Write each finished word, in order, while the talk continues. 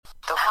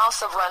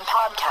House of Run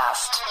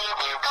podcast.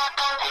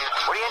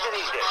 What are you into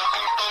these days?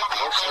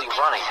 Mostly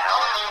running,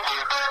 Hal.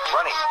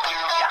 Running.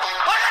 Yeah.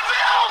 Look at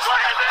Bills! Look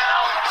at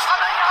Bills!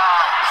 Coming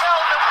on!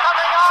 Bills is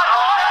coming on!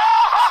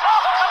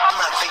 I'm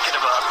not thinking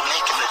about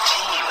making the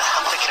team.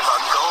 I'm thinking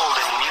about gold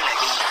in Munich.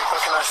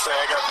 What can I say?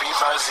 I got beat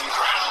by a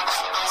zebra.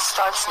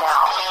 Starts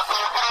now.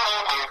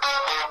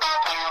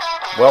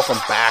 Welcome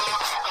back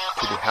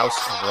to the House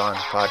of Run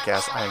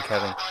podcast. I am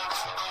Kevin.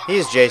 He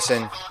is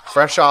Jason.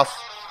 Fresh off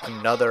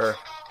another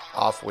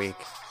off week.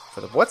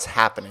 What's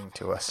happening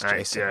to us,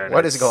 Jason?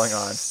 What is going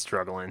on?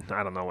 Struggling.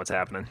 I don't know what's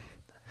happening.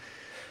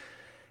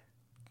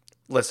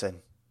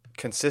 Listen,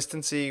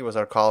 consistency was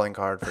our calling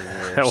card for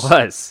years. It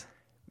was.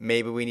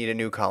 Maybe we need a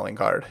new calling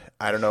card.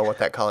 I don't know what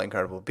that calling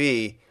card will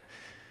be.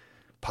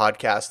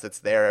 Podcast that's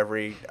there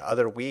every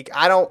other week.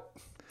 It's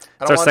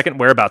our second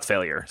whereabouts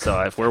failure,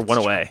 so if we're one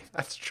away.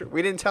 That's true.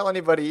 We didn't tell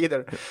anybody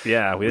either.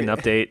 Yeah, we didn't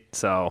update,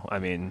 so, I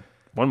mean,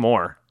 one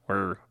more.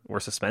 We're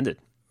suspended.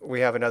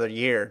 We have another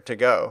year to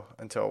go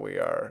until we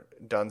are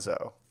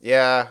donezo.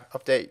 Yeah,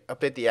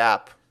 update the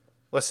app.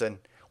 Listen,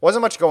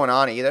 wasn't much going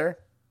on either.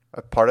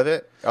 A part of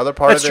it. Other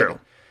part That's of it true.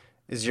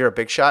 is you're a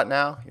big shot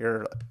now.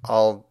 You're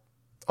all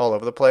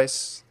over the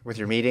place with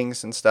your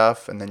meetings and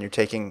stuff, and then you're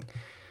taking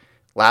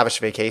lavish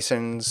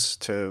vacations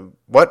to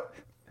what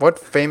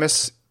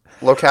famous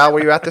locale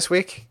were you at this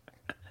week?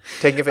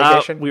 Taking a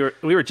vacation?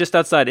 We were just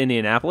outside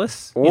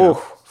Indianapolis. Ooh.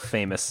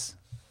 Famous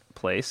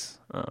place.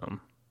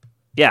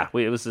 Yeah,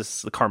 it was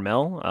the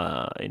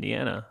Carmel,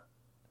 Indiana,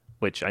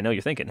 which I know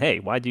you're thinking, hey,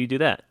 why do you do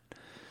that?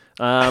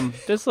 We're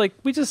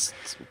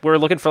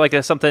looking for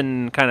like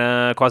something kind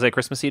of quasi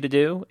Christmassy to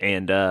do,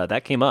 and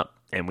that came up,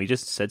 and we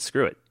just said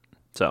screw it.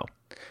 So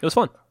it was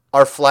fun.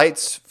 Are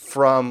flights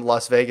from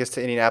Las Vegas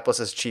to Indianapolis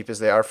as cheap as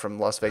they are from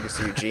Las Vegas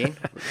to Eugene?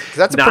 Because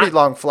that's a pretty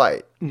long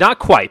flight. Not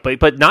quite,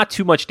 but not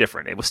too much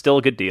different. It was still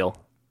a good deal.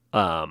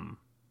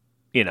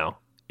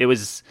 It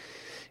was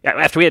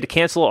after we had to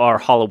cancel our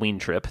Halloween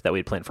trip that we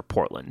had planned for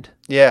Portland.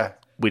 Yeah.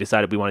 We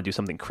decided we want to do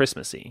something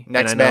Christmassy.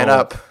 Next man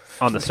up.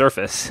 On the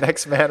surface.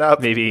 Next man up.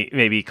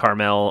 Maybe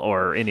Carmel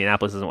or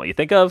Indianapolis isn't what you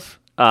think of.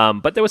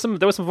 But there was some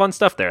fun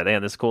stuff there. They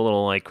had this cool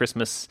little like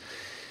Christmas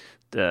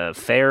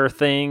fair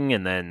thing,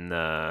 and then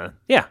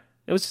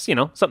it was just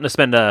something to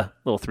spend a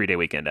little 3-day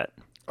weekend at.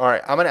 All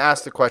right, I'm going to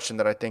ask the question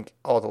that I think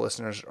all the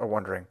listeners are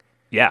wondering.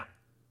 Yeah.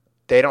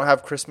 They don't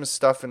have Christmas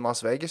stuff in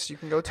Las Vegas you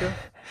can go to?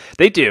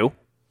 They do.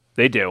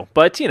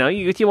 But, you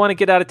want to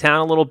get out of town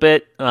a little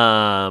bit,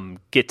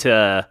 get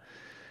to,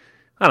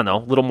 I don't know,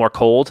 a little more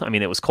cold. I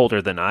mean, it was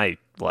colder than I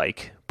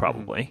like,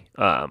 probably.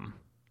 It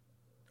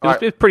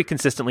was pretty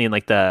consistently in,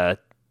 during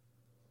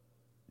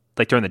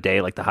the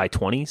day, like the high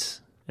 20s.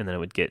 And then it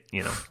would get,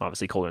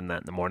 obviously colder than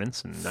that in the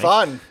mornings and nights.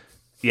 Fun.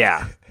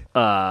 Yeah.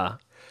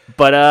 But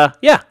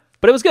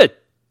it was good.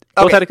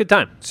 Both had a good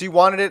time. So you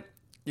wanted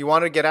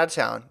to get out of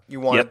town.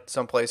 You wanted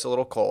someplace a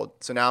little cold.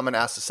 So now I'm going to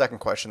ask the second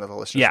question that the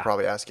listeners are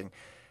probably asking.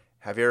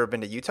 Have you ever been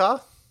to Utah?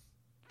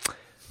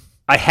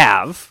 I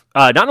have.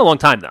 Not in a long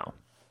time, though.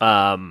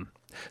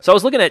 So I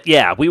was looking at,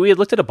 we had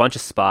looked at a bunch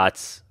of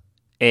spots,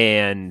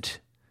 and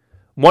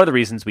one of the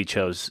reasons we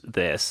chose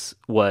this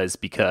was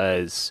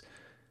because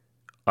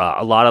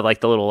a lot of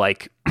like the little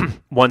like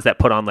ones that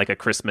put on like a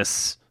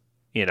Christmas,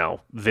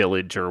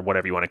 village or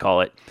whatever you want to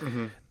call it,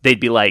 they'd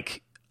be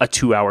like a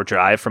 2-hour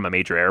drive from a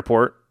major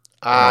airport.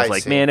 I was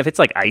like, man, if it's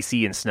like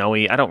icy and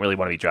snowy, I don't really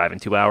want to be driving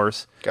 2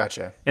 hours.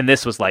 Gotcha. And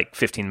this was like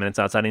 15 minutes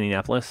outside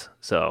Indianapolis.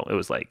 So it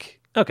was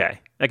like, okay,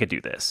 I could do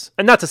this.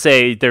 And not to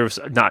say there's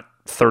not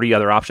 30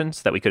 other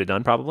options that we could have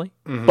done probably,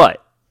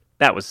 but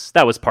that was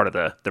part of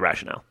the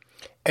rationale.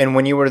 And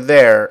when you were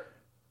there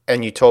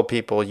and you told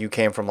people you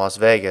came from Las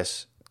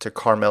Vegas to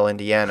Carmel,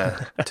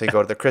 Indiana to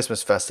go to the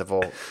Christmas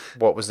festival,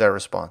 what was their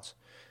response?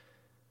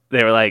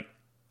 They were like,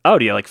 oh,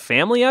 do you have like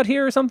family out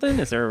here or something?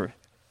 Is there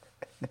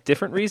a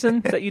different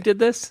reason that you did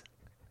this?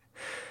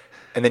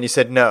 And then you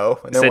said no.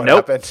 And then said what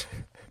nope. happened?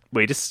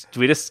 We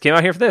just came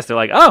out here for this. They're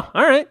like, oh,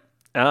 all right.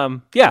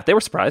 They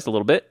were surprised a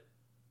little bit,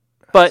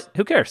 but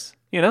who cares?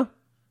 Did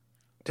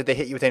they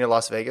hit you with any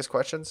Las Vegas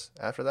questions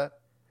after that?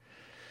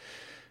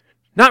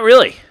 Not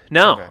really.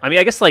 No. Okay. I mean,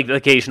 I guess like the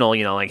occasional,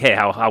 like, hey,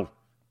 how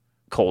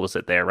cold is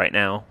it there right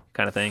now,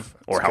 kind of thing,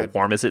 or how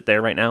warm is it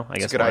there right now? I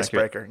guess it's a good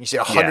icebreaker. You say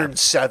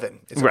 107.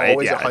 It's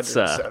always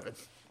 107.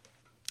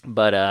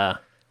 But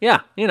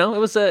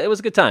it was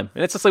a good time,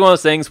 and it's just like one of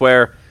those things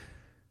where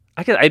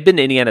I'd been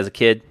to Indiana as a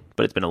kid,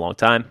 but it's been a long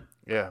time.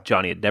 Yeah,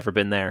 Johnny had never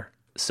been there,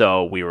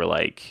 so we were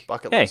like,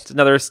 bucket hey, list. it's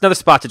another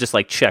spot to just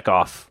like check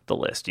off the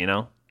list, hit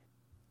all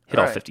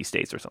 50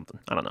 states or something.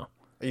 I don't know.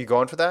 Are you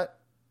going for that?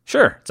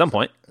 Sure, at some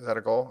point. Is that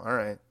a goal? All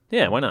right.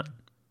 Yeah, why not?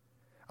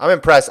 I'm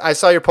impressed. I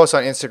saw your post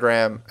on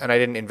Instagram, and I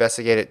didn't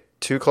investigate it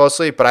too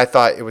closely, but I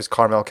thought it was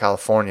Carmel,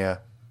 California,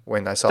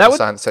 when I saw the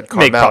sign that said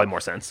Carmel. Make probably more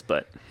sense,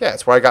 but yeah,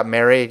 it's where I got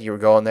married. You were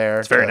going there.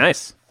 It's very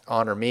nice.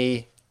 Honor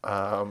me,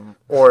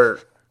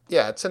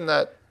 it's in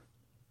that.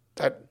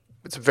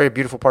 It's a very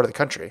beautiful part of the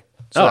country,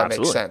 so that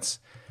absolutely. makes sense.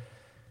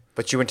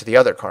 But you went to the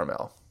other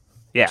Carmel,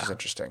 Yeah, which is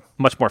interesting.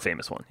 Much more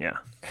famous one. Yeah,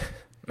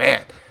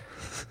 man.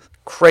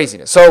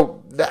 Craziness.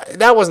 So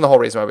that wasn't the whole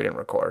reason why we didn't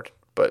record,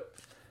 but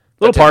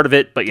A little part of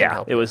it, but yeah,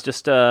 help it was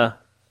just just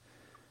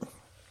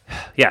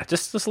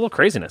a little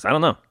craziness. I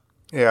don't know.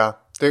 yeah,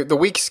 the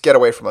weeks get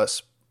away from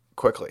us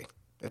quickly.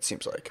 It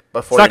seems like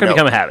It's not going to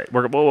become a habit.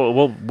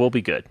 We'll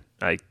be good.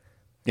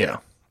 You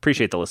know,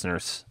 appreciate the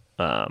listeners.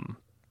 I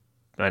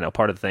know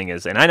part of the thing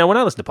is, and I know when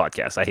I listen to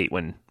podcasts, I hate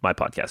when my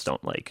podcasts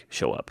don't like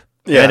show up.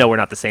 And Yeah. I know we're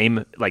not the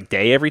same like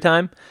day every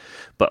time,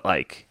 but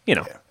like, you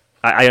know,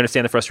 I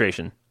understand the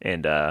frustration,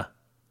 and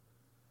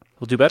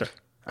we'll do better.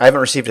 I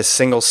haven't received a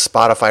single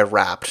Spotify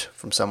Wrapped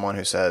from someone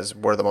who says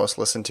we're the most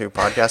listened to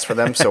podcast for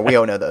them, so we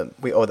owe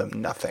them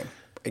nothing.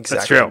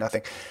 Exactly true.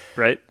 nothing.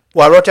 Right?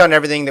 Well, I wrote down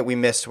everything that we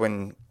missed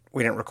when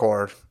we didn't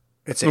record.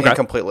 It's an Okay.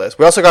 incomplete list.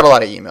 We also got a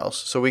lot of emails,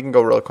 so we can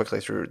go really quickly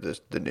through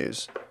the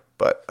news.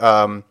 But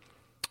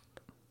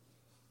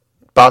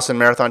Boston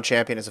Marathon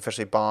champion is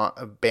officially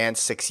banned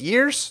 6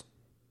 years.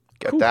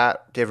 Got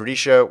that. Dave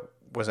Rudisha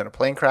was in a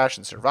plane crash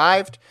and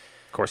survived.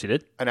 Of course you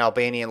did. An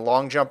Albanian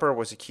long jumper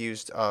was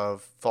accused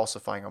of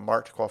falsifying a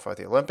mark to qualify for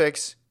the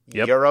Olympics.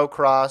 Yep.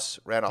 Eurocross,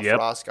 Randolph Yep.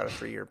 Ross got a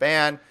 3-year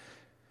ban.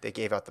 They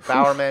gave out the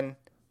Bowerman.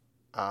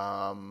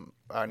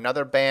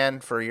 Another ban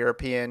for a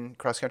European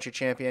cross-country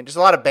champion. Just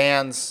a lot of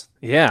bans.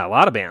 Yeah, a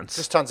lot of bands.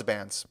 Just tons of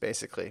bans,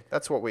 basically.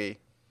 That's what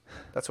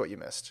you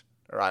missed.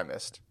 Or I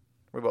missed.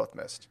 We both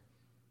missed.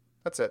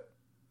 That's it.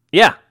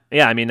 Yeah.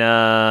 I mean, you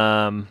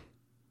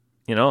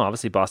know,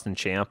 obviously Boston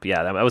champ.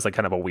 Yeah, that was like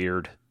kind of a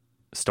weird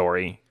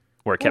story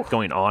where it kept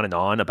going on and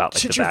on about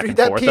like Did the you back read and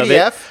that forth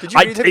PDF? of it. Did you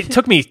read that It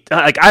took me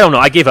like I don't know.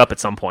 I gave up at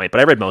some point,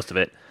 but I read most of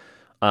it.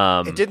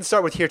 It didn't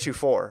start with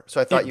heretofore, so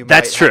I thought you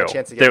That's might true. have a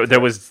chance to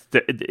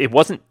get It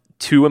wasn't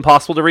too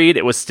impossible to read.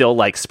 It was still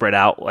like spread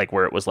out, like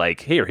where it was like,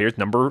 here's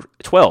number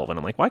 12, and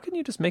I'm like, why couldn't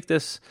you just make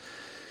this?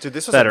 Dude,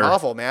 this was better. a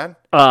novel, man.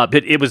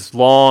 But it was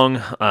long. You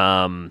know,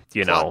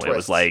 Plot it was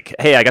twists. like,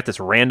 hey, I got this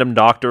random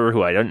doctor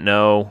who I didn't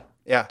know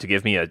Yeah. to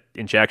give me an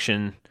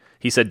injection.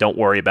 He said, don't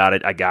worry about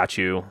it. I got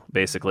you,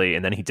 basically.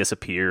 And then he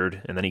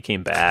disappeared, and then he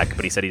came back,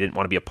 but he said he didn't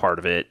want to be a part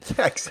of it.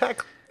 Yeah,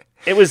 exactly.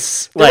 It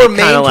was There like were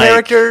kind main of like,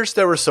 characters.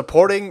 There were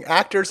supporting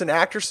actors and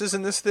actresses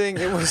in this thing.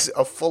 It was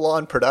a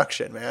full-on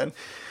production, man.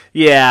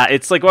 yeah,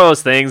 it's like one of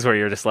those things where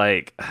you're just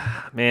like,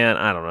 man,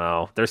 I don't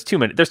know. There's too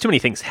many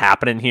things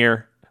happening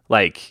here.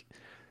 Like,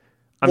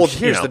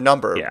 Here's the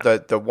number. Yeah.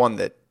 The one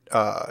that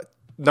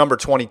number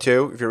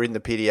 22. If you're reading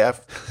the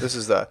PDF, this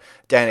is the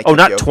Dan. Oh,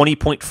 not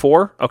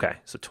 20.4. Okay,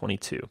 so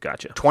 22.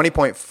 Gotcha.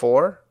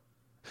 20.4.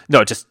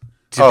 No, just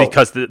Oh.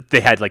 because they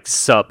had like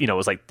sub. You know, it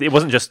was like it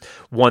wasn't just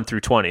 1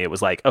 through 20. It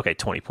was like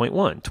 20.1,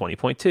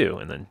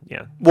 20.2, and then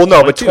yeah. Well,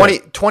 no, but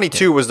 22.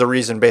 22 was the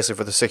reason basically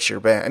for the 6-year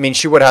ban. I mean,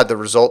 she would have had the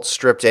results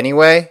stripped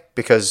anyway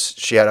because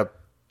she had a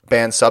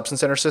banned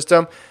substance in her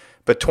system.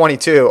 But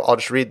 22, I'll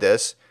just read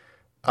this.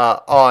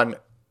 On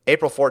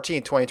April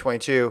 14,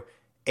 2022,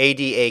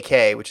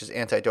 ADAK, which is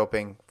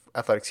Anti-Doping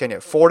Athletics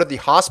Kenya, forwarded the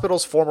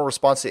hospital's formal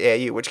response to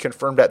AIU, which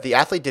confirmed that the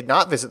athlete did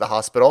not visit the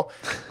hospital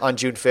on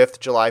June 5th,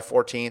 July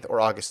 14th,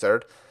 or August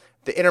 3rd.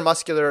 The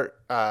intramuscular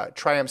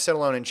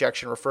triamcinolone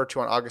injection referred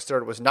to on August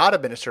 3rd was not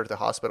administered at the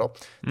hospital.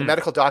 The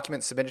medical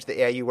documents submitted to the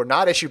AIU were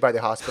not issued by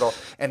the hospital,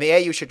 and the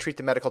AIU should treat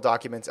the medical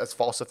documents as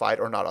falsified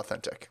or not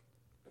authentic.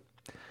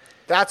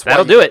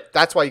 That'll do it.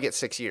 That's why you get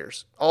 6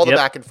 years. All the Yep.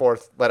 back and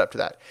forth led up to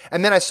that.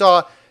 And then I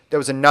saw there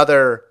was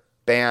another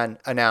ban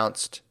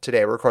announced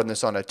today. We're recording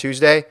this on a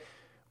Tuesday,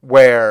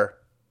 where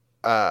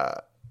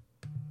the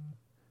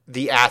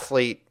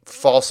athlete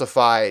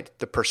falsified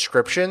the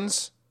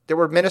prescriptions that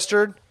were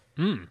administered.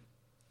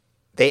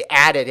 They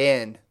added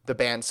in the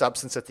banned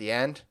substance at the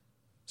end.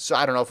 So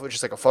I don't know if it was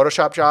just like a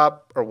Photoshop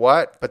job or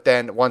what. But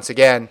then once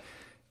again,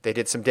 they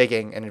did some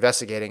digging and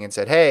investigating and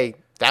said, hey,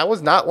 that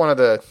was not one of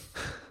the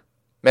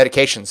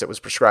medications that was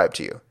prescribed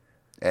to you.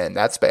 And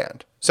that's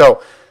banned.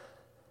 So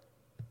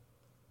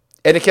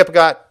Edna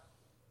Kiplagat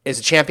is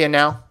a champion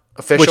now,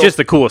 official. Which is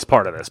the coolest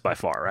part of this by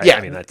far, right? Yeah,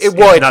 I mean, that's it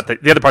was. not the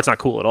other part's not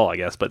cool at all, I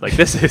guess. But like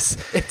this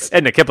is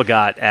Edna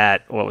Kiplagat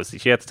at what was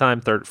she at the time?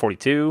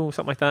 42,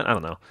 something like that. I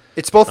don't know.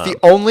 It's both the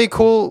only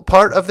cool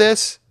part of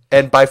this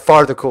and by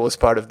far the coolest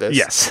part of this.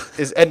 Yes.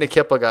 Is Edna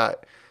Kiplagat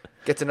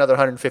gets another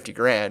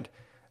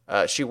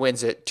 $150,000. She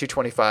wins it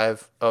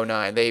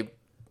 225.09. They,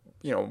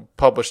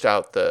 published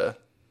out the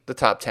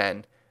top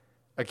 10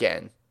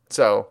 again.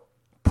 So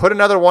put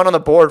another one on the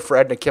board for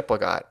Edna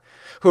Kiplagat,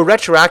 who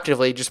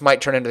retroactively just might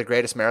turn into the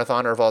greatest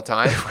marathoner of all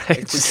time.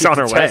 Just on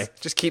her way.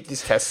 Just keep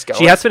these tests going.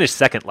 She has finished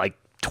second like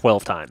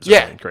 12 times. Or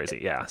Yeah. something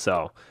crazy. Yeah.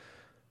 So,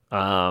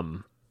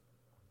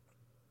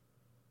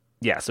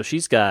 so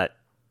she's got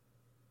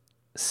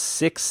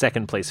 6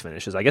 second place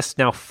finishes. I guess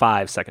now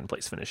 5 second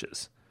place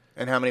finishes.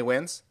 And how many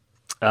wins?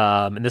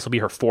 And this will be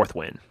her 4th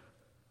win.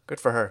 Good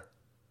for her.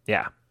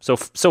 Yeah. So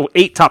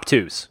 8 top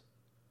 2s.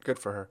 Good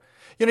for her.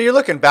 You're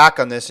looking back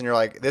on this and you're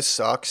like, this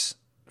sucks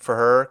for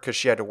her because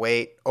she had to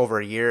wait over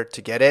a year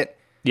to get it.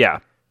 Yeah.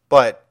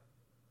 But,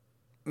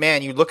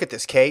 man, you look at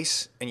this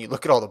case and you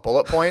look at all the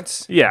bullet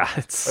points. Yeah.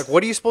 It's Like,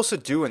 what are you supposed to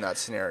do in that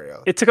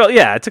scenario? it took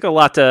a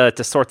lot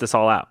to sort this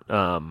all out.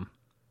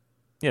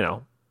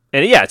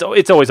 And yeah,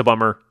 it's always a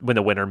bummer when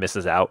the winner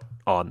misses out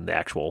on the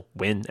actual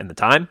win and the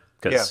time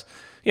because,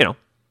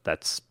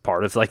 that's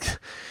part of like,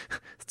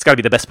 it's got to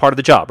be the best part of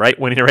the job, right?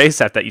 Winning a race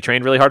that you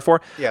trained really hard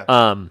for.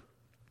 Yeah.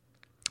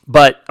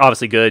 But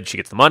obviously good. She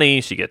gets the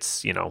money. She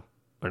gets,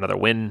 another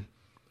win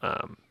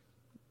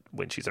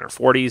when she's in her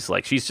 40s.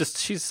 Like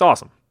she's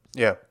awesome.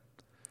 Yeah.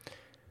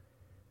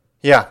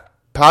 Yeah.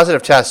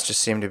 Positive tests just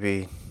seem to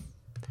be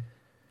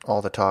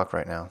all the talk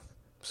right now.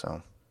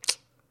 So,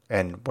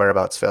 and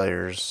whereabouts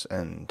failures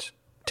and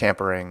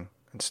tampering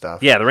and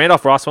stuff. Yeah. The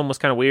Randolph Ross one was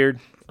kind of weird.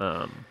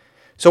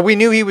 So we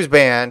knew he was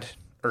banned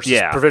or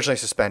Yeah. provisionally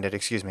suspended.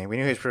 Excuse me. We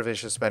knew he was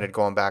provisionally suspended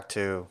going back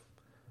to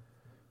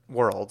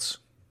Worlds,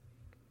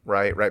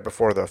 right? Right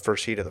before the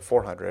first heat of the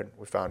 400,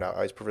 we found out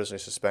he was provisionally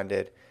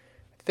suspended.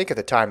 I think at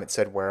the time it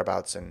said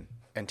whereabouts and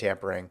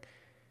tampering.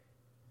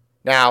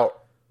 Now,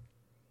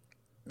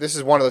 this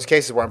is one of those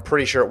cases where I'm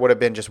pretty sure it would have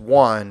been just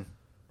one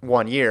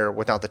year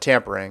without the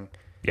tampering.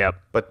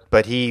 Yep.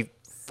 But he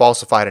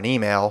falsified an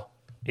email.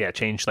 Yeah.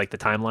 Changed like the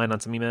timeline on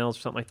some emails or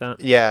something like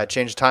that. Yeah,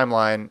 changed the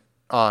timeline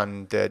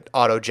on the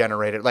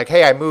auto-generated. Like,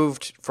 hey, I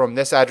moved from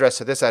this address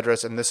to this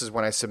address, and this is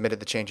when I submitted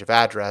the change of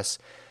address.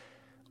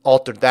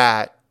 Altered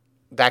that.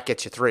 That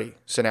gets you 3.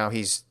 So now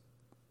he's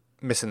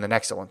missing the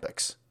next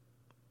Olympics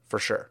for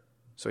sure.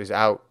 So he's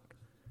out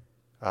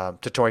to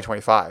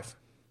 2025,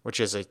 which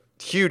is a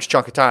huge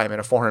chunk of time in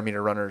a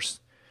 400-meter runner's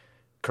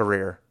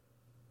career.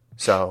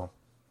 So,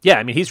 yeah,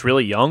 I mean, he's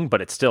really young, but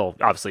it's still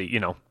obviously,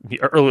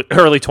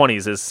 early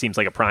 20s seems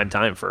like a prime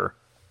time for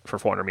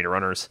 400-meter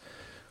runners.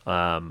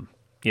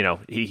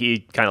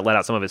 He kind of let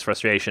out some of his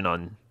frustration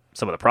on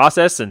some of the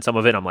process, and some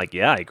of it I'm like,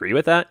 yeah, I agree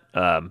with that.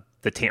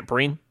 The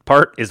tampering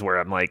part is where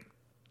I'm like,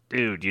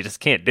 dude, you just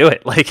can't do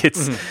it. Like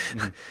it's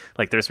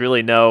like there's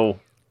really no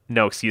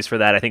excuse for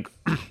that. I think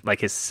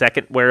like his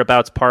second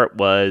whereabouts part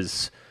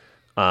was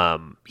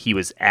he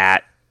was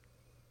at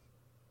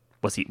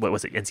what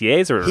was it,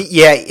 NCAAs or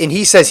and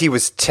he says he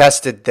was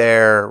tested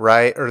there,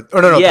 right? Or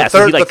no, yeah, the so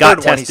third, he the got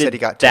third one he tested said he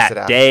got that tested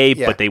out. day,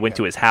 Yeah, but they went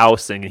to his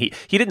house and he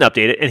didn't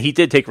update it, and he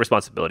did take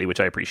responsibility, which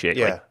I appreciate.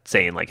 Yeah. Like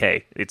saying like,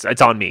 hey,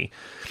 it's on me.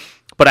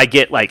 But I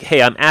get like,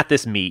 hey, I'm at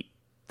this meet.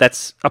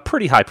 That's a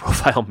pretty high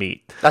profile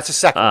meet. That's the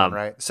second one,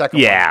 right? The second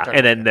Yeah, one.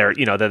 and then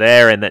they're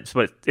there, and that's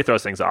but it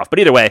throws things off. But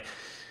either way,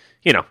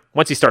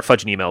 once you start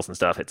fudging emails and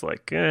stuff, it's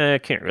like I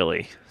can't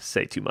really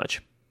say too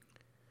much.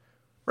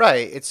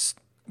 Right. It's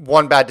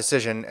one bad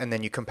decision, and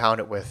then you compound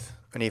it with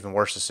an even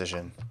worse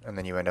decision, and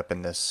then you end up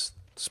in this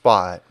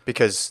spot.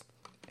 Because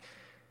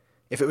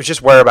if it was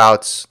just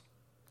whereabouts,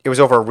 it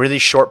was over a really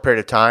short period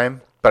of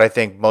time. But I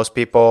think most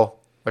people,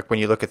 like when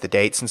you look at the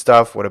dates and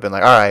stuff, would have been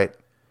like, all right,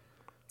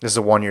 this is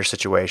a 1-year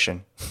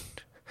situation.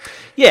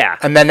 Yeah,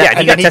 And then, yeah,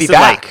 and then he'd be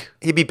back.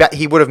 He'd be back.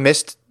 He would have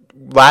missed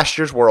last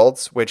year's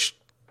Worlds, which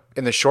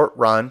in the short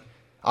run,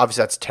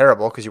 obviously that's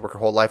terrible because you work your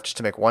whole life just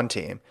to make one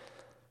team.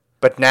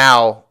 But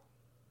now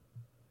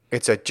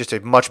it's just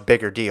a much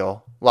bigger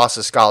deal. Lost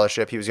his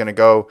scholarship. He was going to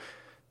go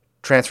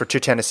transfer to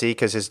Tennessee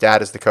because his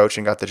dad is the coach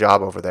and got the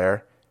job over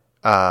there.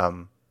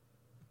 Now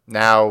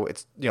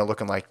it's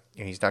looking like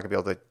he's not going to be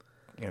able to.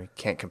 He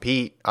can't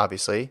compete,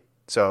 obviously.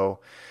 So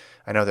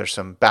I know there's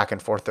some back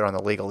and forth there on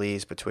the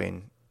legalese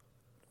between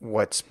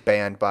what's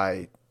banned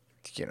by,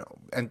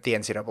 and the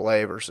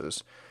NCAA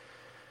versus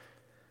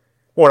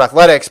World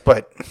Athletics,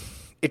 but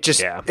it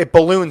just it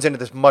balloons into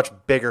this much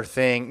bigger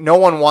thing. No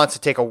one wants to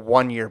take a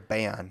 1-year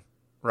ban,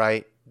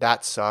 right?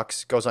 That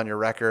sucks. Goes on your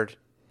record,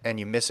 and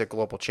you miss a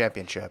global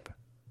championship.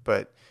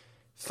 But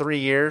 3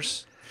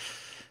 years,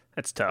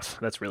 that's tough.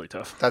 That's really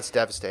tough. That's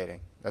devastating.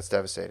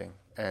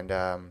 And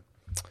I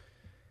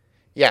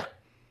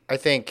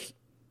think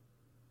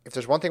if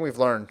there's one thing we've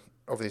learned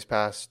over these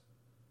past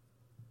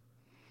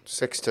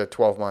 6 to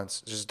 12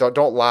 months, just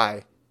don't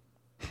lie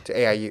to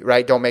AIU,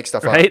 right? Don't make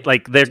stuff up. Right?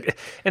 Like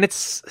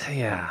it's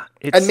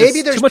and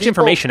maybe there's too much people,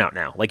 information out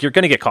now. Like you're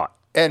going to get caught.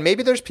 And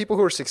maybe there's people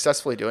who are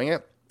successfly doing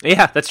it.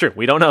 Yeah, that's true.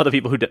 We don't know the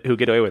people who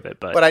get away with it,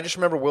 but I just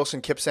remember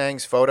Wilson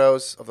Kipsang's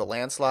photos of the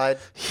landslide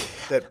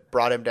that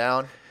brought him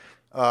down.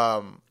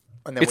 And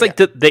then it's like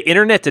the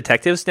internet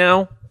detectives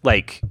now.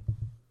 Like,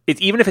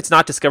 even if it's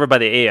not discovered by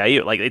the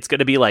AIU, like it's going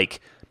to be like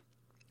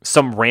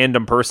some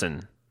random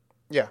person.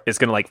 Yeah, is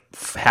going to like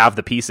have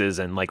the pieces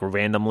and like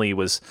randomly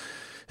was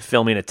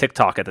filming a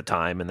TikTok at the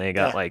time, and they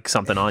got like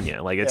something on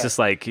you. Like it's just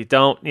like you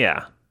don't.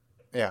 Yeah.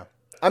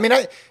 I mean,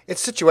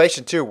 it's a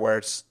situation too where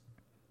it's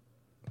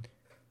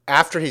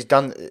after he's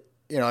done,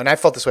 and I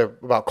felt this way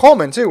about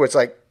Coleman too. It's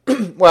like,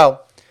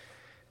 well,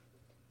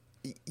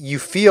 you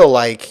feel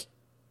like,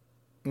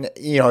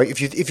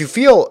 if you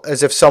feel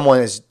as if someone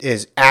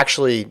is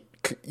actually,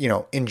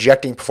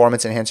 injecting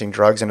performance enhancing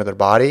drugs into their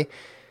body,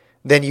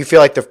 then you feel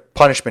like the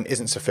punishment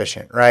isn't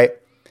sufficient, right?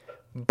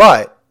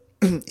 But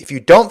if you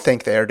don't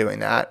think they are doing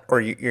that,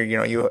 or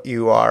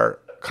you are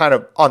kind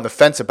of on the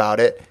fence about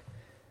it,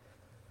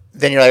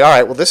 then you're like, all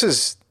right, well, this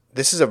is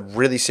a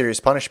really serious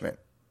punishment,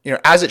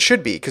 as it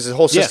should be, because the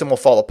whole system will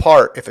fall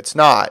apart if it's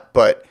not.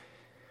 But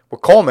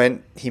with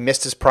Coleman, he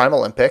missed his prime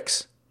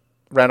Olympics.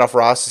 Randolph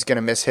Ross is going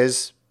to miss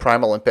his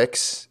prime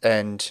Olympics,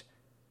 and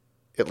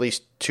at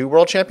least 2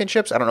 world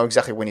championships. I don't know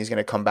exactly when he's going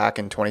to come back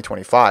in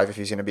 2025 if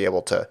he's going to be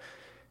able to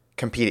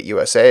compete at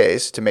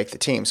USA's to make the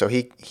team. So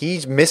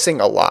he's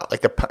missing a lot.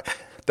 Like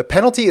the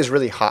penalty is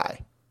really high.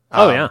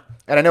 Yeah.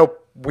 And I know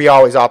we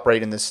always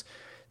operate in this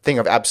thing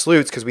of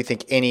absolutes because we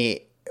think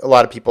a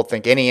lot of people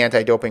think any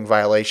anti-doping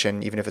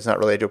violation, even if it's not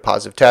related to a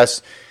positive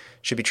test,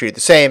 should be treated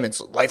the same. It's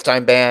a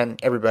lifetime ban,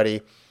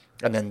 everybody.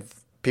 And then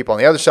people on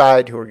the other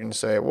side who are going to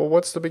say, well,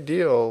 what's the big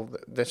deal?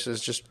 This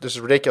is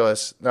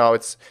ridiculous. No,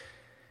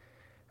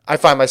 I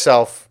find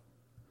myself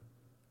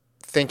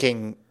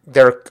thinking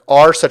there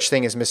are such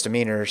thing as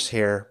misdemeanors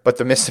here, but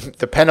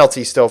the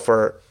penalty still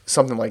for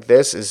something like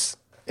this is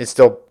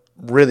still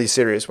really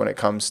serious when it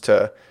comes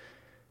to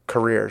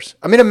careers.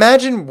 I mean,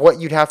 imagine what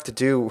you'd have to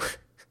do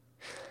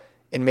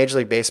in Major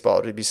League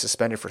Baseball to be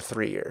suspended for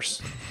 3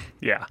 years.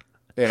 Yeah.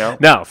 You know?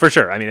 No, for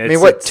sure. I mean,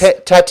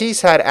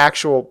 Tatis had an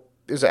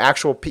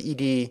actual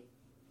PED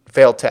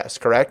failed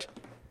test, correct?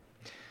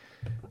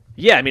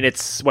 Yeah, I mean,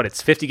 it's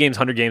 50 games,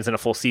 100 games in a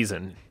full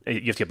season. You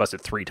have to get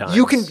busted 3 times.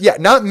 You can,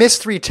 not miss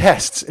 3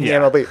 tests in the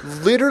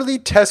MLB. Literally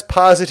test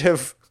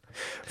positive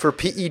for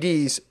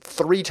PEDs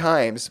 3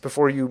 times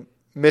before you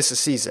miss a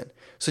season.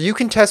 So you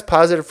can test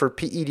positive for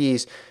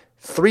PEDs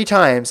 3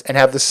 times and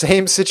have the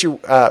same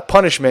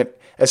punishment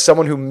as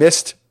someone who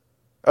missed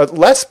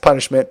less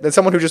punishment than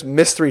someone who just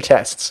missed 3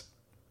 tests.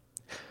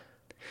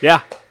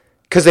 Yeah,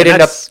 because they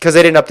didn't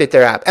update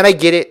their app. And I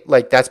get it.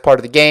 Like, that's part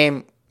of the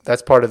game.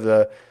 That's part of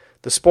the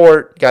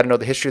sport. Got to know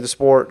the history of the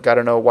sport. Got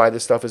to know why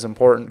this stuff is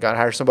important. Got to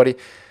hire somebody.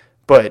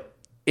 But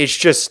it's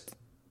just,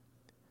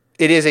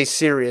 it is a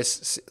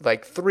serious,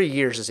 3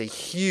 years is a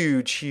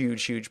huge,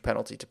 huge, huge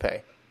penalty to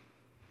pay.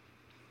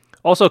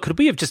 Also, could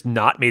we have just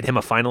not made him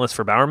a finalist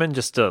for Bowerman?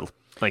 Just to,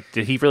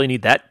 did he really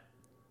need that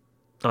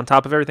on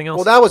top of everything else?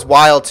 Well, that was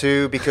wild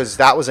too, because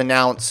that was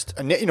announced,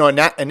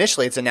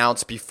 initially it's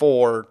announced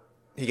before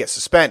he gets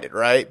suspended,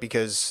 right?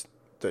 Because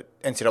the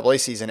NCAA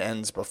season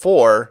ends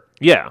before.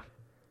 Yeah.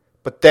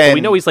 But then...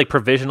 we know he's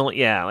provisionally,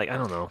 yeah, I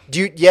don't know.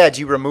 Do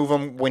you remove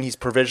him when he's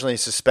provisionally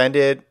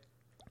suspended?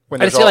 I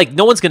just feel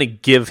no one's going to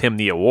give him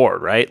the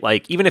award, right?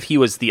 Even if he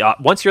was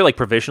once you're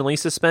provisionally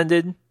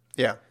suspended...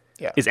 Yeah.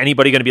 Yeah. Is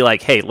anybody going to be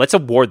like, hey, let's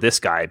award this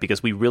guy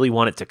because we really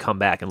want it to come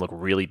back and look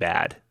really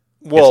bad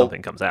if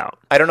something comes out?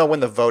 I don't know when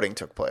the voting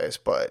took place,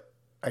 but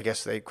I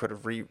guess they could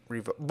have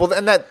well,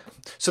 and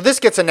so this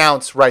gets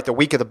announced right the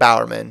week of the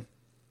Bowerman,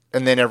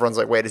 and then everyone's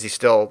like, wait, is he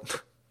still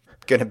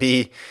going to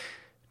be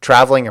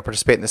traveling and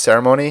participate in the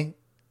ceremony?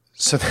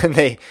 So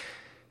then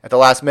at the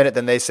last minute,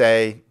 then they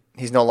say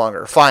he's no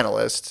longer a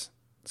finalist.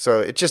 So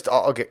it just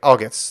all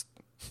gets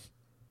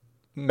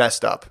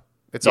messed up.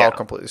 It's all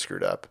completely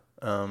screwed up.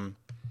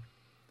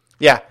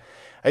 Yeah,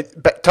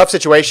 tough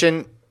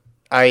situation.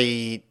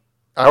 I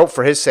hope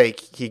for his sake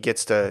he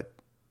gets to,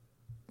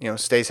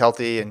 stays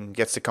healthy and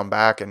gets to come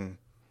back and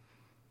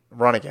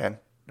run again.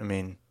 I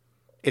mean,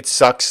 it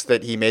sucks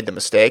that he made the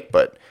mistake,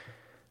 but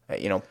I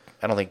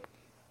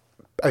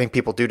think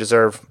people do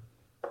deserve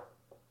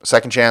a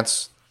second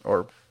chance,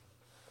 or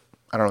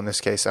I don't know. In this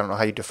case, I don't know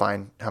how you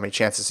define how many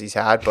chances he's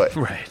had, but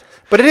right.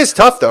 But it is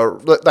tough though.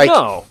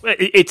 No,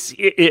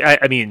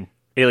 I mean.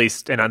 At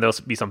least, and there'll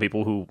be some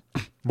people who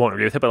won't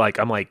agree with it, but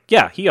I'm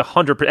yeah, he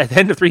 100% at the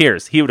end of 3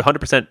 years, he would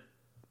 100%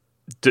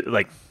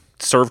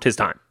 served his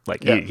time.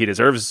 He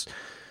deserves,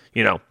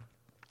 and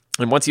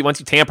once you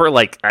tamper,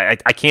 I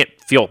can't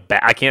feel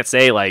bad. I can't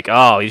say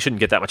oh, you shouldn't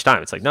get that much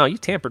time. It's no, you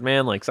tampered,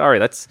 man. Sorry,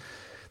 that's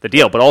the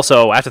deal. But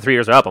also after 3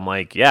 years are up,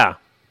 I'm yeah,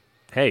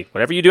 hey,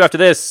 whatever you do after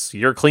this,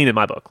 you're clean in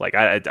my book.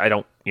 I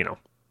don't,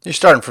 You're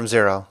starting from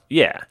zero.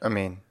 Yeah. I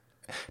mean,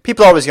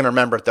 people are always going to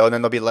remember it, though, and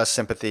then there'll be less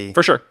sympathy.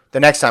 For sure. The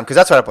next time, because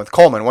that's what happened with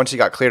Coleman. Once he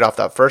got cleared off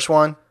that first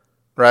one,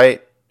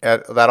 right,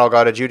 that all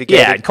got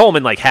adjudicated. Yeah, and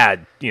Coleman,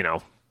 had,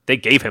 they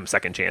gave him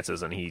second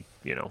chances, and he,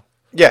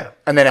 Yeah,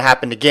 and then it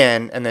happened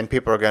again, and then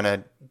people are going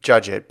to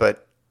judge it.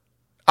 But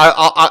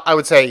I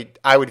would say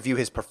I would view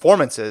his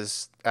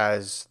performances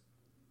as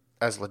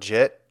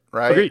legit,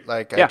 right? Agreed.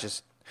 I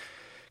just...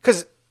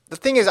 Because the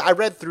thing is, I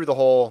read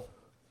through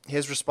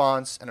his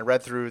response, and I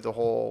read through the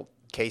whole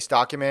case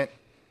document.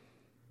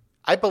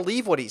 I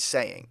believe what he's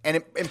saying,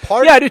 and in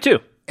part, yeah, I do too.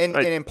 And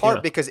in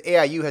part because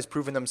AIU has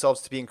proven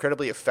themselves to be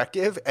incredibly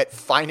effective at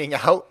finding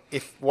out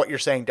if what you're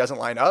saying doesn't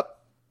line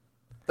up.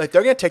 They're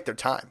going to take their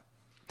time.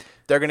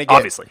 They're going to get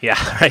obviously,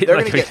 yeah, right. They're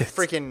going to get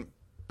freaking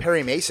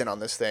Perry Mason on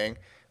this thing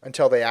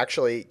until they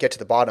actually get to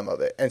the bottom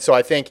of it. And so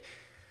I think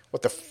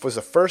was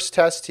the first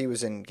test he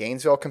was in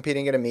Gainesville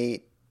competing at a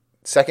meet.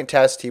 Second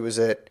test he was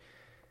at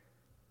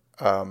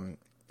I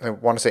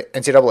want to say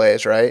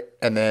NCAA's, right?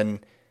 And then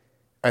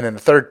the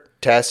third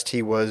test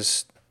he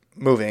was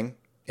moving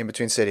in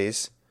between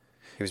cities.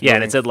 He was moving.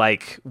 And it said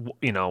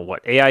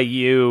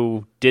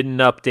AIU didn't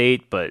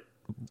update, but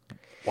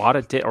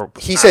WADA did. Or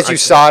he says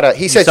USADA.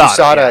 He says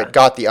USADA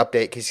got the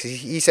update because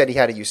he said he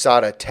had a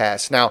USADA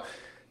test. Now,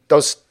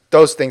 those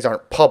things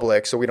aren't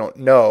public, so we don't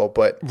know.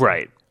 But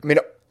right. I mean,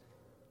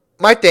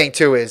 my thing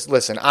too is,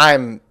 listen,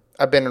 I've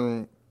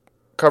been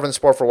covering the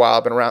sport for a while.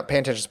 I've been around paying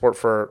attention to sport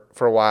for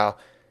a while.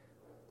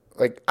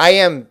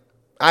 I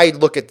I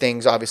look at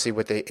things obviously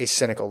with a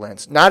cynical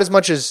lens, not as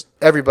much as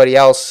everybody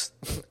else,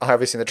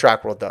 obviously in the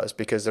track world does,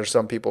 because there's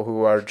some people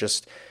who are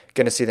just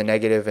going to see the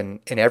negative in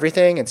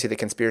everything and see the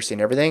conspiracy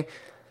in everything.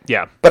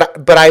 Yeah.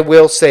 But I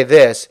will say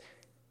this: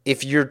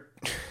 if your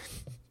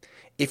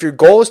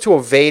goal is to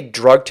evade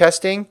drug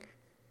testing,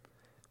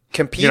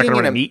 competing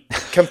in a meet.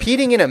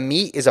 competing in a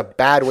meet is a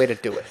bad way to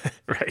do it.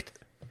 Right.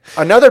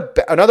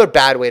 Another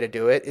bad way to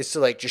do it is to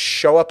like just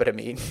show up at a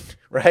meet,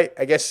 right?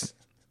 I guess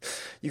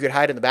you could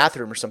hide in the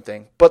bathroom or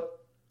something, but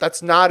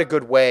that's not a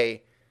good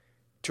way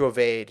to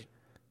evade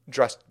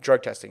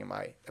drug testing, in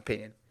my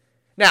opinion.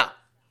 Now,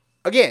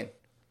 again,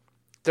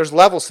 there's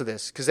levels to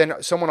this because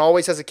then someone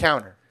always has a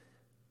counter,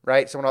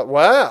 right?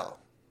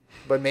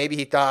 But maybe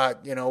he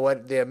thought, you know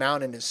what, the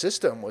amount in his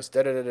system was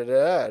da da da da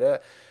da da.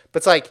 But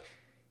it's like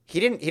he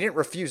didn't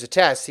refuse a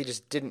test. He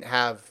just didn't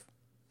have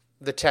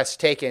the test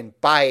taken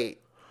by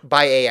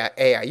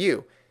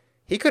AIU.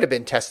 He could have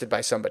been tested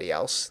by somebody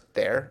else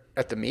there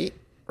at the meet,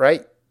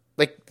 right?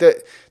 Like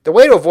the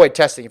way to avoid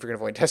testing, if you're going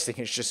to avoid testing,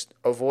 is just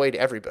avoid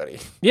everybody.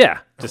 Yeah,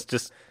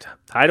 just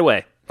hide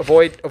away.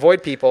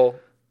 Avoid people,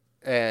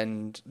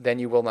 and then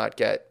you will not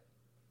get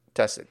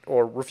tested,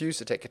 or refuse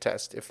to take a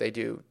test if they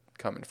do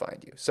come and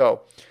find you.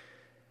 So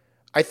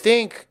I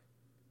think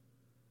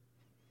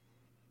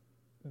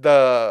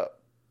the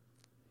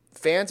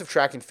fans of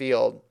track and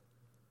field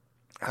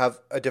have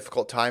a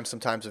difficult time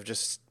sometimes of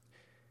just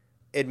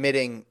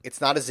admitting it's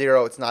not a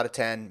 0, it's not a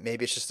 10,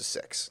 maybe it's just a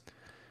 6,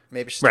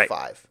 maybe it's just a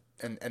 5,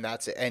 and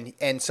that's it.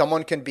 And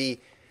someone can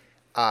be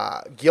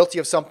guilty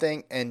of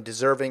something and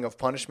deserving of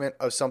punishment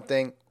of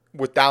something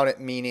without it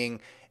meaning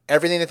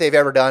everything that they've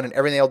ever done and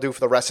everything they'll do for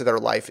the rest of their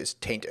life is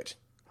tainted.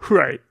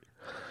 Right.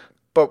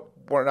 But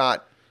we're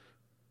not,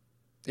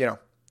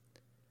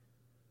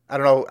 I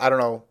don't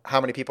know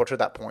how many people are to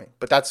that point,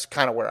 but that's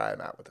kind of where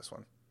I'm at with this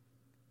one.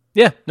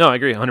 Yeah, no, I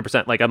agree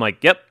 100%. Like, I'm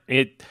like, yep,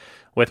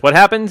 with what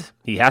happened,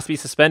 he has to be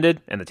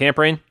suspended, and the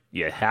tampering,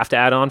 you have to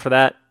add on for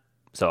that.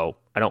 So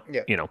I don't,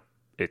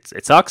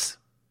 it sucks.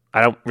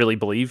 I don't really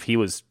believe he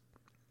was,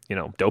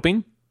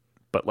 doping,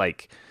 but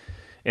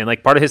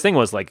part of his thing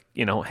was like,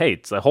 hey,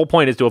 it's the whole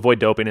point is to avoid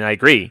doping, and I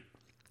agree.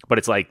 But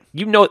it's like,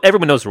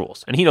 everyone knows the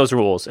rules, and he knows the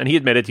rules, and he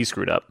admitted he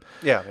screwed up.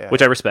 Yeah.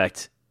 Which I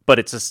respect, but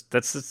it's just,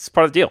 that's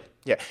part of the deal.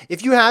 Yeah.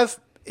 If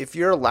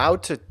you're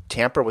allowed to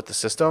tamper with the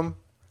system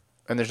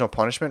and there's no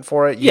punishment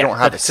for it, you don't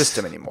have a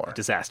system anymore.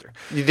 Disaster.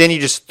 Then you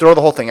just throw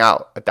the whole thing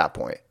out at that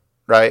point,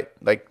 right?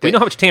 Like we know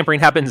how much tampering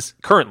happens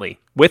currently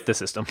with the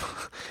system,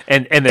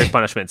 and there's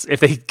punishments. If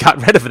they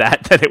got rid of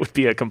that, then it would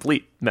be a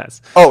complete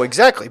mess. Oh,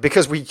 exactly,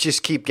 because we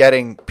just keep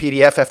getting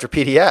PDF after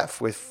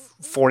PDF with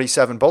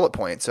 47 bullet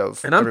points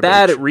of. And I'm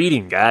bad at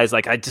reading, guys.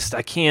 Like I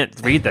can't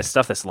read that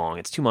stuff this long.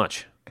 It's too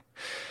much.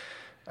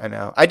 I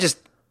know.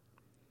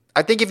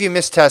 I think if you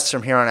miss tests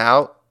from here on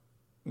out,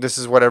 this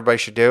is what everybody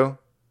should do.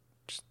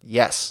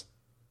 Yes,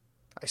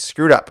 I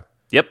screwed up.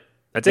 Yep,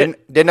 that's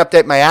it. Didn't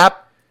update my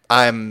app.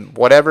 I'm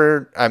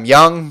whatever. I'm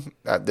young.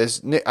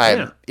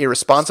 I'm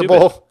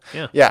irresponsible.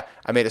 Yeah.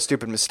 I made a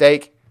stupid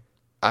mistake.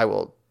 I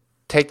will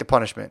take the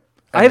punishment.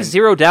 I have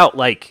zero doubt,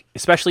 like,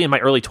 especially in my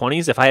early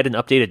 20s, if I hadn't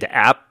updated the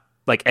app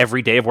like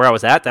every day of where I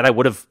was at, that I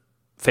would have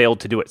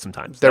failed to do it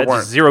sometimes. There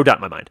weren't zero doubt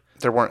in my mind.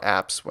 There weren't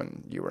apps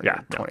when you were in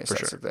your 20s.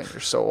 That's the thing. You're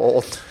so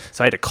old.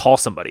 So I had to call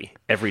somebody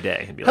every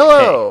day and be like,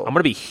 hello, hey, I'm going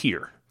to be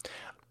here.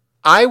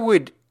 I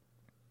would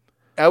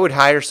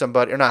hire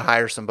somebody, or not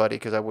hire somebody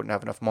because I wouldn't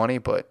have enough money,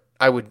 but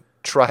I would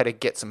try to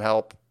get some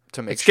help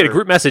to make sure. Get a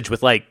group message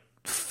with like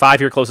 5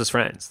 of your closest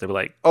friends. They were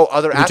like,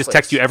 other athletes. Just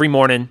text you every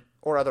morning.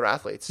 Or other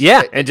athletes.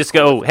 Yeah, and just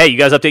go, hey, you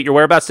guys update your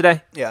whereabouts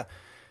today? Yeah.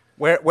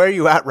 Where are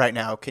you at right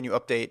now? Can you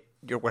update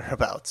your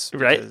whereabouts?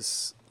 Right.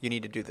 Because you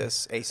need to do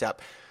this ASAP.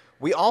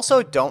 We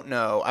also don't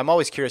know, I'm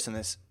always curious in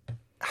this,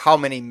 how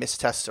many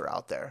mistests are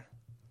out there.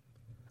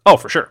 Oh,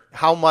 for sure.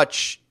 How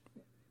much,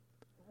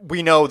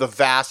 we know the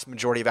vast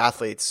majority of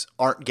athletes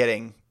aren't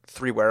getting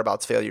 3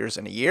 whereabouts failures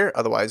in a year.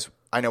 Otherwise,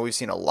 I know we've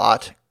seen a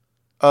lot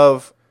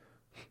of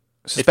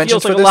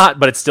suspensions. It feels like a lot,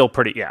 but it's still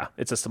pretty,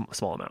 it's a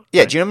small amount.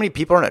 Yeah, do you know how many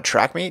people are in a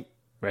track meet?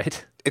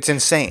 Right. It's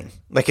insane.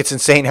 Like, it's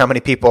insane how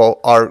many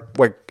people are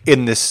like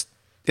in this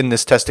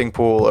testing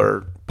pool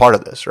or part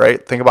of this,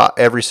 right? Think about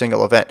every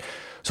single event.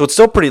 So it's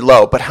still pretty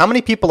low, but how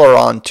many people are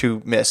on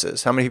 2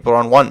 misses? How many people are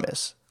on 1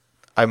 miss?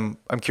 I'm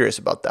curious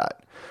about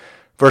that.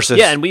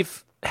 Versus and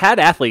we've had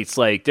athletes,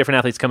 like different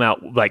athletes come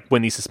out like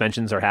when these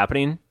suspensions are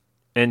happening,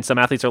 and some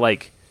athletes are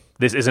like,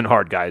 this isn't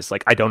hard, guys.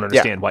 Like, I don't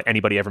understand why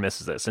anybody ever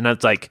misses this. And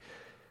that's like,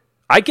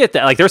 I get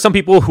that. Like, there's some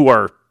people who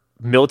are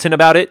militant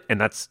about it, and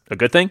that's a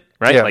good thing,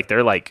 right? Yeah. Like,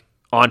 they're like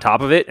on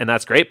top of it, and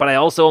that's great. But I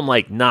also am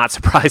like not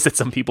surprised that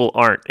some people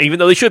aren't, even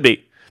though they should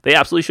be. They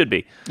absolutely should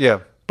be.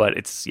 Yeah. But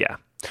it's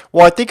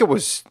Well, I think it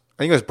was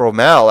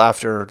Bromell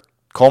after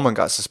Coleman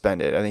got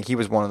suspended. I think he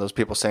was one of those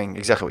people saying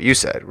exactly what you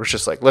said. We're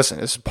just like, listen,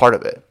 this is part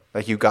of it.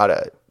 Like, you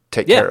gotta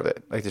take care of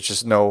it. Like, there's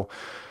just no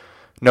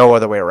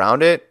other way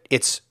around it.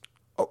 It's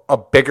a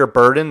bigger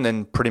burden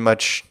than pretty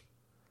much,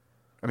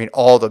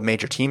 all the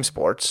major team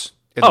sports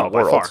in the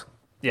world. By far.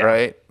 Yeah.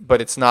 Right?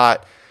 But it's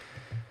not,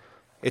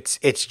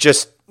 It's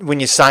just when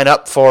you sign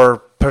up for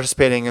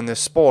participating in this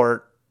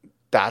sport,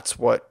 that's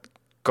what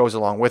goes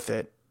along with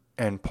it,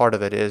 and part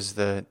of it is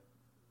the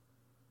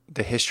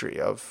history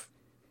of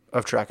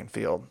track and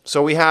field.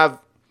 So we had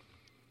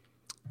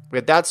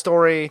that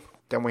story.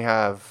 Then we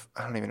have,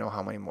 I don't even know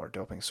how many more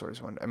doping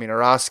stories. I mean,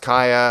 Aras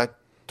Kaya,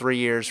 3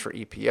 years for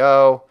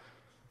EPO.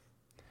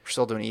 We're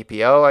still doing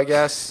EPO, I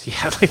guess.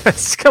 Yeah,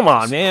 come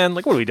on, man.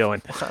 Like, what are we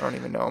doing? I don't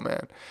even know,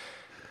 man.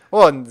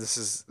 Well, and this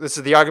is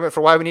the argument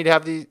for why we need to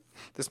have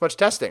this much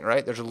testing,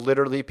 right? There's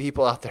literally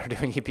people out there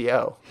doing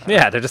EPO.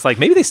 Yeah, they're just like,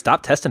 maybe they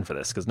stopped testing for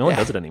this because no one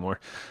does it anymore.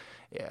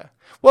 Yeah.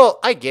 Well,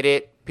 I get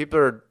it. People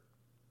are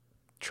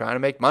trying to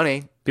make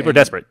money. People are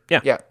desperate. Yeah.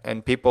 Yeah,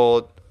 and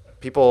people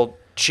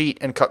cheat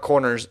and cut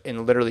corners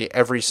in literally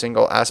every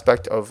single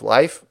aspect of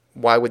life.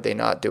 Why would they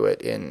not do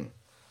it in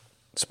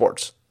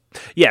sports?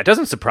 Yeah, it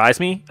doesn't surprise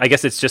me. I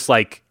guess it's just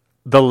like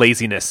the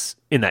laziness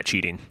in that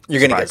cheating. You're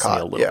going to get surprises me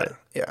caught. a little bit.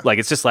 Yeah. Like,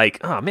 it's just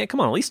like, oh man,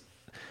 come on, at least,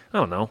 I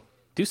don't know,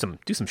 do some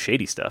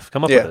shady stuff.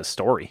 Come up Yeah. with a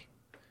story.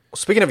 Well,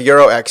 speaking of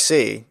Euro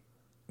XC,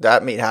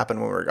 that meet happened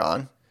when we were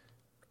gone.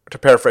 To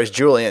paraphrase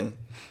Julian,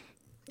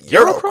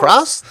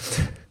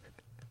 Eurocross?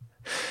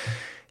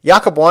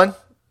 Jakob won.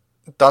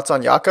 Thoughts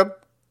on Jakob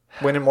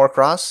winning more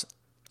cross?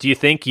 Do you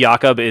think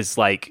Jakob is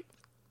like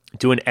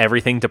doing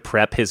everything to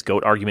prep his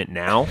GOAT argument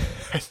now?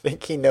 I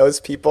think he knows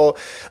people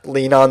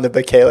lean on the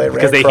Bekele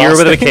Because they hear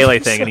about the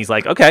Bekele thing, and he's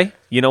like, okay,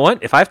 you know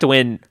what? If I have to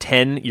win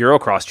 10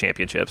 Eurocross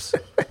championships,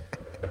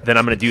 then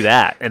I'm going to do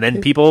that. And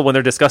then people, when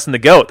they're discussing the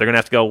GOAT, they're going to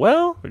have to go,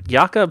 well,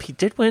 Jakob, he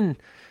did win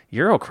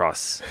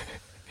Eurocross.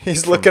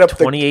 He's looking up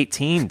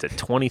 2018 to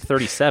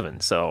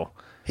 2037, so...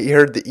 He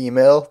heard the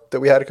email that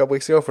we had a couple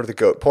weeks ago for the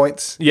GOAT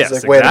points. Yes,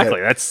 He's like, wait a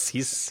exactly.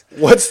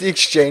 minute. What's the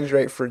exchange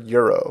rate for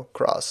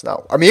Eurocross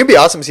now? I mean, it'd be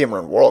awesome to see him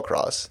run World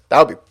Cross.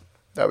 That would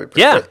be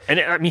pretty yeah. good. And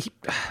I mean,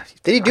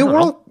 Did he do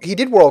World? He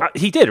did World.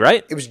 He did,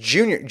 right? It was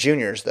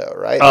juniors though,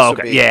 right? Oh, This would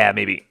okay. be- Yeah,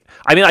 maybe.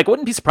 I mean, like,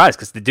 wouldn't be surprised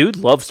because the dude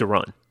loves to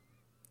run.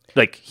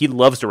 Like, he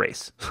loves to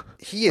race.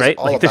 He is right?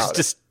 all Like, there's about it.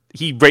 just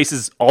he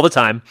races all the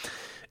time.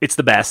 It's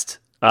the best.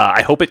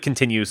 I hope it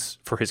continues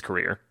for his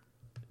career.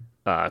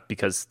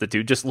 Because the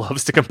dude just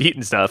loves to compete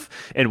and stuff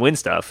and win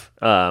stuff.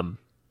 I'm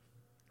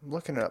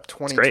looking it up.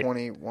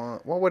 2021.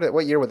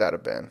 What year would that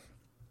have been?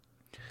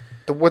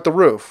 With the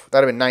roof,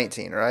 that'd have been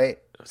 19, right?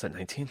 Was that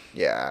 19?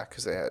 Yeah,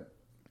 because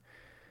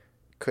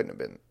couldn't have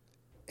been.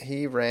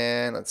 He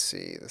ran. Let's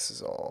see. This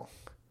is all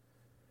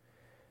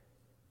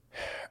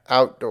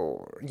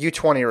outdoor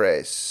U20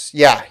 race.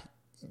 Yeah,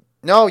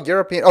 no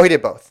European. Oh, he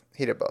did both.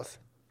 He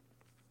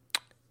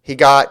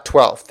got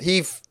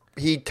 12th.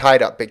 He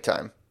tied up big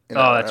time.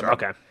 Oh, that's right.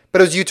 Okay.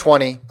 But it was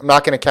U20. I'm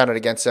not going to count it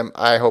against him.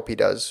 I hope he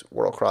does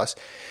World Cross.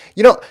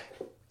 You know,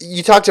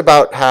 you talked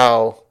about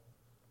how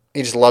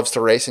he just loves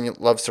to race and he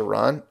loves to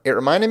run. It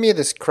reminded me of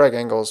this Craig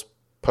Engels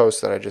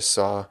post that I just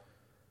saw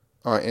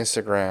on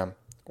Instagram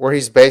where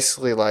he's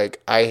basically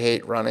like, I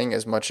hate running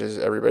as much as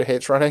everybody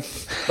hates running.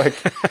 Like,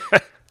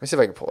 let me see if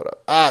I can pull it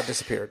up. It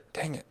disappeared.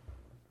 Dang it.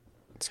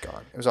 It's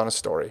gone. It was on a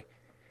story.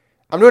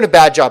 I'm doing a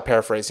bad job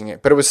paraphrasing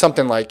it, but it was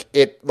something like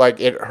it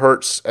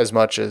hurts as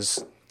much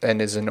as and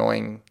is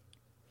annoying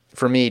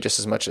for me just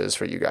as much as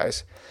for you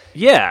guys.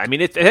 Yeah, I mean,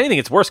 if anything,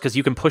 it's worse because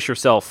you can push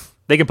yourself.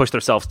 They can push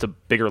themselves to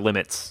bigger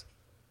limits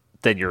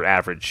than your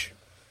average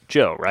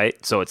Joe,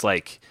 right? So it's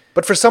like.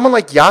 But for someone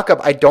like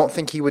Jakob, I don't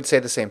think he would say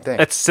the same thing.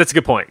 That's a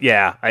good point.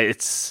 Yeah,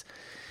 it's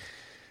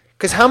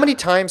because how many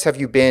times have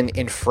you been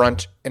in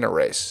front in a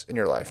race in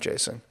your life,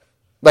 Jason?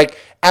 Like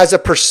as a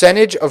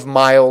percentage of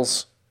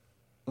miles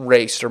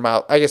raced or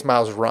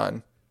miles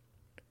run.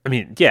 I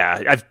mean,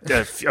 yeah, I've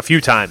a few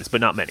times,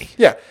 but not many.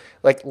 Yeah,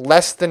 like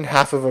less than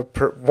half of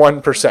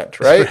 1%,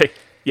 right? Right.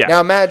 Yeah.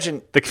 Now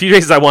imagine the few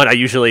races I won, I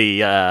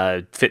usually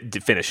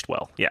finished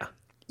well. Yeah.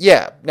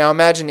 Yeah. Now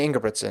imagine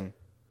Ingebrigtsen,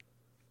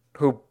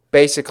 who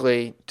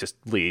basically just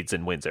leads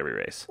and wins every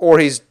race, or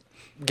he's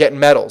getting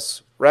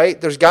medals.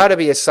 Right? There's got to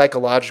be a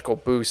psychological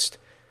boost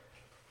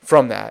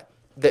from that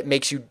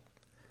makes you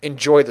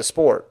enjoy the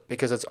sport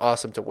because it's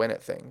awesome to win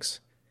at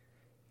things.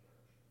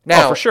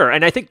 Now, for sure,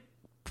 and I think.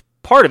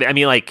 Part of it, I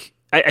mean, like,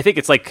 I think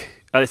it's like,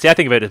 I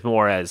think of it as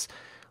more as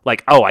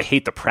like, oh, I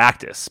hate the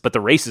practice, but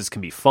the races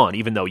can be fun,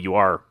 even though you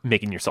are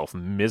making yourself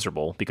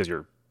miserable because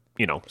you're,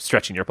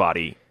 stretching your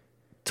body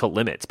to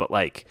limits. But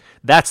like,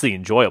 that's the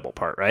enjoyable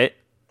part, right?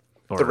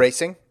 The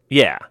racing?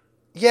 Yeah.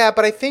 Yeah,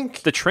 but I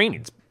think the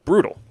training's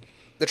brutal.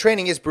 The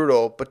training is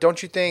brutal, but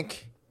don't you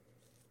think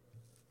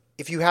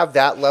if you have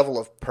that level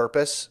of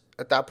purpose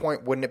at that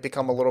point, wouldn't it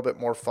become a little bit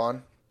more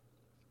fun?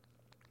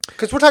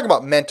 Because we're talking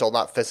about mental,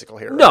 not physical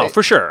here. No, right?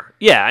 for sure.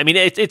 Yeah, I mean,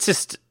 it's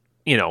just,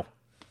 yeah,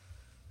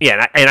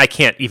 and I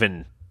can't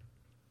even...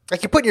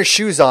 Like, you're putting your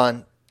shoes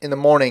on in the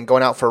morning,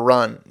 going out for a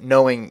run,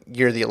 knowing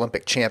you're the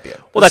Olympic champion.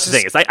 Well, that's the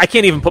thing. Is I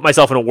can't even put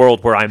myself in a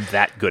world where I'm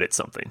that good at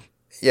something.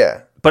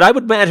 Yeah. But I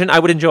would imagine I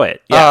would enjoy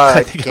it. Yeah,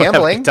 I think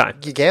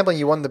gambling.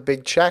 You won the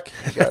big check.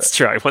 That's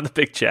true. I won the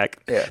big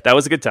check. Yeah. That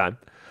was a good time.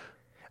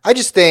 I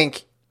just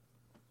think...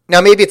 Now,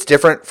 maybe it's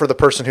different for the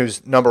person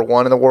who's number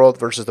 1 in the world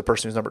versus the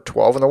person who's number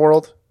 12 in the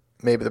world.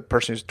 maybe the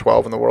person who's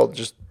 12 in the world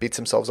just beats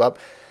themselves up.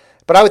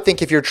 But I would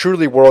think if you're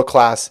truly world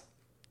class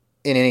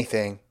in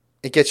anything,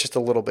 it gets just a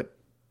little bit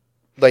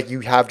like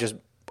you have just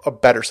a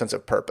better sense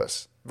of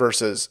purpose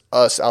versus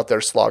us out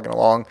there slogging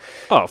along.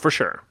 Oh, for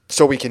sure.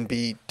 So we can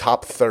be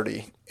top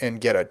 30 and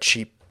get a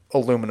cheap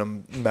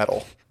aluminum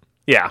medal.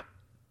 Yeah.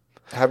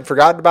 I haven't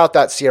forgotten about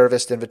that Sierra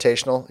Vista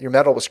Invitational. Your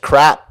medal was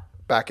crap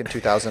back in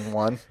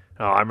 2001.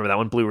 Oh, I remember that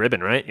one. Blue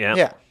ribbon, right? Yeah.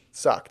 Yeah,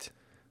 sucked.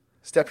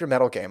 Step your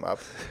medal game up.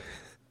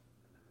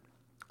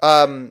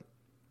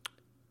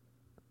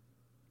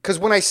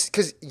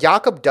 Because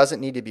Jakob doesn't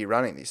need to be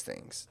running these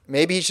things.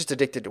 Maybe he's just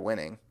addicted to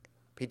winning.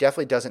 He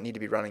definitely doesn't need to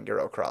be running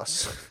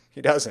Eurocross. He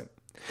doesn't.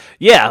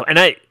 Yeah,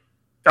 and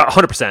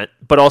 100%.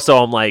 But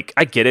also, I'm like,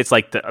 I get it. It's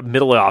like the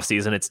middle of off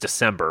season. It's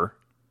December.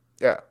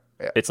 Yeah.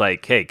 It's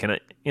like, hey, can I?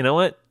 You know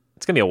what?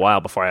 It's gonna be a while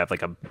before I have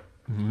like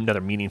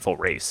another meaningful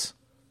race.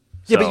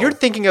 Yeah, but So- you're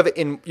thinking of it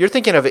in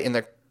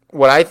the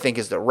what I think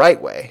is the right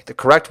way, the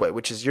correct way,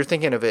 which is you're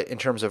thinking of it in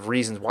terms of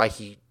reasons why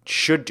he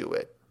should do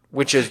it,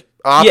 which is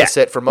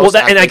opposite for most.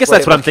 Well, and I athletes, guess why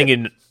that's they what I'm look at-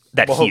 thinking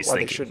that well, he's why they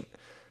thinking. shouldn't.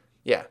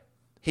 Yeah,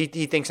 he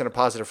thinks in a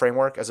positive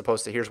framework as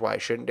opposed to here's why I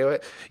shouldn't do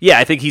it. Yeah,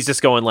 I think he's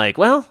just going like,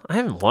 well, I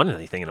haven't won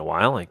anything in a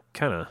while. Like,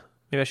 kind of,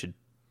 maybe I should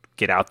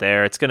get out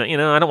there. It's gonna,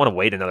 I don't want to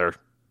wait another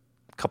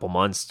couple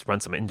months to run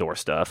some indoor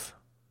stuff.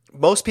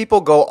 Most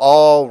people go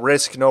all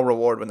risk, no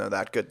reward when they're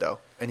that good, though,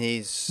 and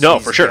he's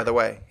for sure. the other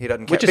way. He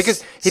doesn't care Which is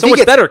because if so he much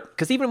gets- better.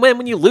 Because even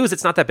when you lose,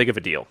 it's not that big of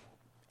a deal.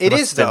 It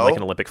Unless is it's in, though. like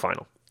an Olympic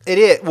final. It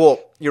is. Well,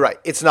 you're right.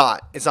 It's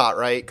not. It's not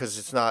right because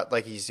it's not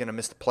like he's gonna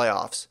miss the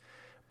playoffs.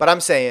 But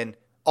I'm saying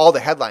all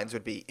the headlines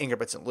would be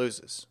Ingebrigtsen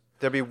loses.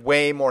 There'd be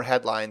way more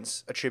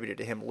headlines attributed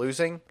to him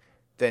losing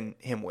than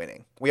him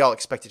winning. We all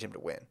expected him to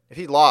win. If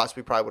he lost,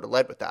 we probably would have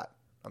led with that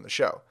on the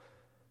show.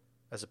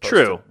 As opposed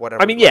True. to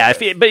whatever. I mean, we yeah. led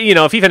If with.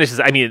 if he finishes,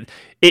 I mean,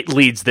 it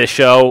leads this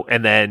show,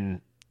 and then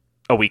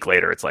a week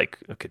later, it's like,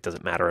 okay, it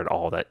doesn't matter at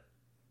all that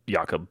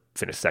Jakob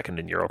finished second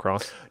in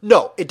Eurocross.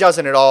 No, it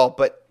doesn't at all.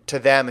 But to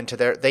them and to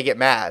they get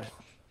mad,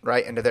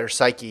 right? And to their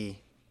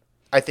psyche,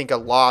 I think a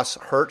loss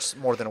hurts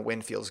more than a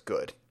win feels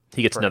good.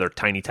 He gets another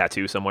tiny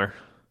tattoo somewhere.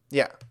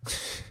 Yeah.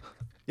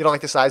 You don't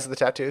like the size of the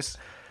tattoos?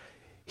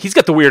 He's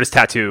got the weirdest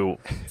tattoo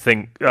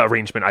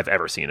arrangement I've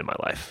ever seen in my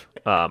life.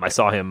 I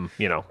saw him,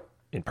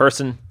 in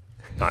person,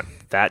 not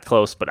that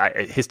close, but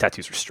his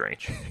tattoos are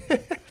strange.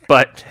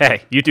 But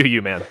hey, you do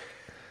you, man.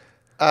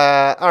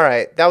 All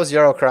right, that was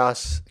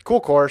Eurocross.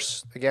 Cool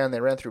course. Again, they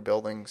ran through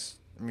buildings,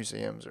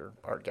 museums, or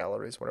art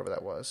galleries, whatever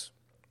that was.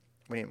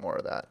 We need more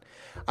of that.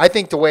 I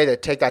think the way to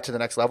take that to the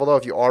next level, though,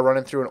 if you are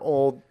running through an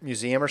old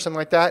museum or something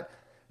like that,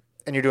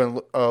 and you're doing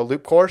a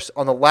loop course,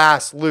 on the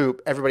last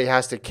loop, everybody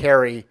has to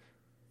carry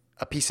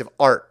a piece of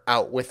art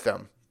out with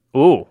them,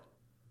 Ooh.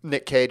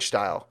 Nick Cage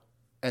style,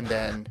 and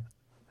then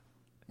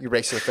you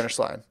race to the finish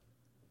line.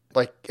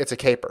 Like it's a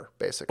caper,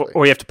 basically.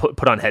 Or you have to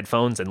put on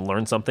headphones and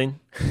learn something,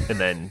 and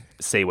then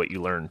say what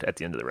you learned at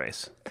the end of the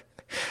race.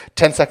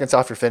 10 seconds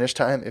off your finish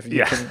time if you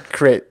Yeah.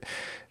 can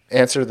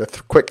answer the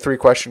quick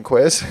 3-question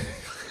quiz.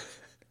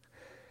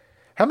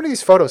 How many of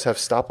these photos have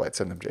stoplights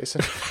in them,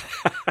 Jason?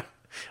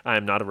 I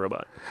am not a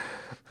robot.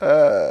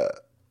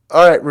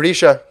 All right,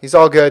 Rudisha, he's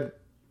all good.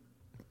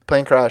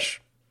 Plane crash,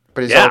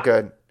 but he's Yeah. all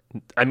good.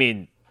 I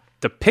mean,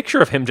 the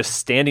picture of him just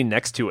standing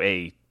next to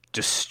a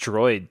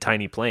destroyed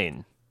tiny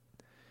plane,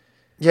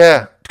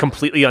 Yeah,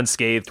 completely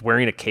unscathed,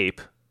 wearing a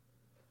cape.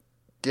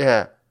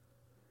 yeah.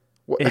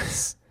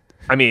 It's,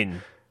 I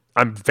mean,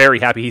 I'm very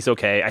happy he's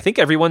okay. I think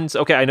everyone's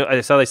okay.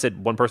 I saw they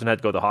said one person had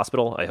to go to the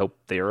hospital. I hope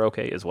they are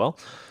okay as well.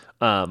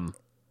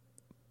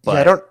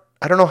 Yeah,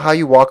 I don't know how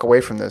you walk away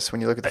from this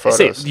when you look at the I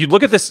say, photos. you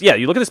look at this. Yeah,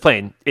 you look at this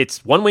plane.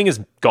 It's one wing is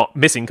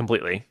missing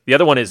completely. The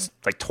other one is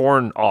like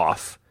torn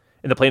off,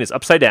 and the plane is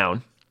upside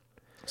down.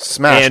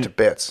 Smashed and to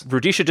bits.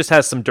 Rudisha just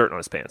has some dirt on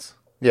his pants.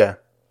 Yeah.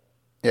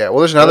 Yeah, well,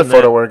 there's another than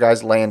photo that- where a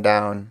guy's laying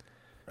down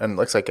and it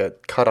looks like a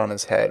cut on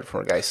his head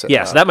from a guy sitting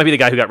Yeah, so that might be the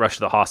guy who got rushed to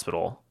the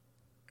hospital.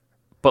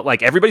 But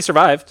like everybody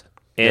survived,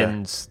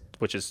 and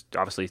which is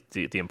obviously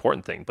the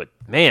important thing. But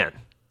man,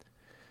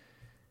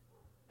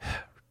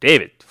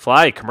 David,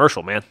 fly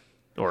commercial, man,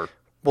 or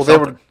Well, something. they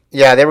were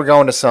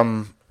going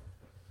to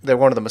they were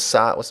going to the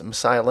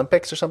Messiah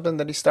Olympics or something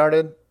that he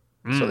started.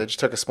 So they just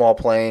took a small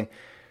plane.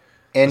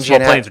 Small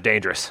Engine planes are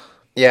dangerous.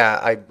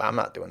 Yeah, I'm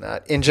not doing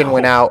that. Engine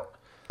went out,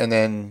 and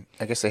then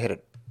I guess they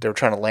were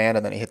trying to land,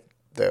 and then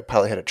the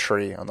pilot hit a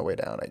tree on the way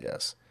down, I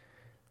guess.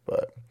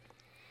 But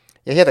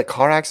yeah, he had a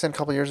car accident a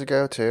couple years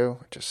ago too.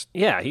 Just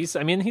Yeah, he's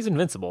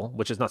invincible,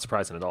 which is not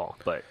surprising at all.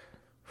 But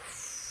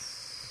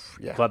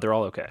Yeah. glad they're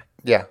all okay.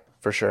 yeah,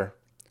 for sure.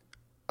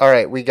 All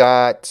right, we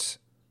got.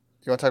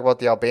 You want to talk about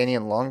the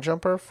Albanian long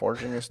jumper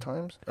forging his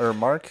times or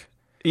Mark?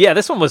 Yeah,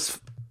 this one was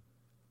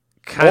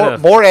kind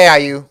of More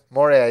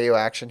AIU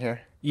action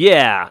here.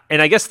 Yeah, and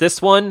I guess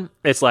this one,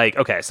 it's like,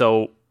 okay,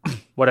 so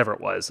whatever it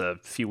was, a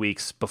few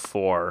weeks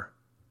before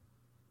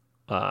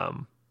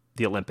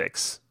the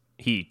Olympics,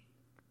 he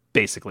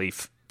basically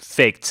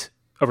faked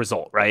a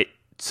result, right?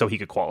 So he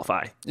could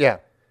qualify. Yeah,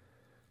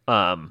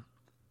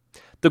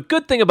 The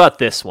good thing about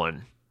this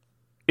one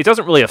it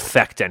doesn't really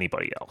affect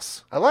anybody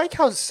else. I like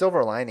how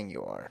silver lining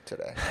you are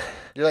today.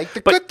 You're like,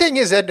 the good thing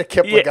is Edna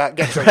Kipling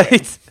gets a win.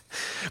 Right?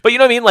 But you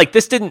know what I mean? Like,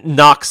 this didn't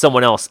knock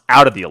someone else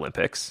out of the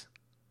Olympics.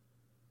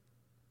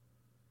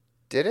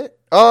 Did it?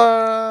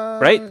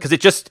 Right? Because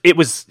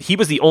he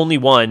was the only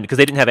one, because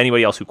they didn't have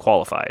anybody else who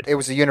qualified. It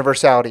was a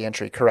universality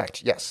entry,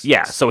 correct? Yes.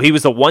 Yeah, so he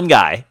was the one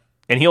guy,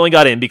 and he only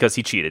got in because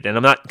he cheated. And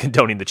I'm not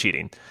condoning the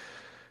cheating.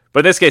 But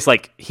in this case,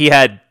 like,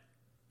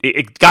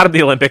 it got him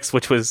the Olympics,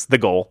 which was the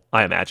goal,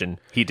 I imagine.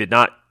 He did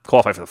not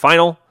qualify for the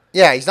final.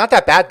 Yeah, he's not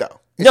that bad, though.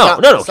 No.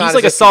 He's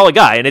like a solid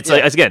guy. And it's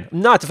like, again,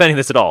 I'm not defending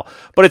this at all.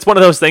 But it's one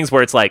of those things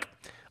where it's like,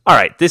 all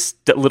right, this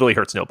literally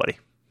hurts nobody.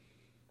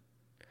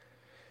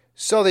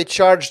 So they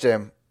charged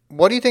him.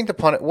 What do you think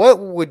what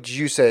would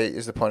you say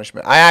is the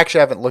punishment? I actually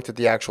haven't looked at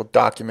the actual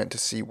document to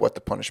see what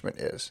the punishment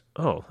is.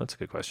 Oh, that's a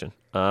good question.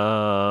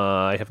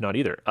 I have not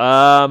either.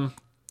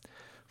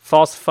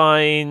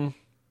 Falsifying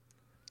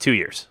 2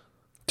 years.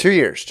 2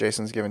 years.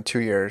 Jason's given 2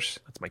 years.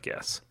 That's my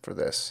guess. For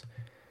this.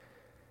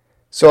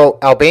 So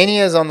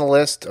Albania is on the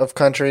list of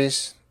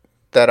countries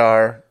that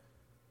are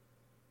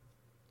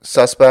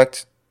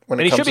suspect when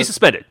it and he comes should be to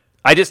suspended.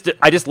 I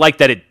just like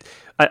that it.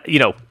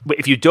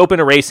 If you dope in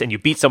a race and you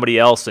beat somebody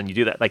else and you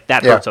do that, like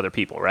that hurts other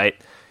people, right?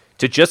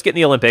 To just get in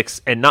the Olympics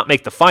and not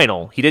make the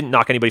final, he didn't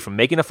knock anybody from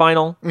making a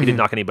final. He didn't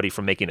knock anybody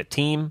from making a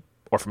team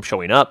or from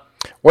showing up.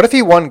 What if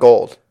he won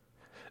gold?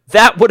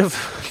 That would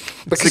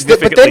have. But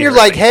then you're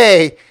like,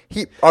 hey,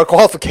 our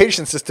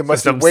qualification system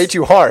must be way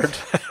too hard.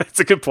 That's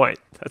a good point.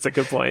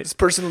 This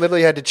person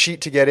literally had to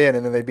cheat to get in,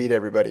 and then they beat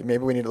everybody.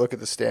 Maybe we need to look at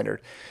the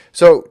standard.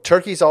 So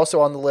Turkey's also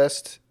on the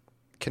list,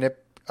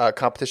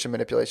 competition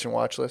manipulation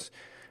watch list.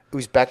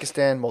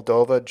 Uzbekistan,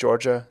 Moldova,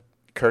 Georgia,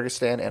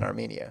 Kyrgyzstan, and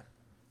Armenia.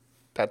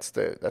 That's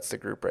the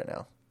group right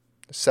now.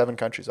 There's 7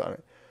 countries on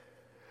it,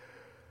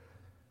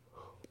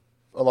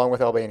 along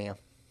with Albania.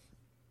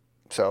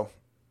 So,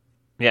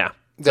 yeah,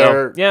 you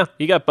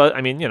got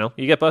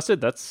you get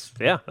busted. That's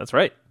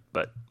right.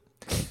 But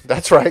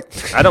that's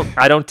right. I don't.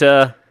 I don't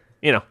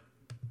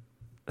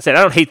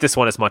hate this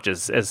one as much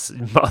as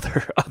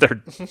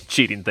other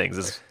cheating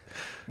things.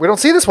 We don't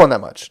see this one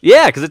that much.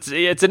 Yeah, because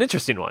it's an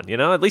interesting one.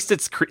 At least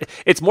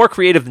it's more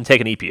creative than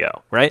taking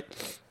EPO, right?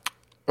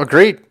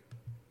 Agreed.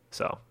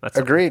 So that's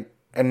agreed.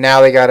 And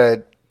now they got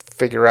to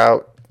figure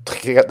out.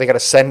 They got to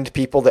send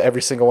people to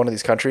every single one of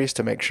these countries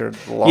to make sure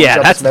the long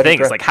jump that's is the thing.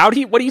 It's like,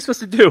 what are you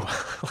supposed to do?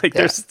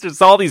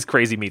 There's all these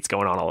crazy meets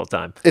going on all the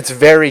time. It's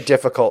very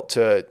difficult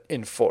to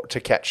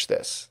catch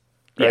this,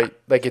 right? Yeah.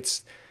 Like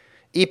it's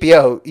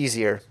EPO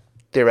easier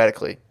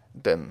theoretically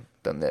than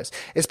this,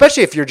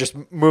 especially if you're just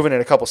moving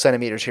it a couple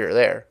centimeters here or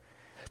there.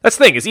 That's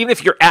the thing, is even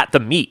if you're at the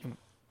meet,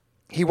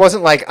 he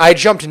wasn't like, I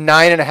jumped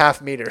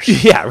 9.5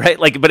 meters. Yeah, right.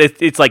 Like, but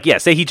it's like,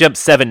 say he jumped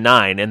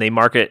 7.9 and they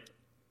mark it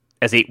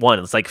as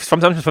 8.1. It's like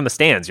sometimes from the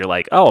stands, you're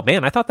like, oh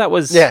man, I thought that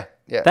was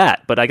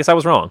that, but I guess I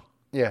was wrong.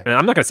 Yeah, and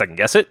I'm not going to second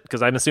guess it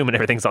because I'm assuming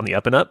everything's on the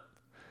up and up.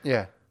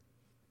 Yeah.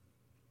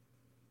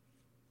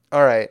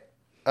 All right,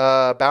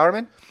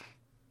 Bowerman,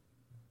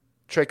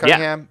 Trey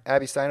Cunningham,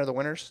 Abby Steiner, the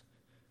winners.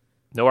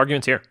 No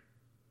arguments here.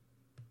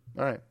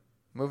 All right,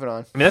 moving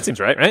on. I mean, that seems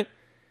right?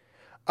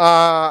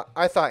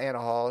 I thought Anna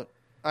Hall.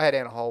 I had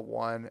Anna Hall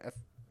 1.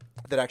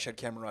 That actually had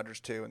Cameron Rogers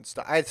 2, and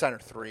I had Steiner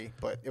 3,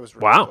 but it was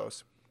really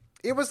close.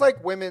 It was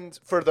like women's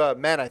for the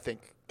men. I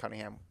think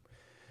Cunningham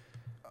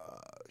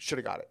should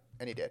have got it,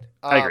 and he did.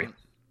 I agree.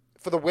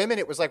 For the women,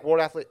 it was like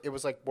World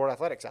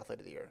Athletics Athlete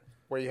of the Year,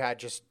 where you had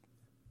just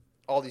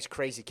all these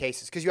crazy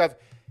cases because you have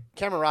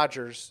Cameron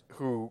Rogers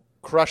who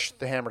crushed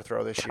the hammer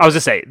throw this year. I was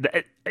just say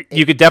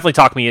you could definitely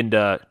talk me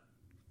into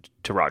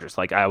Rogers.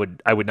 Like I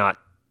would not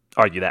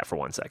argue that for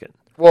 1 second.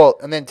 Well,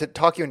 and then to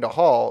talk you into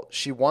Hall,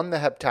 she won the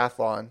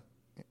heptathlon,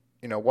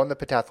 won the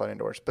pentathlon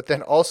indoors, but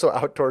then also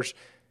outdoors,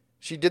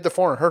 she did the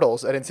 400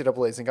 hurdles at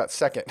NCAA's and got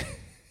second.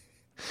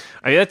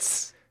 I mean,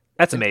 that's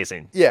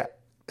amazing. Yeah.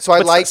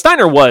 So but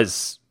Steiner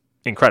was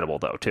incredible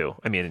though too.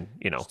 I mean,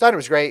 Steiner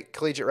was great.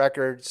 Collegiate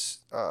records.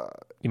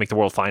 You make the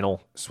world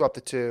final. Swept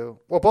the 2.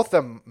 Well, both of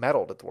them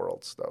medaled at the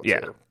Worlds though.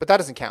 Yeah. Too. But that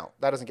doesn't count.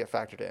 That doesn't get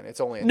factored in.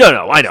 It's only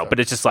No, I know, but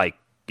it's just like,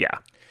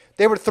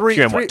 they were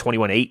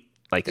 21-8.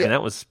 Like, and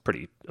that was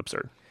pretty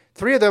absurd.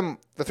 The 3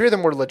 of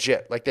them were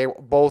legit. Like they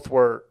both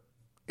were,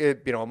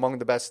 among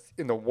the best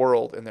in the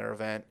world in their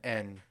event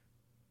and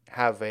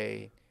have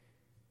a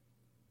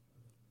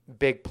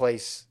big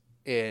place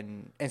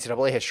in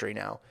NCAA history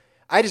now.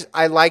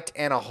 I liked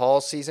Anna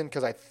Hall's season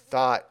because I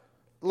thought,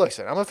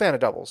 listen, I'm a fan of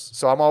doubles,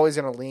 so I'm always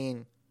going to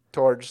lean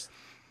towards,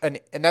 and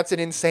that's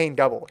an insane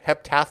double,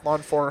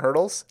 heptathlon 400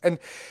 hurdles, and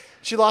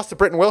she lost to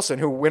Britton Wilson,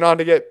 who went on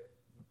to get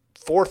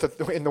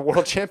 4th in the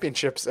World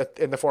Championships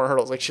in the 400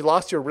 hurdles. Like she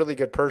lost to a really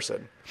good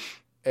person.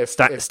 If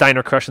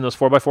Steiner crushing those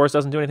 4x4s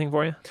doesn't do anything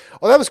for you?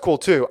 Oh, that was cool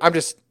too. I'm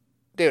just.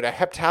 Dude, a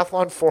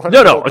heptathlon 400.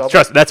 No,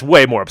 trust me, that's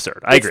way more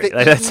absurd. I agree.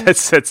 That's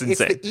insane. It's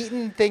the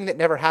Eaton thing that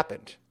never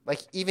happened. Like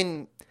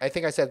even I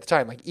think I said at the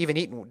time, like even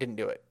Eaton didn't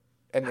do it.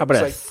 And how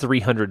about a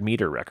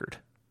 300-meter record?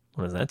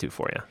 What does that do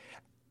for you?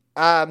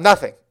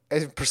 Nothing.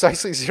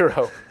 Precisely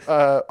 0.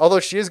 Although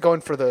she is going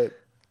for the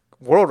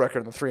world record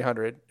in the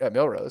 300 at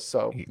Millrose,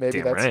 so maybe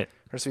damn that's right.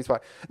 her sweet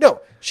spot.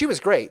 No, she was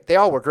great. They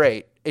all were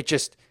great.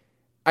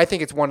 I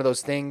think it's one of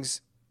those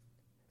things.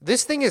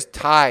 This thing is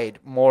tied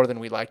more than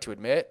we like to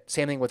admit.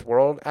 Same thing with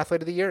World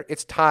Athlete of the Year.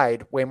 It's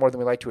tied way more than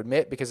we like to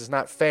admit because it's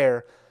not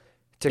fair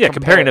to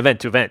comparing event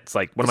to event. It's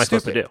like, what am I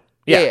supposed to do?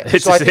 Yeah.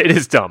 It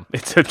is dumb.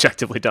 It's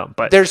objectively dumb.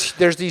 But there's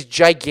these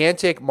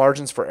gigantic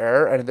margins for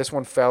error, and this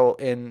one fell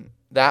in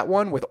that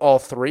one with all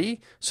three.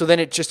 So then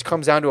it just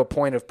comes down to a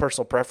point of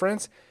personal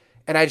preference,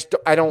 and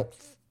I don't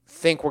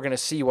think we're gonna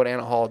see what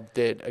Anna Hall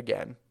did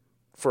again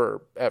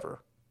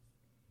forever.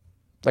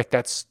 Like,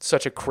 that's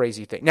such a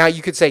crazy thing. Now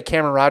you could say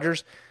Cameron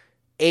Rogers,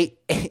 she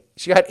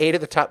got 8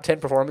 of the top 10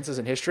 performances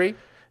in history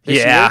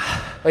this year.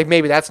 Like,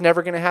 maybe that's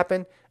never gonna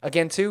happen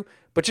again too.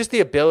 But just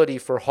the ability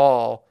for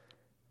Hall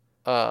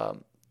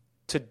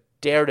to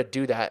dare to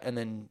do that, and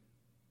then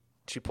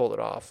she pulled it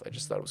off. I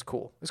just thought it was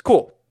cool. It's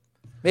cool.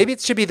 Maybe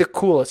it should be the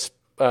coolest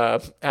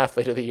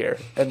athlete of the year,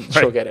 and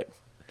she'll get it.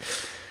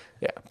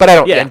 Yeah, but I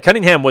don't. Yeah, and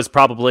Cunningham was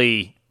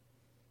probably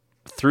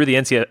through the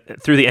end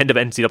of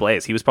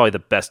NCAAs. He was probably the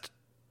best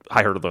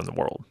high hurdler in the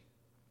world.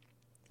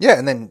 Yeah,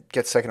 and then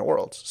gets second at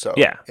Worlds. So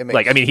yeah,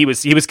 he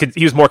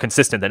was more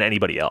consistent than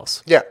anybody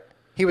else. Yeah,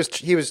 he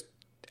was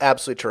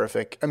absolutely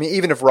terrific. I mean,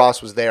 even if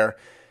Ross was there,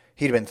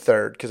 he'd have been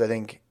third because I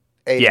think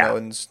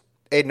Aiden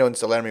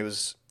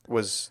Owens-Delarmy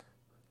was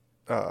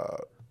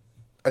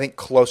I think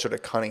closer to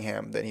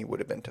Cunningham than he would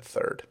have been to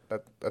third.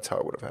 That's how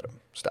I would have had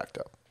him stacked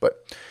up.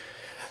 But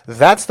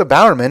that's the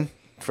Bowerman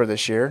for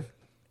this year.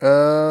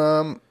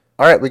 All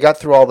right, we got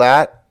through all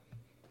that.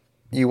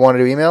 You want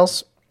to do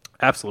emails?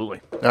 Absolutely.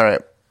 All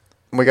right.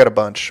 We got a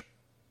bunch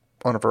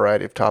on a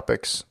variety of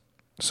topics.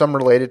 Some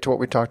related to what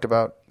we talked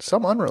about,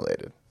 some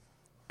unrelated.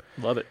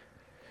 Love it.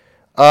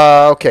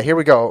 Okay, here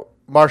we go.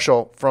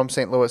 Marshall from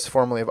St. Louis,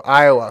 formerly of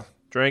Iowa.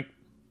 Drink.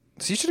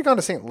 So you should have gone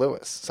to St.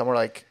 Louis, somewhere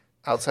like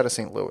outside of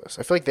St. Louis.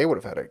 I feel like they would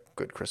have had a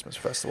good Christmas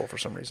festival for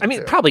some reason. I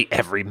mean, probably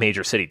every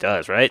major city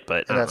does, right?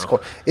 But that's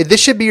cool. This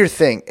should be your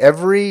thing.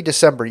 Every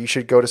December, you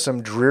should go to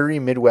some dreary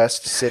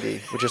Midwest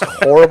city with just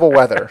horrible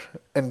weather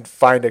and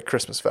find a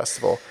Christmas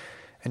festival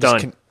and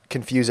just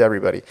confuse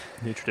everybody.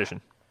 New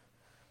tradition.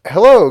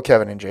 Hello,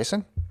 Kevin and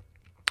Jason.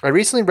 I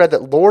recently read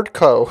that Lord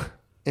Coe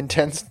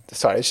intends.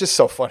 Sorry, it's just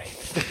so funny.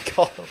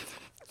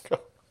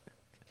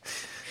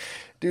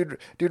 Dude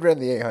ran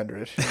the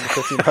 800, the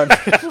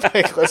 1500.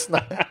 Like, let's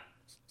not.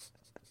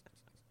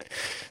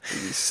 He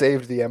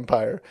saved the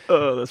empire.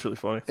 Oh, that's really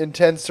funny.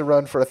 Intends to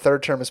run for a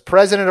third term as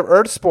president of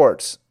Earth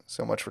Sports.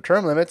 So much for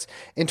term limits.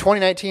 In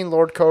 2019,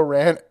 Lord Coe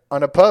ran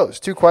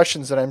unopposed. 2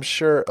 questions that I'm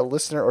sure a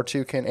listener or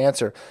two can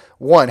answer.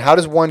 1, how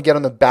does one get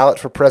on the ballot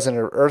for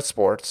president of Earth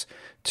Sports?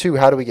 2,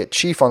 how do we get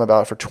chief on the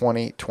ballot for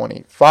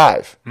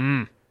 2025?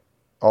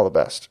 All the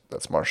best.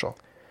 That's Marshall.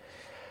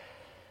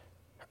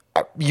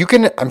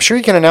 I'm sure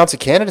you can announce a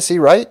candidacy,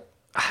 right?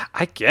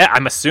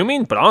 I'm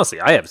assuming, but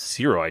honestly, I have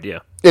zero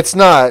idea. It's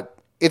not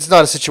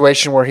a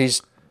situation where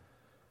he's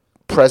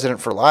president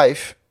for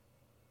life.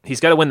 He's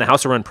got to win the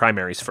House of Run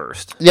primaries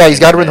first. Yeah, he's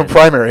got to win the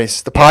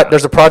primaries.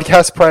 There's a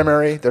podcast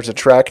primary. There's a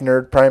track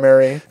nerd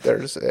primary.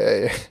 There's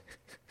a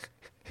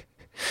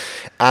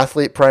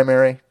athlete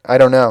primary. I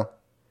don't know.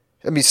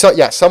 I mean,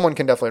 someone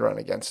can definitely run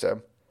against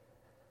him.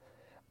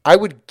 I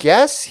would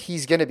guess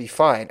he's going to be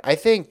fine. I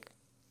think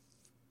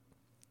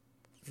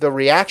the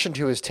reaction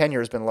to his tenure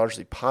has been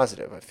largely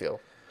positive, I feel.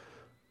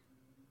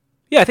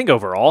 Yeah, I think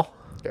overall.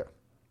 Yeah.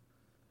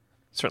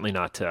 Certainly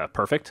not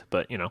perfect,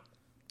 but, you know.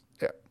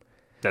 Yeah.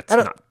 That's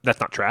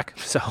not track,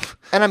 so.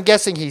 And I'm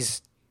guessing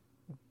he's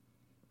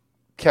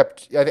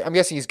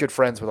good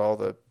friends with all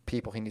the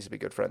people he needs to be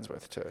good friends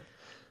with to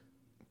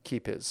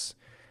keep his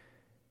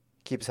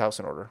house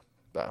in order.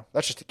 No,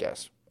 that's just a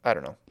guess. I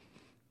don't know.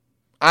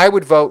 I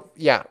would vote,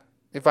 yeah.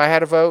 If I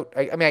had a vote,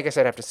 I guess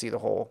I'd have to see the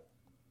whole,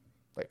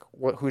 like,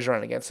 who's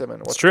running against him and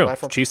what's the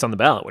platform. Chiefs on the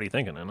ballot. What are you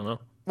thinking? I don't know.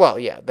 Well,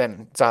 yeah,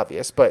 then it's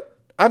obvious. But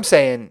I'm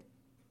saying,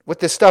 with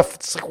this stuff,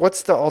 it's like,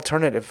 what's the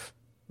alternative?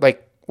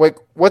 Like,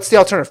 what's the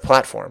alternative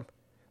platform?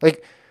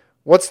 Like,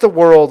 what's the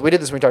world? We did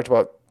this when we talked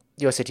about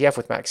USATF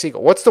with Max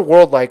Siegel. What's the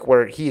world like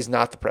where he's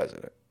not the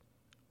president?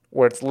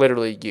 Where it's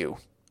literally you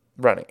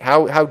running?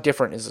 How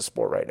different is the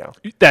sport right now?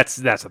 That's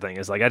the thing.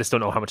 Is like, I just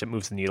don't know how much it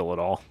moves the needle at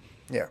all.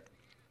 Yeah.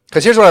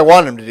 Because here's what I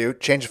wanted him to do.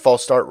 Change the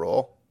false start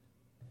rule.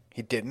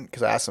 He didn't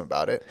because I asked him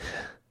about it.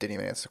 Didn't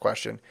even answer the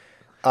question.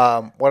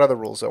 What other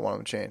rules do I want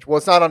him to change? Well,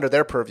 it's not under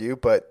their purview,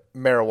 but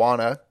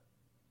marijuana. I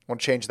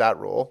want to change that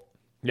rule.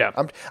 Yeah.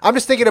 I'm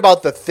just thinking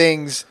about the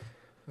things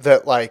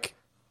that, like,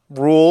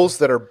 rules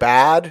that are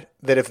bad,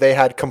 that if they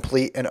had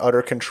complete and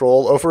utter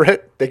control over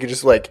it, they could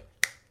just, like,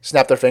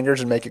 snap their fingers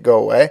and make it go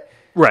away.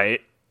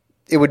 Right.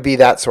 It would be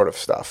that sort of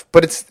stuff.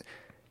 But it's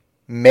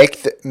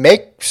make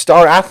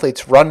star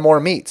athletes run more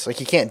meets. Like,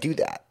 you can't do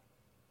that.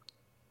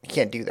 You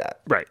can't do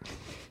that. Right.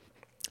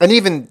 And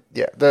even,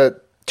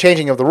 the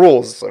changing of the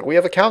rules. It's like, we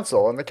have a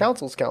council, and the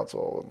council's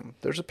council. And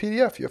there's a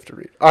PDF you have to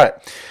read. All right.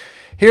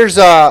 Here's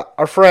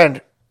our friend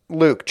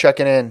Luke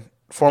checking in,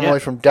 formerly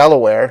from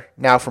Delaware,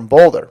 now from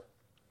Boulder.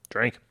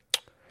 Drink.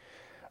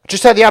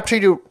 Just had the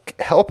opportunity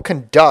to help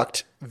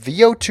conduct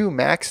VO2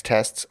 max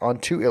tests on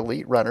 2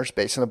 elite runners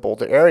based in the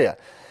Boulder area.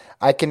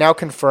 I can now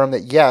confirm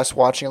that yes,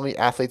 watching elite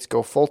athletes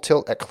go full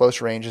tilt at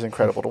close range is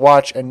incredible to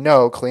watch, and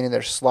no, cleaning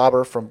their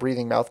slobber from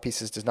breathing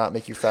mouthpieces does not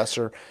make you a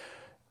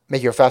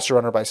faster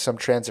runner by some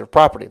transitive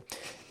property.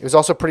 It was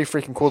also pretty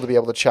freaking cool to be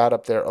able to chat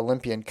up their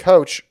Olympian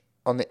coach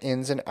on the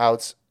ins and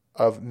outs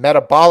of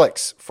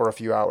metabolics for a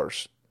few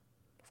hours.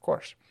 Of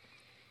course.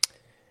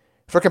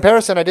 For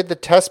comparison, I did the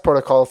test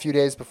protocol a few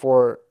days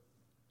before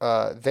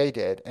they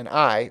did, and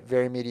I,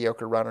 very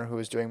mediocre runner who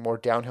is doing more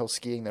downhill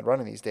skiing than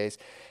running these days,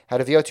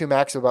 had a VO2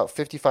 max of about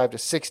 55 to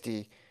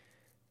 60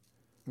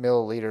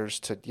 milliliters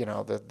to,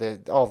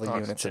 all the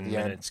units at the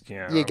end.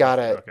 Yeah, you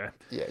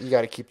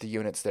gotta keep the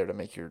units there to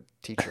make your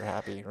teacher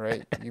happy,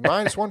 right? You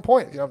minus 1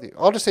 point.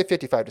 I'll just say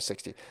 55 to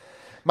 60.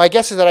 My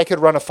guess is that I could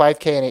run a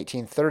 5K in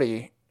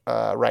 1830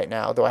 right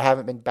now, though I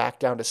haven't been back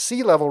down to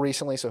sea level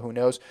recently, so who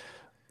knows.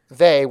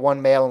 They,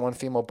 one male and one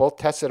female, both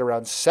tested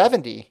around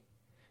 70,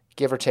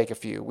 give or take a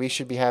few. We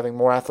should be having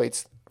more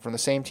athletes from the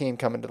same team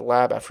come into the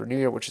lab after New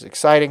Year, which is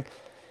exciting.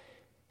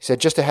 He said,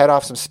 just to head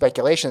off some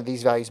speculation that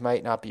these values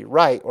might not be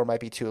right or might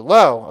be too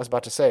low. I was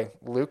about to say,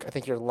 Luke, I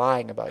think you're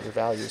lying about your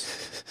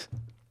values.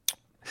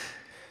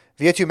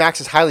 VO2 max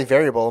is highly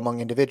variable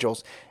among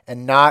individuals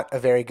and not a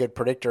very good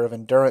predictor of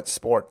endurance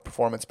sport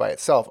performance by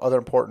itself. Other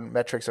important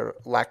metrics are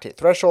lactate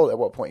threshold, at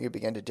what point you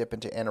begin to dip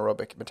into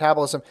anaerobic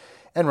metabolism,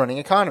 and running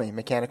economy,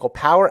 mechanical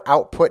power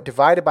output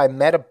divided by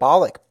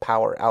metabolic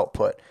power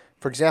output.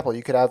 For example,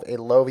 you could have a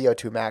low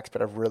VO2 max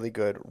but have really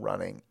good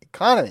running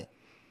economy.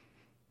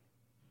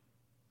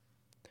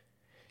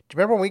 Do you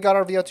remember when we got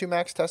our VO2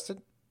 max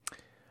tested?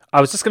 I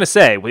was just going to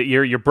say,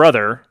 your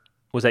brother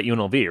was at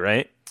UNLV,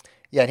 right?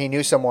 Yeah, and he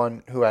knew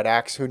someone who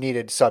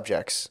needed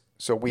subjects,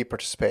 so we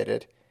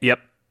participated. Yep.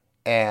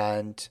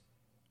 And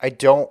I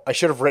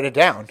should have written it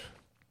down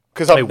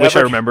because I wish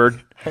I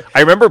remembered.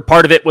 I remember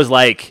part of it was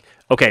like,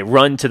 okay,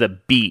 run to the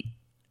beat.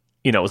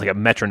 It was like a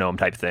metronome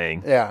type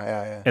thing.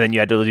 Yeah. And then you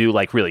had to do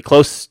like really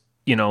close,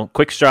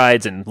 quick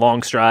strides and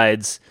long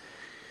strides,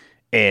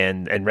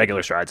 and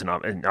regular strides,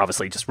 and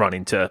obviously just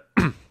running to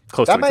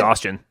close to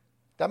exhaustion.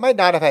 That might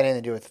not have had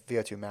anything to do with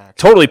VO2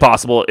 max. Totally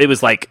possible. It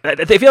was like,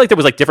 I feel like there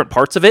was like different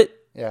parts of it.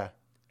 Yeah.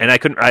 And I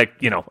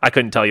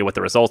couldn't tell you what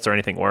the results or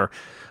anything were,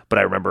 but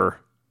I remember,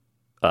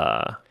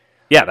 I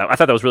thought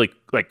that was really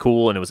like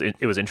cool, and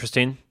it was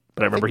interesting.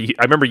 But I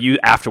remember you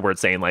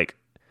afterwards saying like,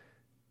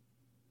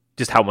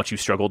 just how much you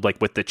struggled like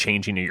with the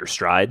changing of your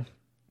stride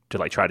to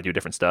like try to do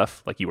different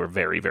stuff. Like you were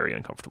very, very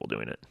uncomfortable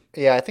doing it.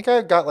 Yeah, I think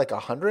I got like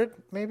 100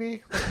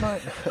 maybe with mine.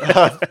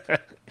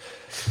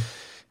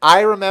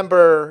 I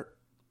remember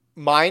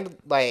mine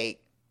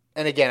like,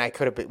 and again, we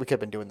could have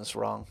been doing this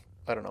wrong.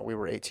 I don't know. We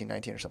were 18,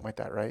 19 or something like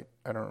that, right?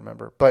 I don't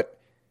remember. But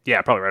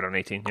yeah, probably right on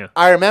 18. Yeah.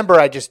 I remember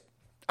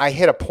I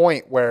hit a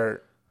point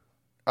where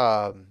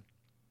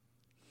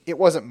it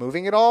wasn't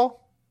moving at all.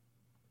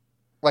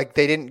 Like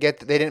they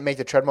didn't make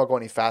the treadmill go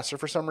any faster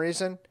for some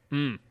reason.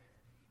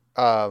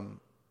 I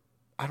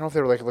don't know if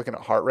they were like looking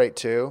at heart rate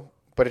too,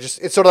 but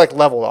it sort of like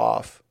leveled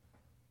off.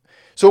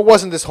 So it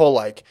wasn't this whole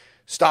like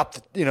stop,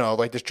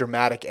 like this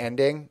dramatic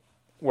ending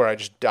where I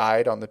just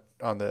died on the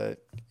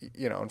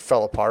and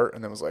fell apart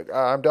and then was like,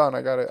 I'm done.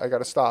 I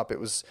gotta stop. It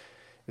was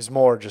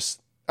more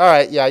just, all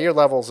right. Yeah. Your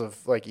levels have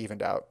like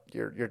evened out.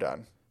 You're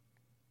done.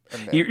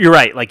 You're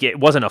right. Like it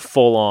wasn't a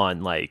full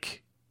on like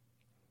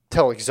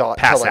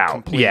pass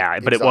out. Yeah.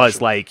 But it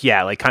was like,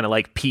 kind of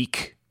like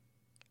peak,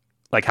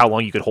 like how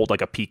long you could hold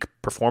like a peak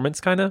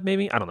performance kind of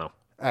maybe. I don't know.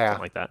 Something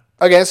like that.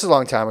 Again, this is a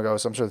long time ago.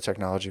 So I'm sure the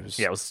technology was.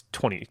 Yeah. It was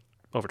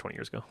over 20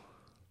 years ago.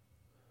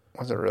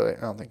 Was it really?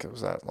 I don't think it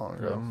was that long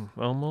ago.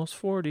 Almost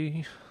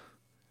 40.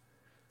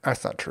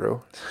 That's not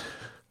true.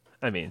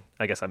 I mean,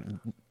 I guess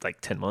I'm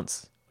like 10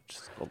 months. Which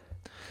is a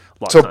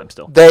lot of time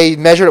still. They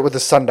measured it with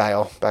the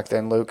sundial back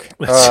then, Luke.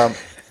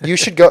 You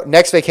should go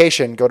next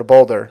vacation, go to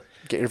Boulder,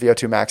 get your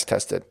VO2 max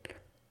tested.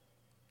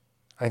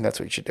 I think that's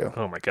what you should do.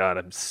 Oh my God,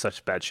 I'm in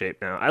such bad shape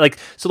now. I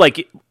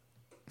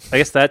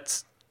guess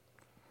that's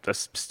a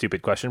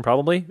stupid question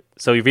probably.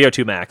 So your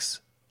VO2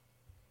 max,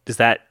 does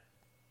that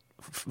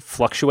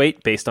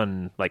fluctuate based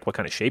on like what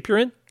kind of shape you're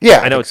in?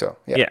 Yeah, I think so.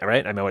 Yeah,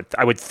 right. I mean,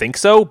 I would think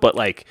so, but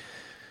like,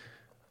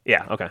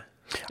 yeah, okay.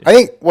 I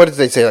think what did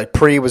they say? Like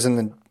pre was in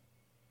the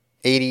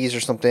 80s or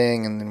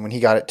something, and then when he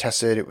got it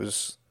tested, it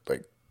was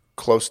like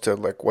close to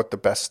like one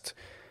of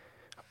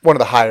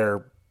the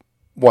higher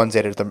ones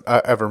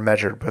that ever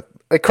measured. But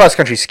like cross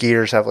country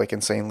skiers have like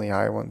insanely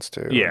high ones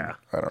too. Yeah,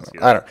 I don't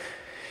know.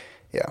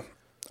 Yeah.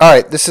 All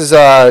right, this is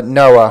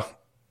Noah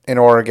in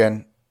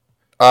Oregon.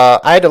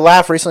 I had to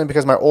laugh recently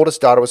because my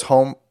oldest daughter was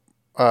home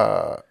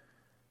for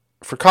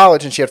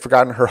college and she had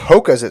forgotten her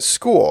Hokas at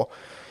school.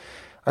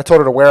 I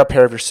told her to wear a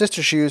pair of your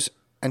sister's shoes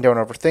and don't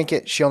overthink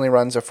it. She only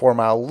runs a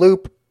 4-mile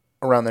loop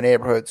around the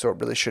neighborhood, so it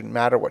really shouldn't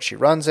matter what she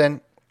runs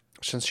in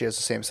since she has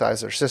the same size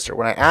as her sister.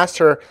 When I asked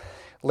her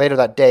later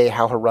that day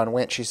how her run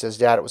went, she says,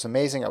 Dad, it was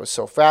amazing. I was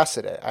so fast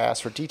at it. I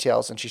asked for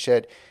details, and she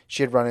said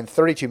she had run in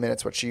 32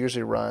 minutes, what she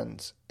usually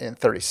runs in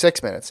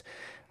 36 minutes.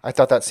 I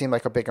thought that seemed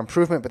like a big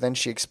improvement, but then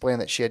she explained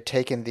that she had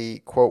taken the,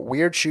 quote,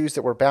 weird shoes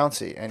that were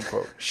bouncy, end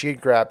quote. She had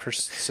grabbed her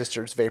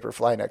sister's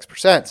Vaporfly Next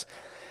Percents.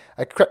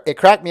 It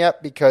cracked me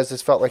up because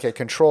this felt like a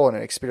control in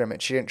an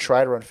experiment. She didn't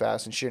try to run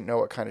fast, and she didn't know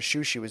what kind of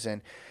shoes she was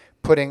in,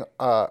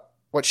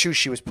 what shoes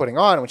she was putting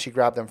on when she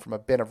grabbed them from a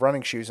bin of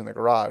running shoes in the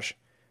garage.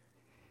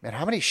 Man,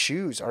 how many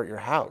shoes are at your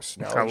house?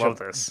 No, I love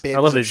this. I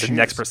love these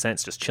Next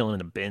Percents just chilling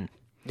in a bin.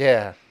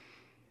 Yeah.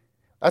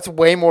 That's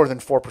way more than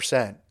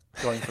 4%.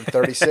 Going from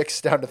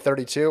 36 down to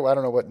 32. I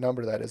don't know what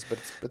number that is, but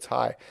it's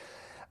high.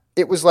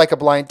 It was like a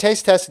blind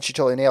taste test, and she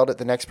totally nailed it.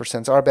 The Next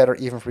Percents are better,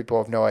 even for people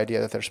who have no idea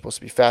that they're supposed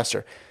to be faster.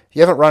 If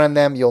you haven't run on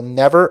them, you'll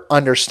never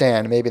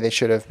understand. Maybe they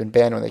should have been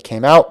banned when they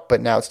came out, but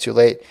now it's too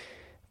late.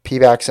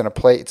 P-backs and a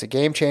plate. It's a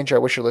game changer. I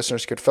wish your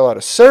listeners could fill out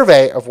a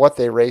survey of what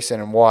they race in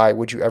and why.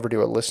 Would you ever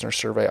do a listener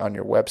survey on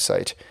your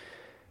website?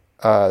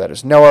 That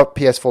is Noah.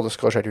 P.S. Full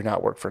disclosure, I do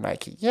not work for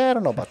Nike. Yeah, I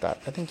don't know about that.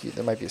 I think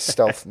there might be a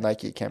stealth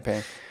Nike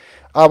campaign.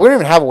 We don't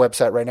even have a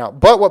website right now.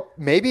 But what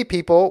maybe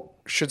people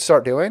should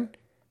start doing,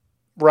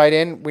 write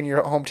in when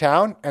you're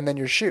hometown and then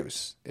your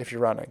shoes if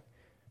you're running.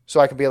 So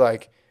I can be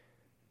like,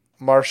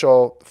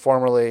 Marshall,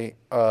 formerly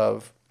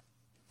of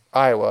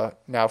Iowa,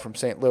 now from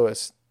St.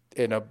 Louis,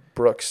 in a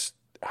Brooks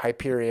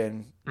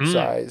Hyperion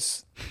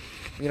size.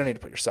 You don't need to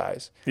put your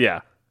size.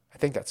 Yeah. I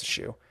think that's a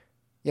shoe.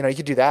 You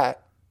could do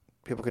that.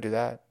 People could do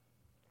that.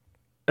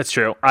 That's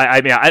true.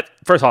 I mean,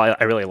 first of all,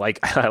 I really like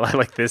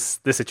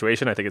this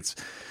situation. I think it's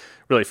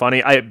really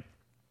funny. I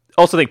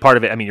also think part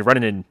of it, I mean, you're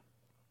running in,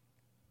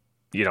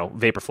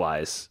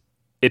 Vaporflies.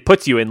 It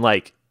puts you in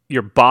like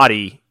your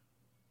body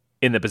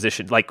in the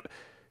position like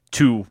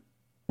to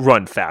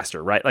run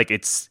faster, right? Like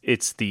it's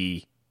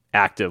the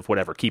act of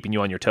whatever, keeping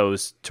you on your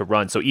toes to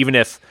run. So even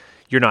if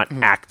you're not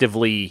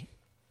actively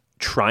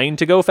trying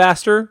to go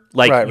faster,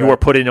 like are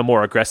put in a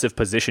more aggressive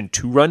position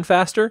to run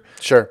faster.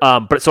 Sure.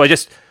 But so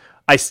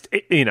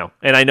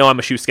and I know I'm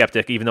a shoe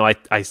skeptic, even though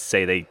I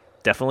say they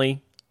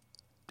definitely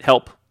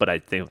help, but I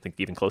don't think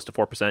even close to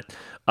 4%.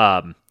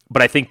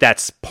 But I think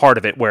that's part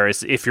of it.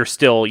 Whereas if you're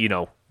still,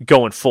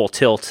 going full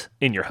tilt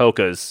in your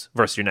Hokas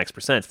versus your Next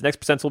Percents, the Next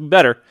Percents will be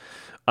better.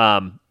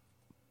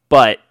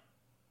 But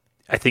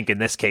I think in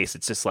this case,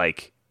 it's just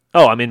like,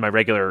 oh, I'm in my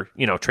regular,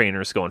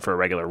 trainers going for a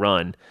regular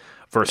run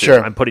versus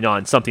I'm putting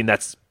on something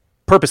that's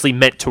purposely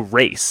meant to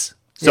race.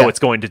 So it's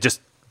going to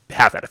just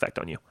have that effect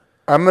on you.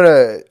 I'm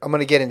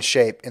gonna get in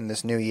shape in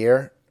this new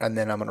year, and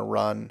then I'm gonna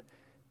run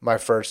my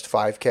first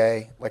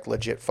 5K, like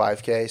legit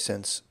 5K,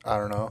 since I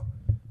don't know,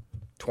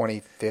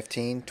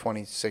 2015,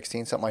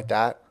 2016, something like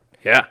that.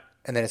 Yeah.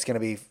 And then it's gonna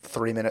be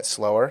 3 minutes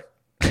slower,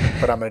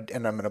 but I'm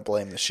gonna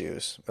blame the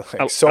shoes. Like,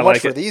 I much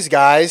like for it. these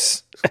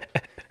guys.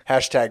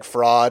 Hashtag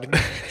fraud.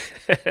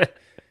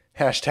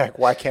 Hashtag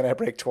why can't I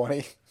break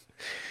 20?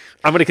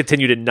 I'm going to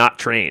continue to not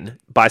train,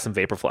 buy some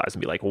Vaporflies, and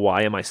be like,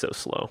 why am I so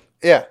slow?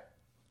 Yeah.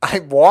 I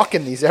walk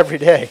in these every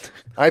day.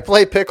 I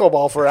play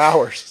pickleball for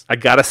hours. I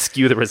got to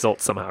skew the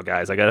results somehow,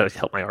 guys. I got to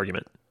help my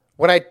argument.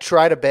 When I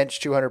try to bench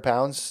 200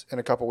 pounds in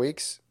a couple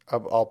weeks,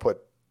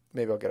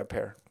 maybe I'll get a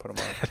pair, put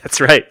them on. That's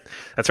right.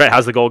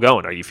 How's the goal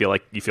going? You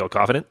feel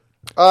confident?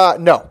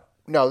 No.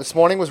 This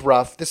morning was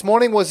rough. This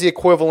morning was the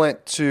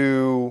equivalent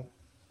to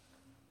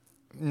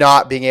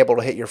not being able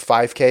to hit your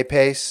 5K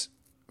pace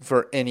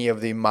for any of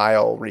the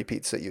mile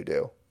repeats that you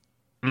do.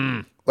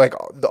 Like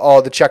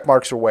all the check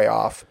marks are way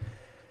off.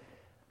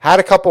 Had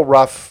a couple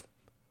rough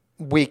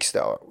weeks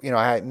though.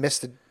 I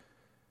missed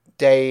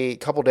a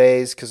couple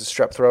days because of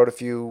strep throat a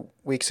few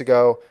weeks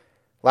ago.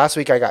 Last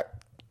week I got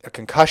a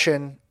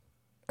concussion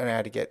and I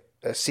had to get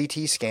a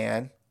CT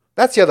scan.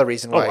 That's the other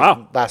reason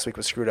why last week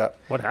was screwed up.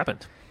 What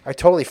happened? I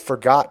totally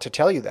forgot to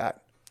tell you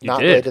that. Not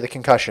did. related to the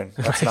concussion.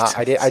 That's not.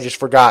 I did. I just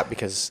forgot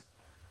because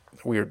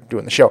we were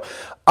doing the show.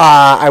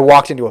 I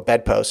walked into a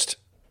bedpost,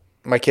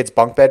 my kid's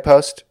bunk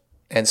bedpost,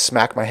 and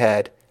smacked my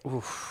head.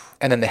 Oof.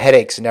 And then the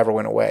headaches never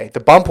went away. The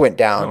bump went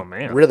down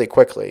really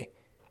quickly.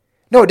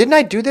 No, didn't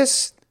I do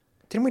this?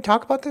 Didn't we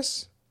talk about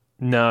this?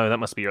 No, that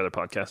must be your other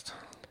podcast.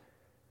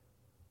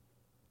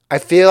 I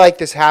feel like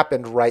this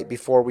happened right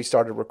before we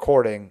started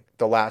recording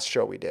the last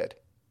show we did.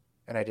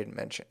 And I didn't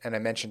mention, and I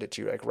mentioned it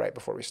to you like right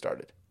before we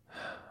started.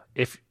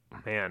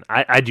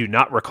 I do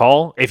not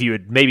recall. If you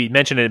had maybe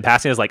mentioned it in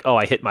passing, as like, oh,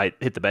 I hit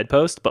the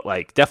bedpost, but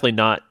like definitely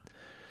not.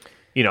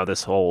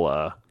 This whole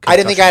I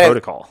didn't think I had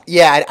protocol.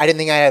 I didn't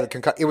think I had a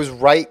concussion. It was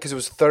right because it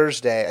was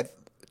Thursday.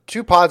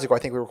 2 pods ago, I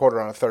think we recorded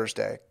on a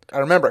Thursday. I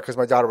remember it because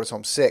my daughter was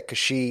home sick because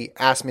she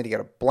asked me to get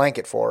a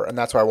blanket for her, and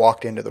that's why I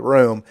walked into the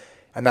room,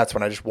 and that's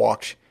when I just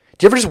walked.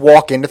 Do you ever just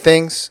walk into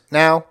things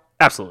now?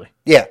 Absolutely.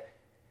 Yeah.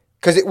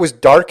 Because it was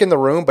dark in the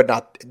room, but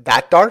not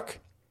that dark.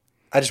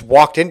 I just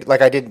walked in,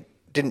 like I didn't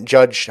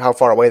judge how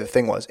far away the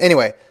thing was.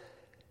 Anyway.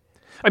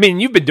 I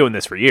mean, you've been doing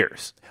this for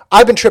years.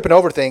 I've been tripping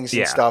over things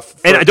and stuff.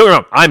 And don't get me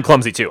wrong, I'm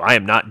clumsy too. I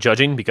am not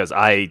judging because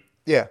the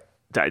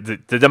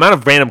amount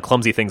of random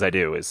clumsy things I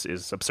do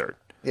is absurd.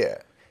 Yeah.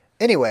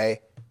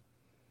 Anyway,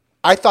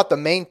 I thought the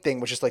main thing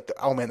was just like,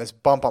 oh man, this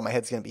bump on my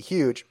head's going to be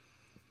huge.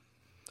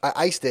 I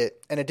iced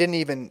it, and it didn't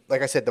even,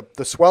 like I said,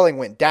 the swelling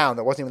went down.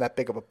 There wasn't even that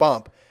big of a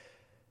bump.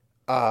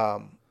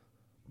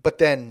 But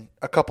then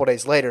a couple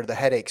days later, the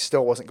headache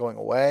still wasn't going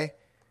away.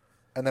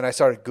 And then I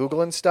started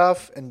Googling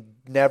stuff, and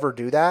never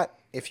do that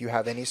if you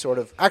have any sort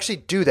of – actually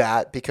do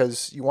that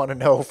because you want to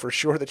know for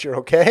sure that you're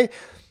okay.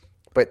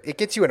 But it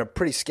gets you in a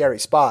pretty scary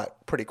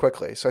spot pretty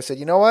quickly. So I said,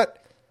 you know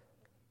what?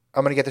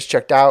 I'm going to get this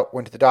checked out.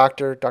 Went to the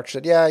doctor. Doctor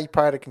said, yeah, you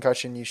probably had a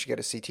concussion. You should get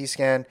a CT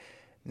scan.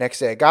 Next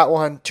day I got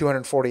one.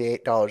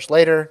 $248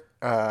 later.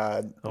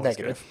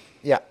 Negative.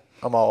 Good. Yeah,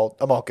 I'm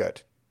all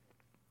good.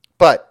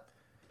 But –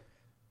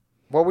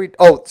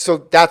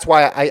 so that's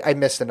why I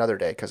missed another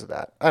day because of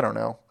that. I don't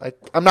know.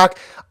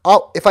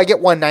 If I get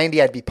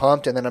 190, I'd be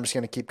pumped, and then I'm just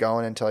going to keep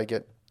going until I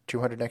get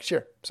 200 next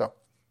year. So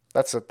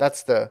that's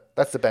the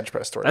bench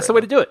press story. That's the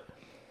way to do it.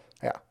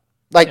 Yeah.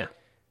 I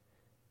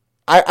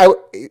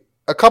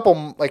a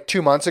couple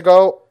 2 months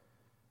ago,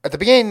 at the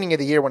beginning of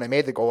the year when I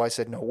made the goal, I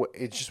said no,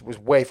 it just was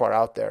way far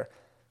out there.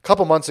 A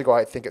couple months ago,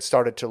 I think it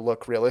started to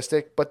look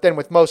realistic, but then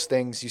with most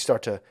things, you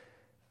start to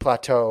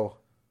plateau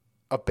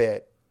a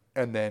bit,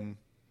 and then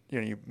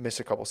you miss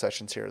a couple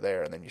sessions here or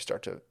there, and then you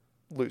start to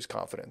lose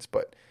confidence.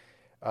 But,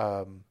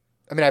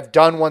 I've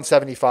done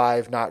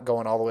 175, not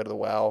going all the way to the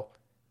well.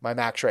 My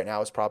max right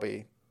now is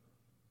probably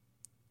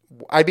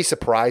 – I'd be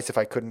surprised if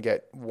I couldn't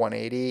get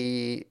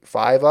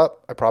 185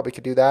 up. I probably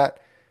could do that.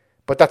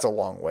 But that's a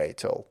long way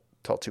till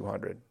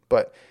 200.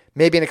 But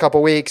maybe in a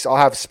couple weeks I'll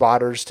have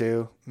spotters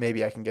too.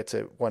 Maybe I can get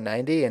to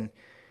 190. And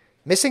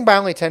missing by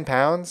only 10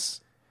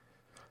 pounds –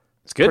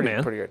 it's good,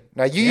 man. Pretty good.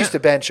 Now, you used to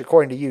bench,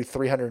 according to you,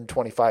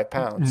 325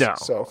 pounds. No.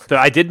 So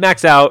I did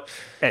max out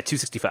at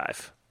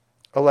 265.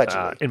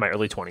 Allegedly. In my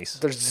early 20s.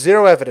 There's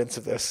zero evidence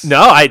of this.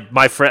 No,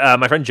 my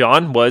friend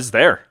John was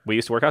there. We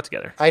used to work out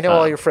together. I know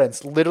all your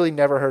friends. Literally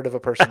never heard of a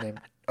person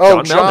named...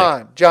 Oh,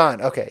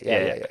 John. Okay.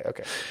 Yeah.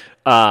 Okay.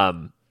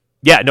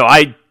 No,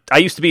 I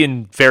used to be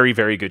in very,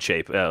 very good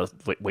shape,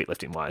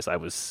 weightlifting-wise. I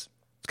was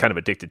kind of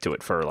addicted to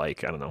it for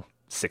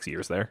 6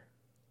 years there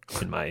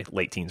in my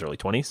late teens, early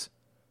 20s.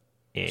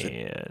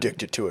 And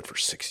addicted to it for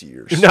 6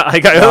 years. No,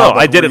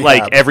 I did it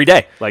every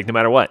day, no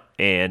matter what.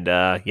 And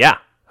I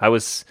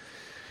was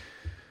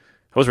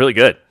really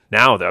good.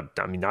 Now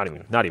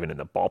not even in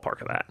the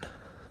ballpark of that.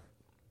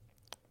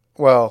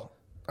 Well,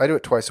 I do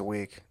it twice a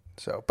week.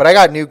 But I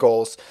got new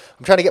goals.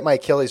 I'm trying to get my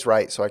Achilles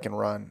right so I can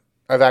run.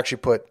 I've actually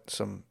put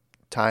some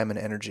time and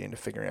energy into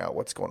figuring out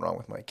what's going wrong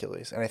with my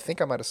Achilles, and I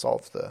think I might have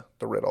solved the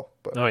riddle.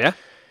 But oh yeah,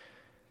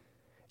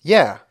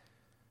 yeah.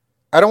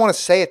 I don't want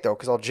to say it, though,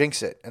 because I'll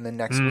jinx it. And then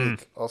next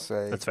week, I'll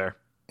say... That's fair.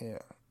 Yeah.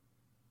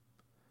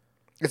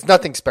 It's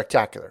nothing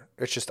spectacular.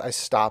 It's just I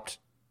stopped.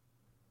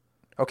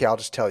 Okay, I'll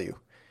just tell you.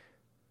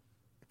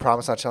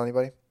 Promise not to tell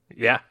anybody?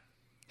 Yeah.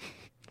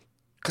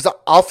 Because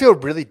I'll feel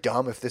really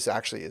dumb if this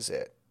actually is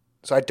it.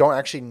 So I don't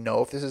actually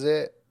know if this is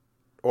it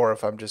or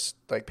if I'm just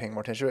paying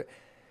more attention to it.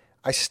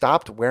 I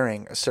stopped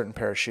wearing a certain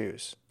pair of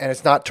shoes. And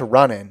it's not to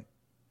run in.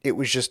 It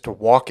was just to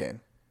walk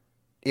in.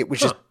 It was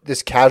just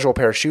this casual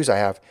pair of shoes I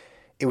have.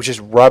 It was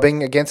just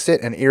rubbing against it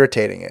and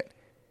irritating it,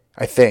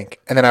 I think.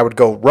 And then I would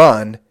go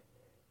run,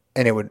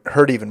 and it would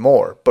hurt even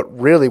more. But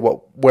really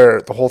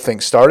where the whole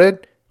thing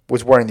started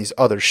was wearing these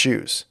other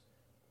shoes.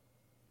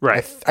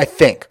 Right. I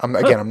think. I'm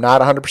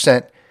not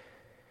 100%.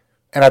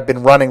 And I've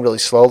been running really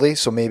slowly,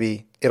 so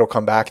maybe it'll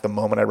come back the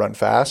moment I run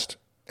fast.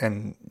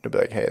 And they'll be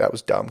like, hey, that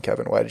was dumb,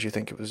 Kevin. Why did you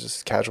think it was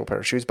just a casual pair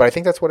of shoes? But I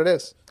think that's what it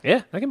is.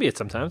 Yeah, that can be it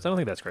sometimes. I don't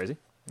think that's crazy.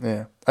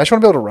 Yeah. I just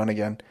want to be able to run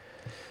again.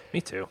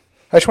 Me too.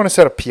 I just want to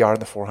set a PR in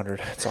the 400.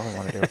 That's all I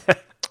want to do.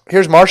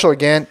 Here's Marshall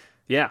again.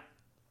 Yeah.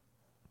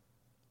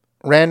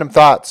 Random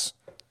thoughts.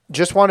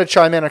 Just want to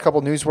chime in a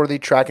couple newsworthy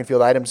track and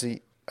field items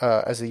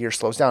as the year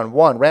slows down.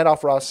 1,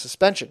 Randolph Ross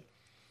suspension.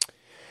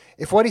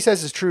 If what he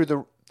says is true,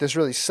 this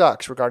really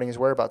sucks regarding his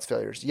whereabouts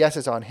failures. Yes,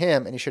 it's on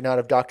him, and he should not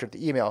have doctored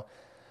the email.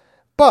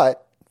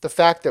 But the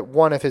fact that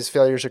one of his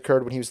failures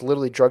occurred when he was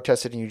literally drug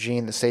tested in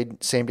Eugene the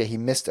same day he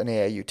missed an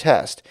AIU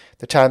test.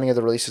 The timing of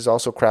the release is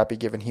also crappy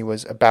given he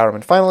was a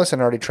Bowerman finalist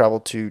and already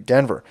traveled to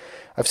Denver.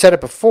 I've said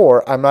it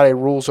before, I'm not a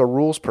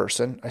rules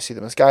person. I see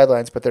them as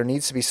guidelines, but there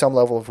needs to be some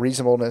level of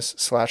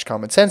reasonableness /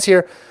 common sense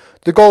here.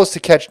 The goal is to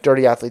catch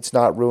dirty athletes,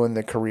 not ruin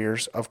the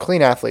careers of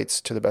clean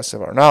athletes to the best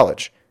of our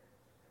knowledge.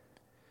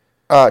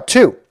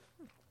 2,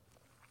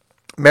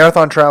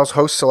 Marathon Trials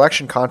host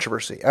selection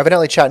controversy.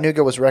 Evidently,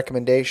 Chattanooga was a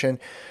recommendation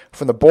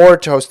from the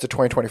board to host the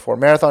 2024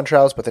 Marathon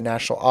Trials, but the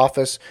national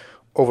office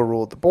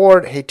overruled the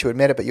board. Hate to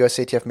admit it, but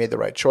USATF made the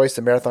right choice.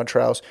 The Marathon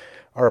Trials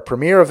are a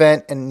premier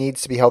event and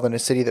needs to be held in a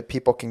city that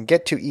people can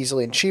get to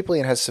easily and cheaply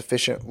and has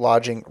sufficient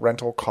lodging,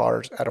 rental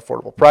cars at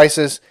affordable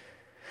prices.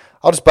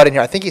 I'll just butt in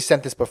here. I think he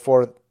sent this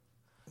before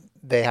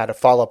they had a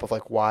follow-up of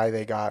why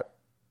they got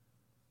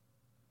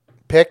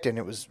picked, and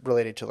it was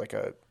related to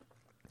a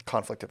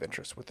conflict of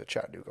interest with the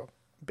Chattanooga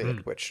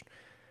bid, which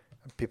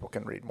people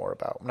can read more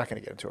about. I'm not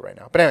going to get into it right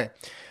now. But anyway,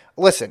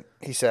 listen,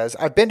 he says,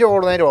 I've been to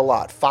Orlando a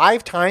lot,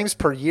 5 times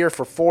per year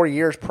for 4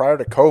 years prior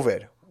to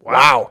COVID.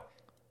 Wow.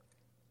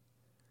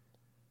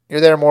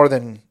 You're there more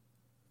than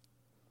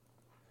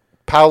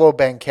Paolo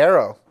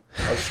Banchero.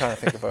 I was trying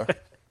to think of an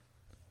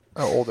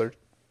older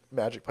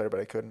Magic player, but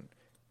I couldn't.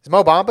 Is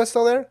Mo Bamba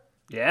still there?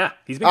 Yeah,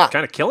 he's been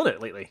kind of killing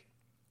it lately.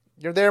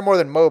 You're there more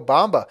than Mo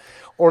Bamba.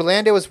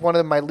 Orlando is one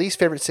of my least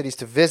favorite cities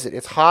to visit.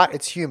 It's hot,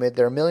 it's humid,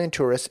 there are a million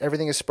tourists,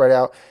 everything is spread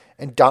out,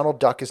 and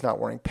Donald Duck is not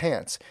wearing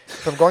pants.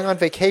 If I'm going on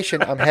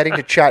vacation, I'm heading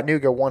to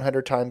Chattanooga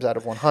 100 times out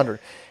of 100.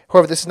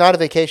 However, this is not a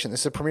vacation. This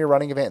is a premier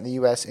running event in the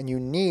U.S., and you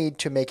need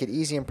to make it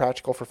easy and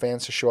practical for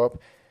fans to show up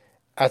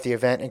at the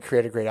event and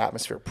create a great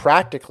atmosphere.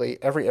 Practically,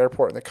 every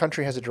airport in the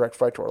country has a direct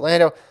flight to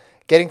Orlando.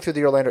 Getting through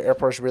the Orlando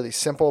airport is really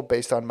simple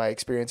based on my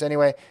experience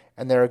anyway,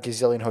 and there are a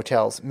gazillion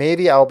hotels.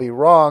 Maybe I'll be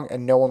wrong,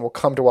 and no one will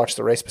come to watch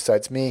the race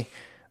besides me.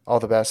 All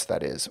the best,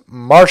 that is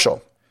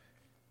Marshall.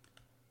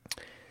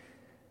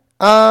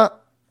 Yeah,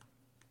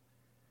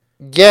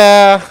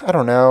 I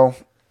don't know.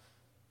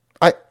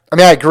 I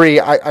mean, I agree.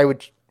 I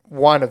would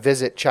want to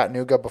visit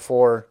Chattanooga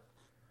before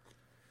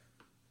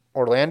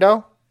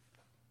Orlando.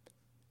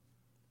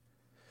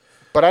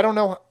 But I don't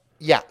know.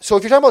 Yeah, so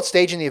if you're talking about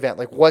staging the event,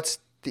 like what's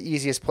the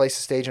easiest place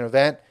to stage an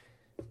event?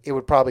 It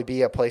would probably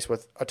be a place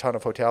with a ton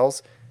of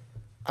hotels.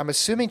 I'm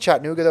assuming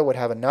Chattanooga, though, would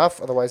have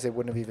enough. Otherwise, they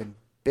wouldn't have even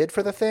bid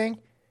for the thing.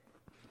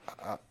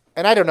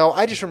 And I don't know.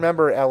 I just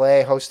remember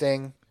L.A.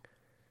 hosting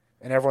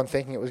and everyone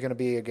thinking it was going to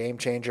be a game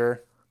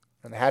changer.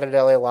 And they had it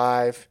at LA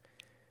Live.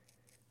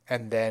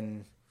 And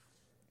then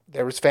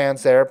there was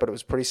fans there, but it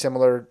was pretty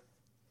similar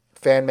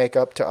fan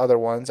makeup to other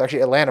ones.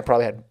 Actually, Atlanta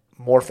probably had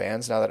more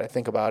fans now that I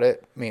think about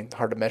it. I mean,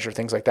 hard to measure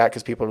things like that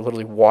because people are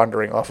literally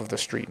wandering off of the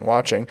street and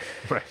watching.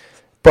 Right.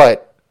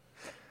 But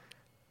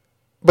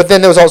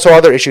then there was also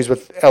other issues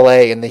with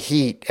LA and the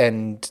heat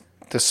and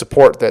the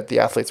support that the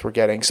athletes were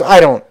getting. So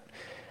I don't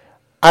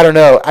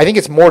know. I think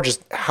it's more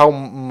just how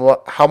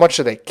much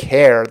do they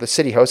care, the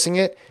city hosting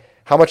it,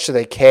 how much do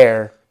they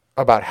care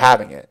about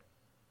having it?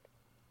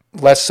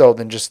 Less so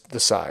than just the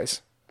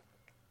size.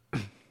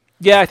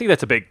 Yeah, I think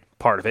that's a big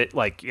part of it.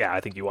 Like, yeah, I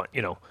think you want,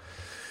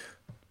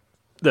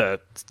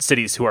 the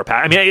cities who are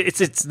packed. I mean,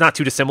 it's not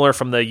too dissimilar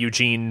from the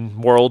Eugene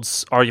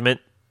Worlds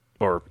argument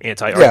or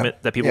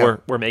anti-argument that people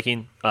were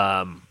making,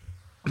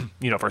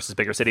 versus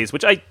bigger cities,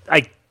 which I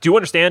do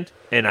understand,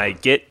 and I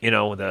get,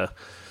 the...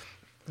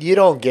 You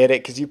don't get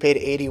it because you paid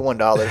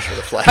 $81 for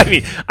the flight. I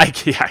mean,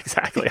 yeah,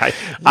 exactly.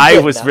 I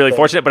was really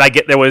fortunate, but I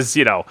get there was,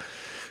 $1,000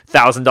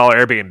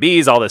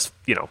 Airbnbs, all this,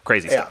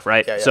 crazy stuff,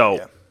 right?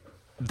 So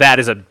that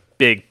is a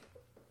big,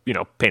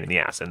 pain in the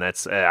ass, and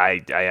that's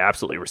I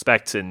absolutely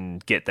respect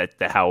and get that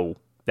how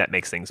that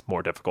makes things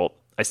more difficult.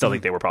 I still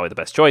think they were probably the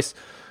best choice.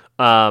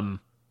 So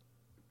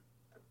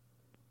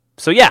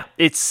yeah,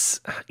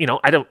 it's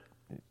I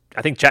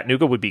think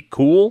Chattanooga would be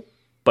cool,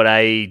 but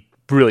I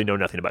really know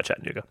nothing about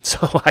Chattanooga,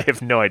 so I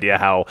have no idea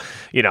how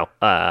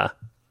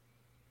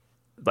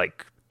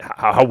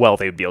how well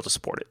they would be able to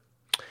support it.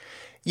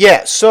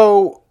 Yeah,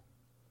 so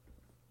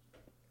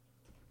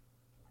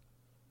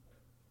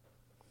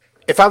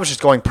if I was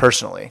just going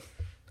personally,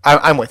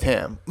 I'm with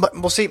him. But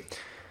we'll see.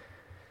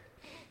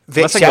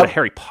 Unless I go to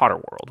Harry Potter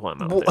World,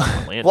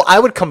 well, I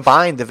would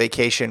combine the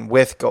vacation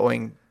with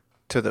going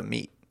to the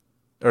meet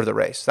or the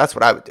race. That's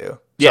what I would do. So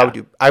yeah,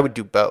 I would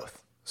do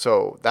both.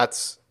 So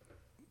that's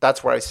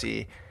where I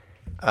see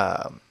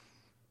a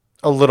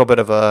little bit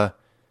of a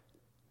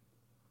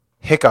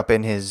hiccup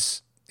in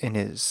his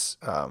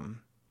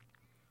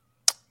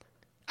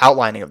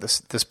outlining of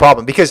this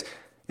problem, because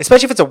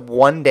especially if it's a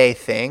one-day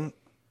thing.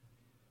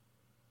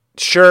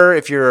 Sure,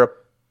 if you're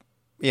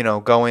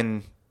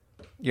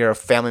you're a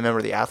family member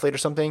of the athlete or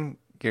something,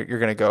 you're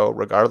going to go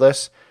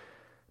regardless.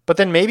 But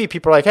then maybe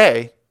people are like,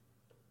 hey,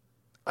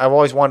 I've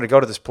always wanted to go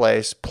to this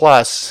place.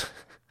 Plus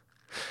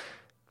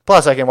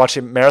I can watch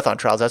the marathon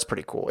trials. That's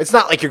pretty cool. It's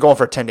not like you're going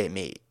for a 10-day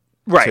meet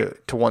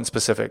to one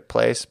specific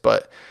place.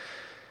 But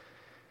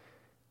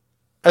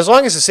as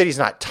long as the city's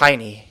not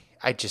tiny,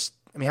 how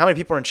many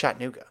people are in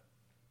Chattanooga?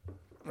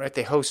 Right?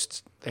 They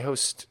host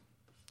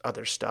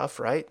other stuff,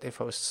 right? They've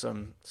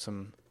hosted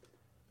some.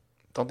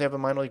 Don't they have a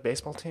minor league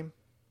baseball team?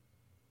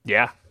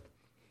 Yeah.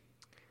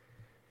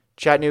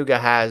 Chattanooga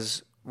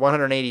has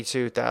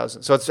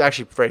 182,000. So it's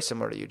actually very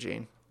similar to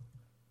Eugene.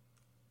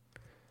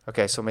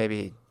 Okay, so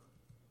maybe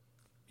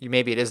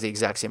it is the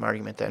exact same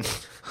argument then.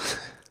 It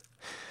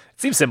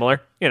seems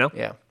similar,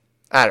 Yeah.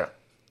 I don't know.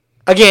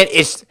 Again,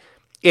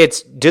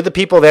 it's do the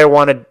people there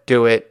want to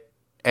do it,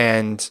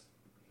 and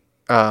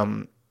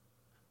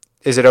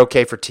is it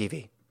okay for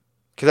TV?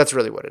 Because that's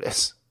really what it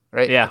is,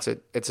 right? Yeah. It's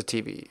a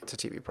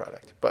TV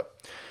product.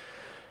 But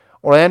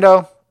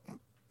Orlando,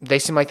 they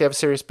seem like they have a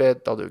serious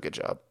bid. They'll do a good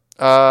job.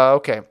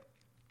 Okay.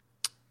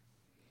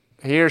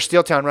 Here's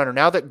Steel Town Runner.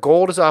 Now that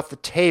gold is off the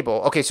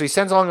table. Okay, so he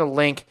sends along a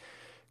link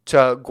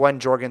to Gwen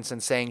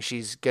Jorgensen saying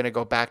she's going to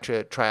go back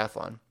to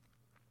triathlon.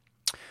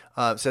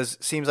 Says,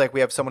 seems like we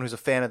have someone who's a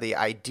fan of the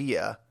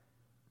idea.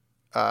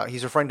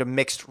 He's referring to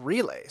mixed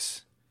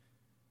relays.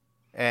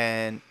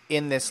 And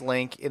in this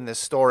link, in this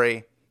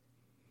story,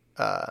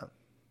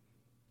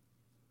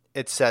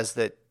 it says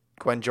that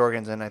Gwen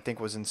Jorgensen, I think,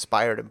 was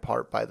inspired in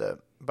part by the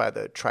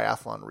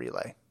triathlon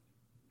relay.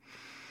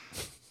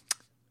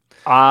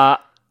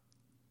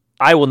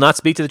 I will not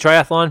speak to the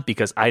triathlon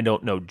because I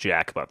don't know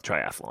jack about the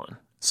triathlon.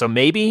 So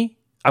maybe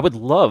I would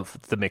love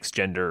the mixed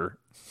gender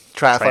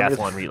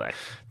triathlon relay.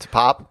 To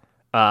pop.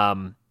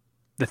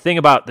 The thing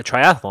about the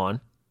triathlon,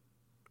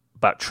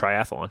 not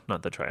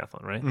the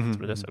triathlon, right? That's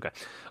what it is? Okay.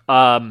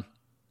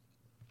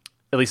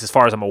 At least as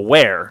far as I'm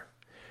aware,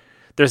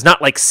 there's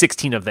not like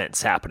 16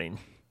 events happening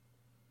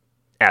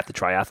at the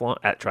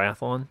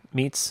triathlon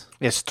meets.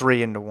 It's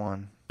 3 into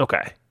 1.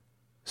 Okay.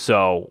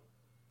 So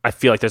I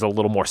feel like there's a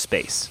little more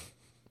space.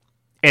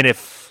 And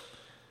if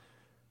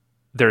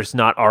there's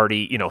not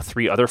already,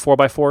 3 other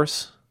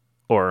 4x4s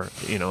or,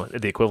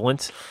 the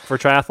equivalent for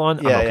triathlon,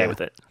 I'm okay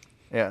with it.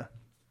 Yeah.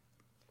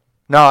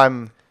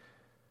 No,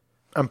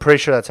 I'm pretty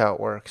sure that's how it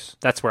works.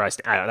 That's where I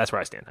stand. That's where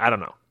I stand. I don't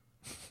know.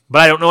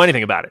 But I don't know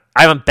anything about it.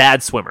 I'm a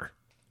bad swimmer.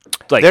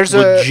 Like, There's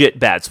legit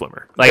bad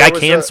swimmer. Like, I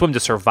can swim to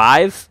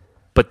survive,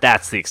 but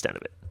that's the extent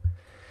of it.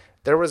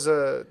 There was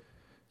a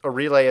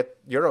relay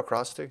at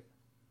Eurocross, too.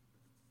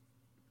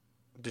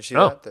 Did you see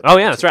that?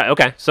 That's right.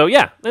 Okay. So,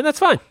 yeah, and that's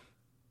fine.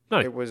 No,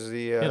 it was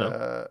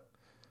the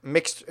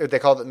mixed, they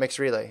called it mixed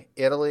relay.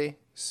 Italy,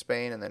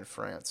 Spain, and then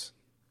France.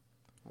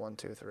 1,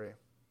 2, 3.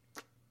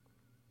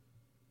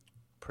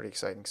 Pretty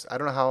exciting. I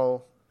don't know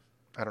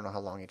how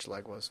long each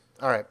leg was.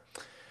 All right.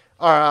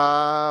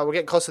 We're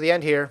getting close to the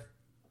end here.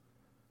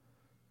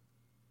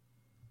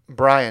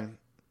 Brian,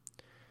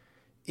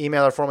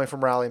 emailer formerly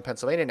from Raleigh in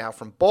Pennsylvania, now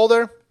from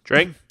Boulder.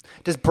 Drake?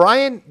 Do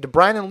Brian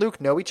and Luke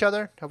know each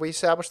other? Have we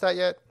established that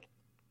yet?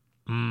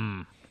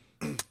 I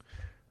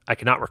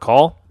cannot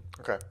recall.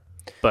 Okay.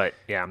 But,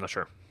 yeah, I'm not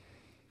sure.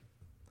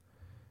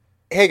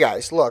 Hey,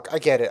 guys, look, I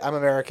get it. I'm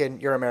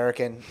American. You're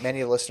American.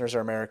 Many of the listeners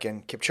are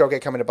American.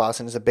 Kipchoge coming to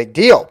Boston is a big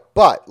deal.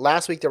 But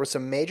last week there was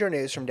some major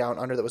news from down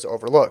under that was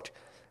overlooked.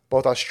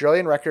 Both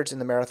Australian records in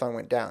the marathon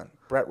went down.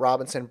 Brett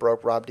Robinson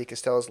broke Rob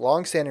DiCastello's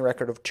long-standing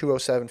record of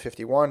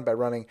 2:07:51 by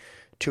running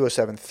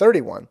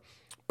 2:07:31.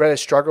 Brett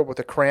has struggled with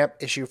a cramp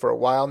issue for a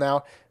while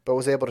now, but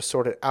was able to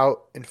sort it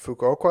out in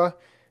Fukuoka.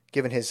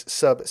 Given his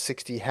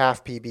sub-60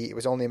 half PB, it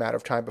was only a matter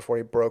of time before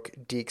he broke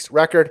Deke's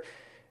record.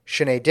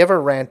 Sinead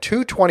Diver ran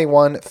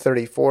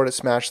 2:21:34 to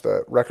smash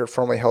the record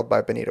formerly held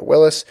by Benita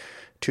Willis,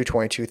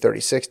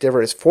 2:22:36.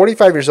 Diver is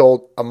 45 years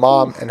old, a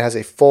mom, and has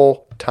a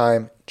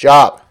full-time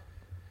job.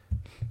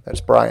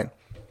 That's Brian.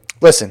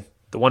 Listen.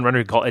 The one runner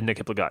who called Edna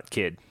Kiplagat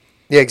kid.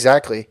 Yeah,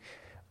 exactly.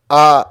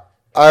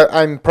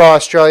 I'm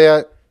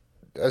pro-Australia,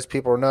 as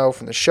people know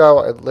from the show.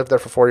 I lived there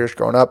for 4 years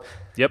growing up.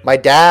 Yep. My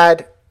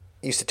dad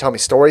used to tell me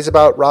stories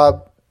about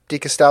Rob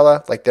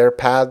DiCastella, like their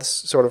paths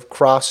sort of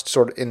crossed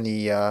sort of in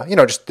the,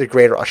 just the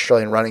greater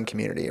Australian running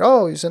community.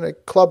 Oh, he was in a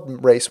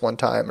club race one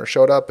time or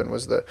showed up and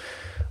was the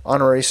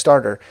honorary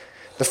starter.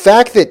 The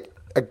fact that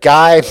a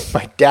guy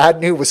my dad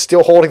knew was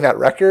still holding that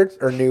record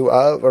or knew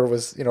of or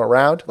was,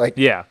 around, like,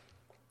 yeah,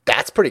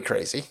 that's pretty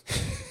crazy.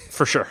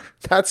 For sure.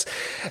 That's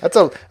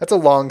a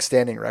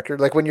long-standing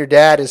record. Like when your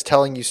dad is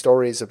telling you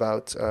stories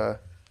about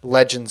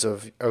legends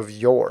of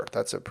yore,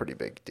 that's a pretty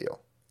big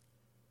deal.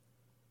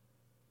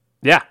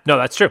 Yeah, no,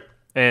 that's true.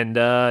 And,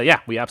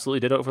 we absolutely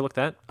did overlook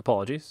that.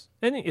 Apologies.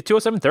 And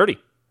 2:07:30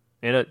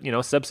 and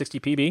a sub-60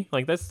 PB.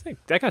 Like,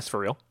 that guy's for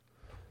real.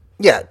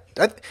 Yeah.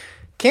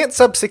 Can't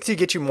sub-60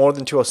 get you more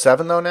than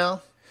 2:07, though,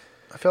 now?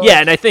 I feel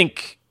and I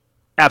think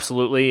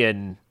absolutely.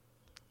 And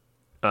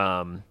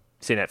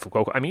saying that for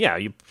Fukuoka, I mean, yeah,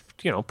 you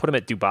put him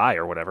at Dubai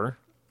or whatever.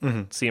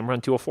 Mm-hmm. See him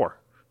run 2:04.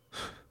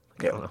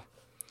 I don't know.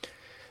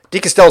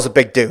 DiCastello's a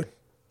big dude.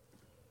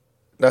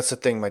 That's the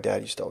thing my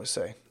dad used to always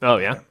say. Oh,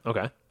 yeah?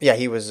 Okay. Yeah,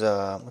 he was,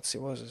 let's see,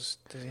 what was his,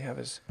 did he have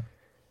his,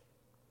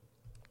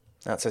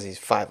 now it says he's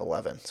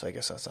 5'11", so I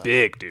guess that's not.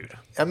 Big dude.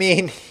 I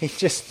mean, he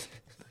just,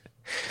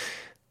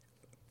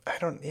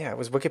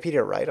 was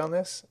Wikipedia right on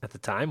this? At the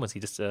time, was he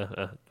just more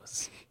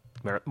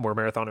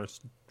marathoners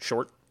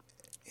short?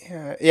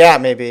 Yeah,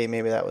 maybe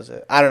that was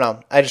it. I don't know.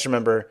 I just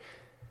remember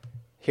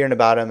hearing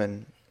about him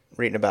and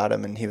reading about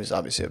him, and he was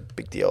obviously a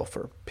big deal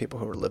for people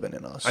who were living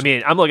in us. I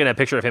mean, I'm looking at a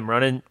picture of him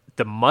running.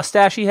 The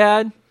mustache he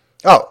had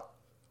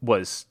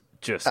was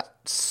just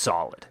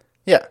solid.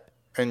 Yeah,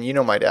 and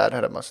my dad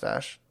had a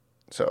mustache,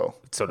 so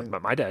did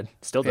my dad.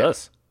 Still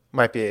does.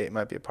 Might be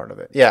a part of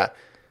it. Yeah.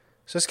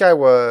 So this guy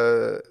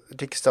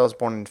DiCastello was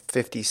born in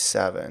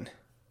 1957.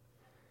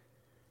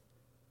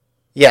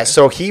 Yeah,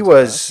 so he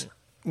was.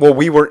 Well,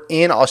 we were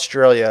in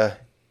Australia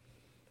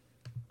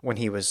when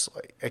he was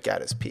like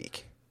at his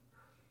peak.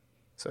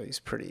 So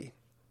he's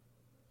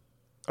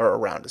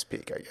around his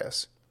peak, I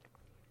guess.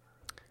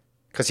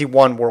 Because he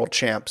won World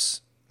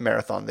Champs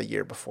Marathon the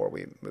year before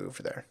we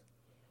moved there.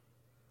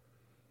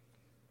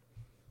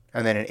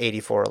 And then in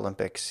 1984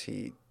 Olympics,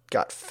 he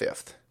got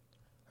 5th.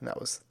 And that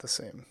was the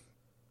same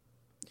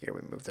year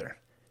we moved there.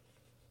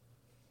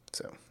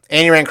 So,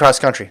 and he ran cross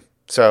country.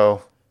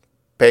 So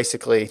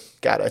basically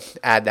got to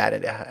add that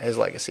into his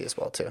legacy as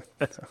well, too.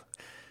 So.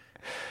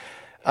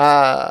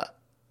 All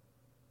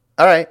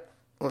right.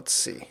 Let's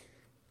see.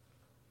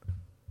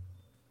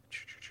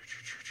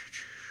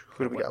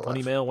 Who do we got left? One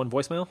email, one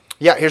voicemail?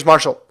 Yeah, here's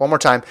Marshall. One more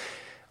time.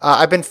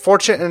 I've been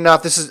fortunate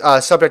enough. This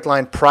is subject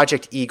line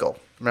Project Eagle.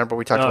 Remember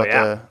we talked Oh, about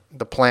yeah.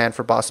 the plan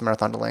for Boston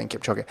Marathon delaying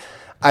Kipchoge.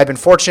 I've been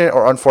fortunate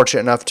or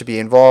unfortunate enough to be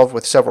involved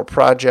with several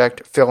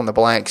project fill in the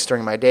blanks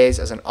during my days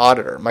as an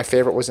auditor. My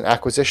favorite was an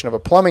acquisition of a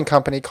plumbing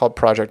company called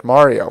Project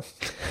Mario.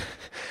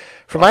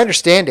 From my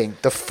understanding,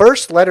 the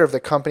first letter of the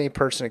company,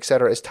 person,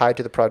 etc., is tied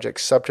to the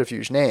project's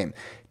subterfuge name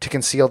to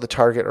conceal the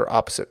target or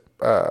opposite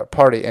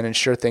party and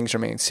ensure things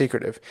remain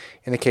secretive.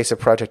 In the case of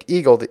Project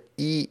Eagle, the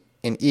E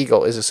in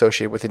Eagle is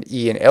associated with an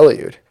E in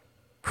Eliud.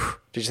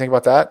 Did you think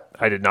about that?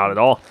 I did not at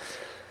all.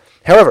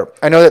 However,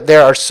 I know that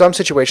there are some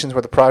situations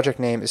where the project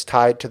name is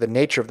tied to the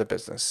nature of the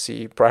business.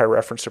 See prior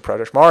reference to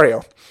Project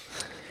Mario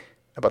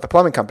about the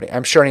plumbing company.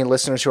 I'm sure any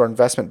listeners who are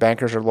investment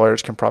bankers or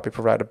lawyers can probably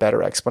provide a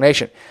better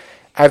explanation.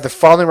 I have the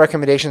following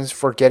recommendations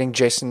for getting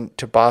Jason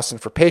to Boston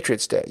for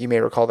Patriots Day. You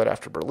may recall that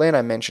after Berlin,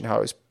 I mentioned how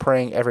I was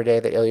praying every day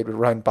that Eliud would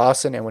run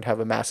Boston and would have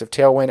a massive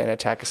tailwind and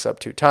attack a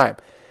sub-2 time.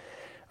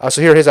 So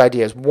here are his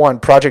ideas. 1,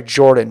 Project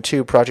Jordan.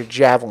 2, Project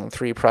Javelin.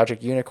 3,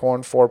 Project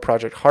Unicorn. 4,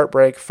 Project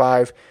Heartbreak.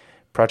 5,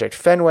 Project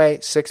Fenway.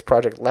 6,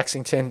 Project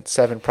Lexington.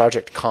 7,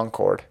 Project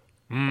Concord.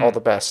 All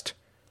the best.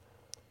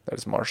 That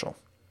is Marshall.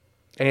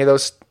 Any of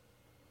those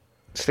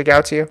stick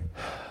out to you?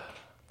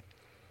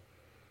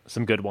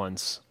 Some good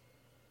ones.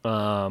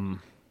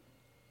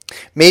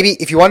 Maybe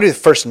if you want to do the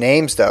first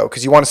names, though,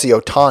 because you want to see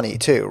Otani,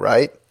 too,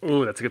 right?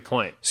 Ooh, that's a good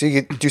point. So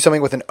you could do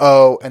something with an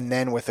O and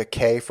then with a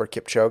K for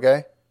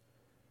Kipchoge.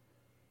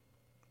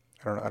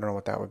 I don't know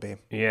what that would be.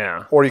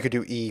 Yeah. Or you could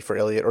do E for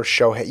Elliott or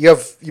Shohei. You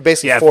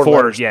basically Yeah, four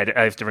letters. Yeah,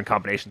 I have different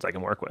combinations I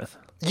can work with.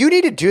 You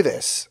need to do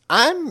this.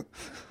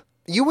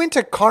 You went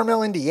to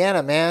Carmel,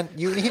 Indiana, man.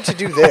 You need to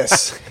do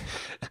this.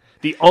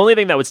 The only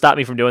thing that would stop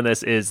me from doing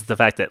this is the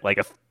fact that like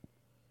a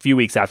few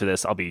weeks after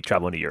this, I'll be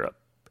traveling to Europe,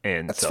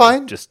 and That's so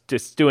fine.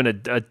 Just doing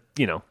a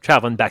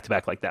traveling back to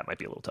back like that might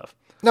be a little tough.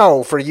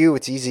 No, for you,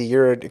 it's easy.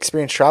 You're an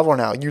experienced traveler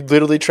now. You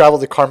literally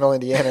traveled to Carmel,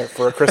 Indiana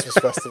for a Christmas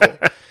festival.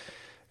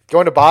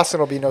 Going to Boston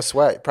will be no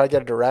sweat. Probably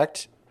get a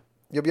direct.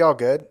 You'll be all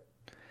good.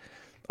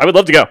 I would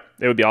love to go.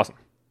 It would be awesome.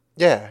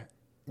 Yeah.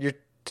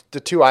 The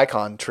 2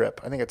 Icon trip.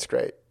 I think it's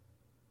great.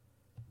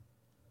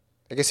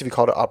 I guess if you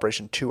called it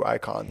Operation 2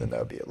 Icon, then that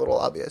would be a little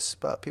obvious,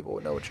 but people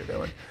would know what you're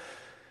doing.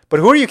 But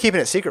who are you keeping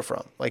it secret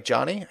from? Like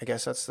Johnny? I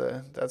guess that's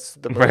the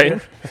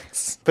Right.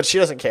 But she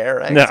doesn't care,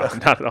 right? No, So-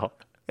 not at all.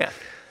 yeah.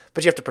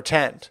 But you have to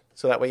pretend,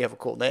 so that way you have a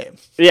cool name.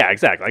 Yeah,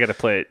 exactly. I got to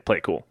play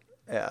it cool.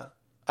 Yeah.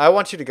 I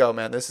want you to go,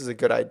 man. This is a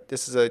good idea.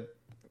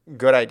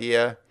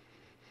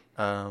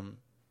 You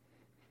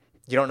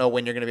don't know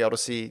when you're going to be able to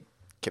see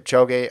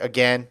Kipchoge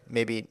again.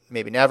 Maybe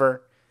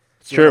never.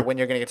 You don't know when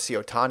you're going to get to see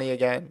Otani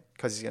again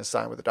because he's going to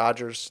sign with the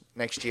Dodgers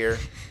next year,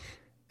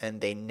 and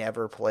they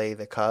never play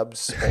the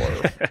Cubs,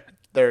 or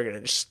they're going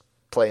to just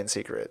play in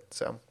secret.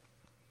 So,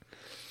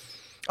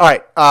 all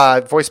right,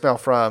 voicemail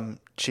from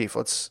Chief.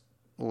 Let's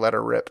let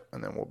her rip,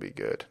 and then we'll be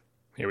good.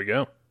 Here we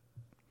go.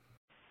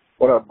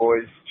 What up,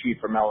 boys? Chief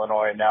from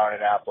Illinois, now in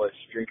Annapolis.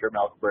 Drinker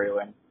Milk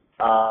Braylon.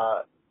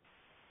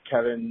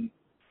 Kevin,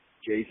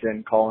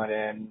 Jason calling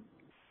in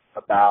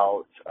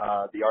about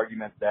the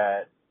argument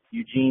that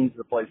Eugene's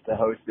the place to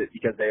host it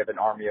because they have an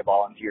army of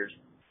volunteers.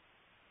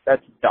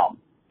 That's dumb.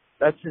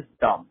 That's just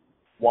dumb.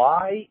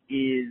 Why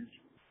is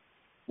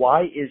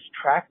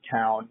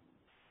Tracktown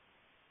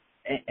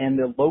and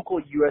the local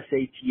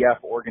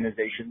USATF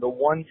organization the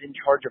ones in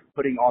charge of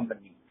putting on the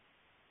meet?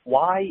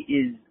 Why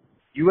is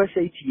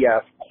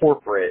USATF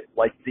corporate,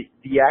 like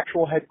the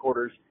actual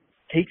headquarters,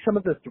 take some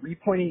of the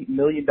 $3.8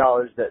 million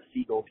that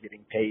Siegel's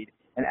getting paid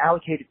and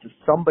allocate it to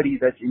somebody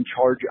that's in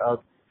charge of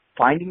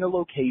finding a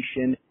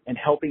location and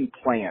helping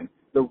plan?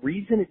 The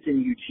reason it's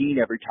in Eugene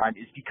every time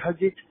is because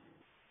it's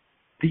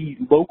the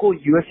local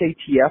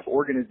USATF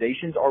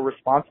organizations are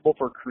responsible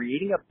for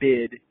creating a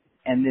bid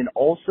and then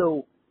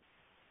also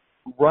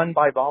run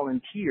by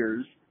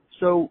volunteers.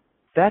 So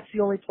that's the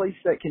only place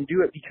that can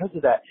do it because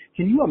of that.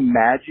 Can you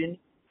imagine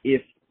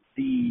if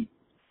the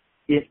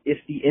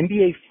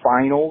NBA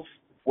finals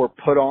were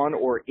put on,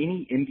 or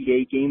any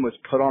NBA game was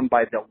put on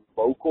by the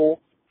local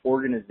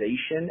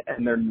organization,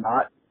 and they're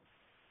not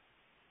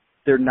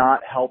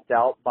helped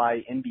out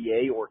by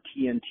NBA or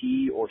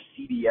TNT or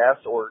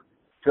CBS or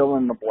fill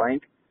in the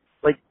blank?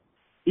 Like,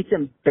 it's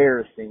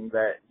embarrassing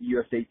that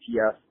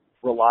USATF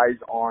relies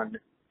on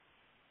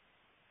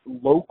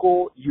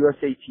local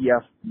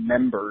USATF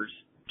members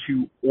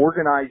to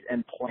organize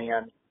and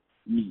plan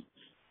meets.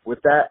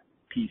 With that,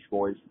 peace,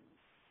 boys.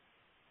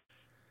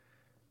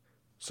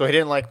 So he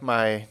didn't like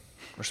my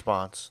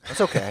response.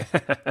 That's okay.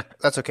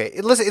 That's okay.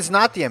 Listen, it's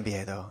not the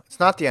NBA though. It's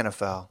not the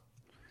NFL,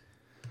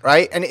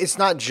 right? And it's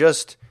not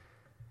just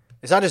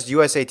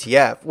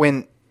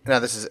USATF. Now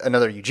this is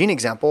another Eugene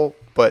example,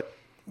 but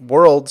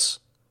Worlds,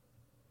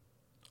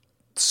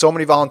 so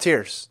many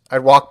volunteers. I'd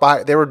walk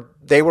by.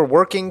 They were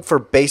working for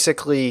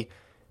basically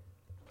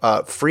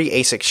free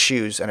ASICS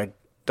shoes and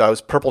those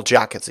purple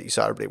jackets that you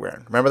saw everybody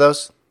wearing. Remember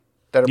those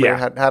that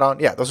everybody had on?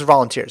 Yeah, those are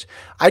volunteers.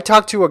 I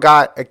talked to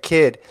a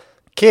kid,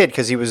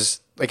 because he was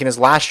like in his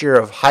last year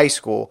of high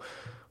school,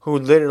 who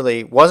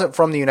literally wasn't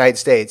from the United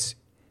States,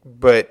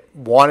 but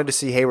wanted to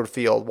see Hayward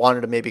Field,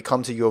 wanted to maybe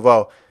come to U of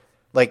O,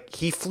 Like,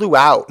 he flew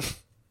out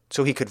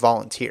so he could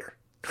volunteer.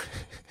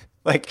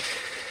 Like,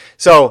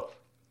 so,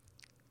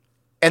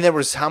 and there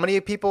was how many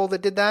people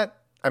that did that?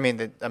 I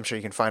mean, I'm sure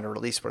you can find a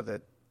release for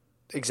the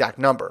exact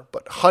number,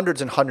 but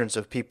hundreds and hundreds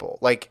of people.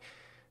 Like,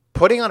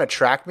 putting on a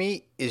track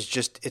meet it's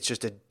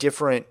just a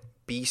different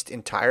beast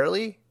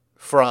entirely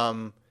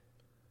from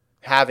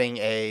having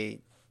a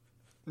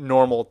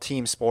normal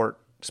team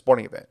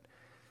sporting event.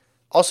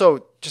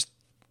 Also, just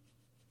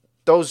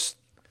those,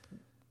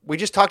 we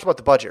just talked about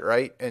the budget,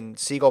 right? And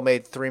Siegel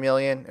made $3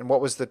 million. And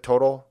what was the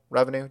total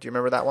revenue? Do you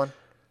remember that one?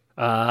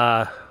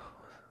 God,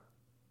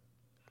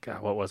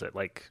 what was it?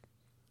 Like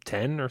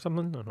 10 or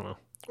something? I don't know.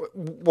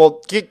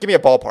 Well, give me a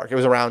ballpark. It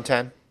was around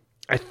 10.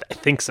 I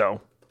think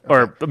so. Okay.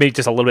 Or maybe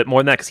just a little bit more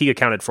than that, because he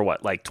accounted for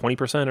what, like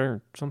 20%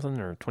 or something,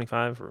 or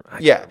 25? Or I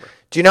can't remember.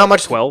 Do you know how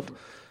much? 12.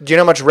 Do you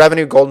know how much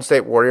revenue Golden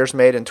State Warriors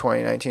made in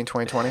 2019,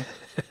 2020?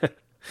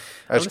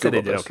 I just Googled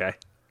they did okay.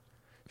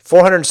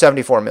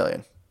 $474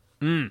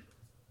 million.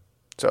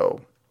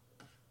 So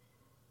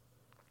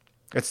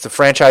it's the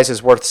franchise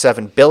is worth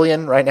 $7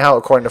 billion right now,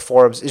 according to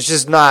Forbes. It's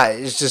just not.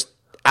 It's just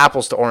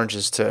apples to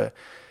oranges to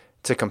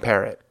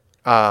compare it.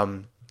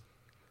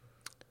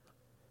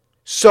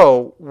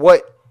 So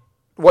what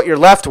you're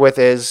left with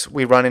is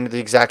we run into the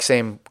exact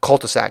same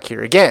cul-de-sac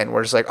here again.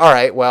 We're just like, all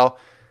right, well,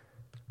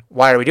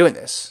 why are we doing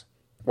this?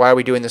 Why are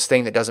we doing this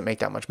thing that doesn't make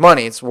that much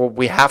money? It's, well,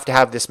 we have to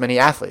have this many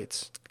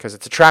athletes because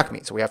it's a track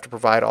meet. So we have to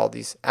provide all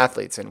these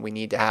athletes, and we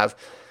need to have,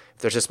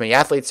 if there's this many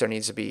athletes, there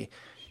needs to be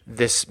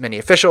this many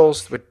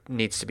officials. We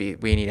need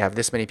to have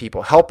this many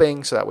people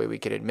helping, so that way we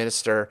could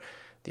administer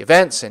the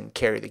events and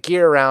carry the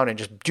gear around and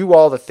just do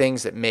all the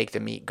things that make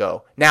the meet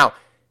go. Now,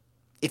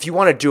 if you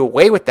want to do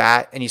away with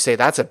that and you say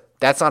that's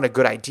not a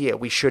good idea,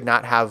 we should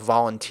not have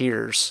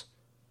volunteers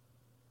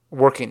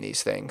working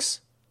these things,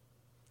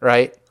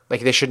 right?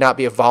 Like, they should not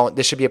be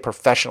this should be a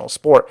professional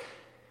sport.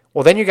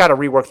 Well, then you got to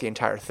rework the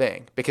entire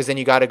thing, because then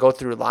you got to go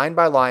through line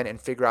by line and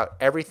figure out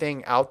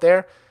everything out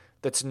there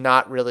that's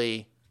not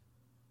really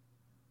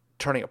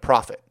turning a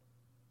profit,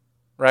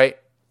 right?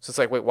 So it's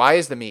like, wait, why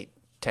is the meet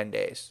 10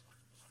 days?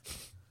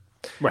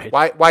 Right.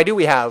 Why do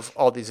we have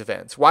all these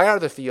events? Why are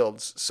the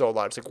fields so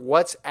large? Like,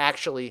 what's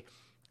actually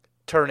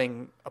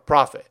turning a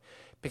profit?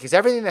 Because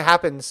everything that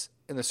happens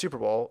in the Super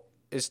Bowl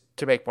is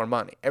to make more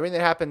money. Everything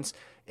that happens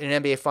in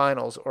an NBA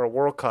Finals or a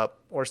World Cup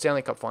or a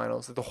Stanley Cup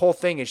Finals, the whole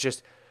thing is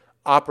just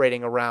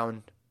operating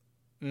around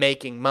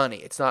making money.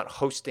 It's not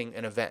hosting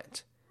an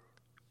event.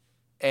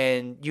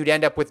 And you'd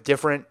end up with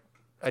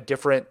a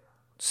different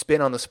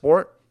spin on the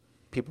sport.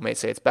 People may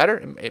say it's better.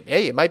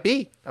 Hey, it might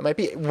be. It might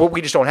be. Well,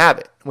 we just don't have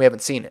it. We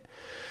haven't seen it.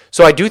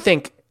 So I do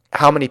think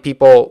how many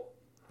people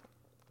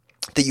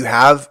that you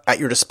have at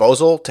your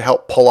disposal to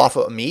help pull off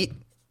a meet,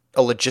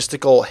 a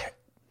logistical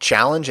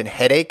challenge and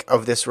headache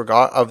of this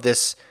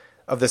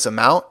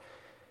amount,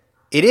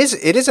 it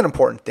is an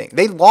important thing.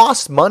 They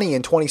lost money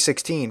in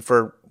 2016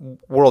 for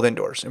World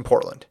Indoors in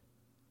Portland,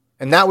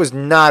 and that was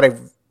not a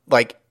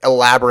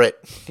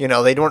elaborate. They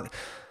weren't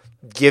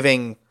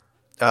giving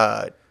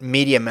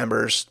media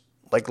members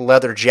like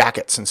leather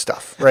jackets and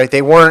stuff, right?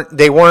 They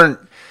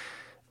weren't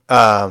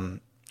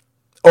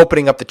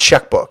opening up the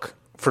checkbook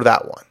for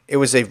that one. It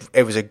was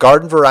a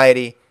garden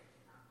variety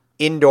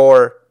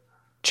indoor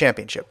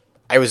championship.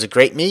 It was a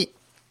great meet.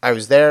 I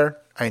was there.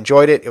 I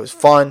enjoyed it. It was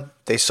fun.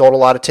 They sold a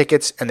lot of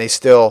tickets, and they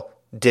still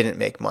didn't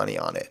make money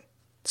on it.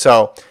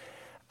 So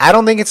I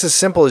don't think it's as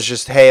simple as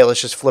just, hey,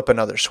 let's just flip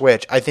another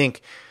switch. I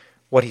think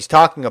what he's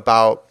talking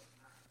about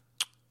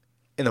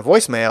in the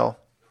voicemail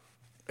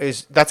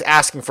is that's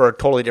asking for a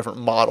totally different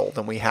model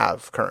than we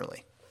have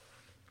currently.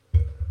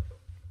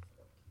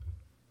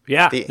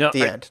 Yeah. The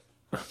end.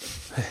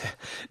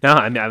 No,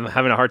 I'm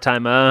having a hard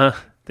time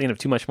thinking of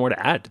too much more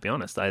to add, to be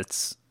honest.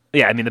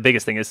 The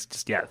biggest thing is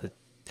just, it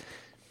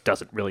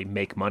doesn't really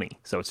make money.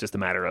 So it's just a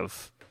matter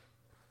of,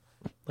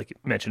 like you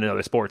mentioned in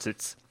other sports,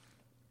 it's,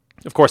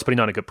 of course, putting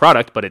on a good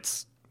product, but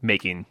it's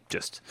making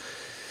just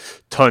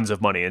tons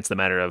of money. It's the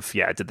matter of,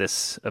 did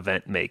this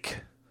event make,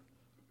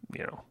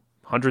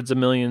 hundreds of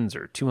millions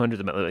or 200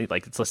 of millions?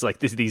 Like, it's just like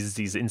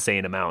these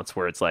insane amounts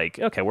where it's like,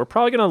 okay, we're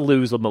probably going to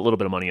lose a little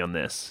bit of money on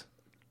this,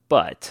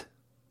 but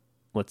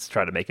let's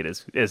try to make it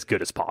as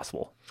good as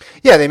possible.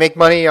 Yeah, they make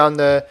money on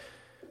the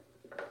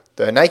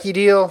Nike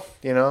deal.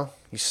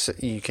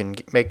 You can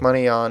make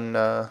money on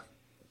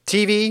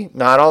TV,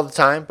 not all the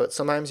time, but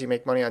sometimes you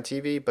make money on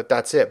TV, but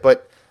that's it.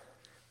 But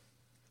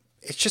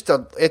it's just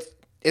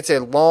it's a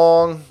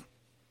long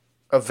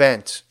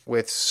event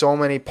with so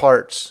many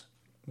parts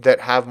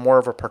that have more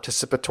of a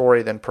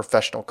participatory than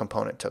professional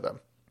component to them.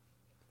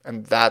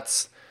 And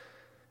that's,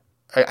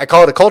 I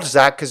call it a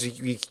cul-de-sac because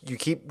you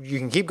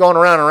can keep going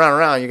around and around and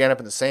around. You end up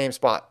in the same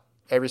spot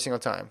every single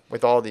time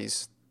with all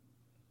these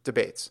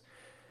debates.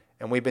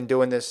 And we've been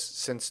doing this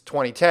since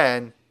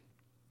 2010,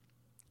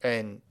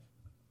 and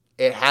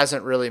it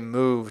hasn't really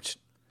moved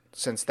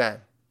since then.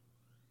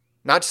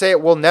 Not to say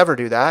it will never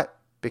do that,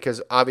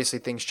 because obviously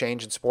things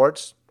change in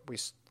sports.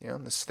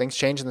 Things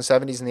changed in the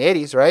 70s and the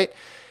 80s, right?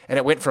 And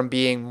it went from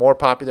being more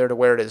popular to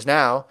where it is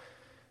now.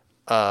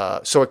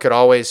 So it could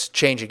always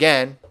change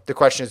again. The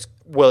question is,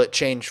 will it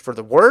change for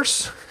the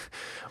worse,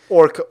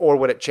 or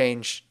would it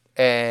change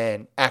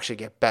and actually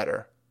get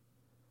better?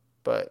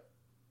 But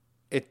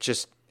it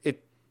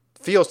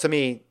feels to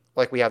me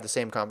like we have the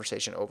same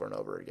conversation over and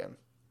over again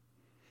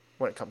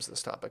when it comes to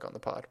this topic on the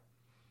pod.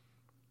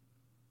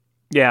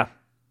 Yeah.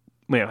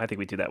 Well, I think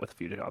we do that with a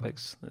few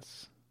topics.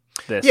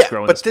 This Yeah,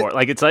 growing but the sport.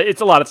 Like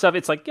it's a lot of stuff.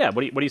 It's like, yeah,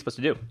 what are you supposed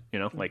to do? You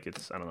know, like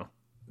I don't know.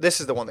 This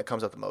is the one that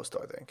comes up the most,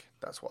 though, I think.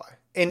 That's why.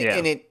 And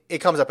Yeah. it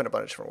comes up in a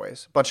bunch of different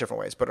ways, but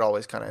it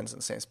always kind of ends in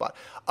the same spot.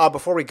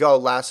 Before we go,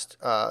 last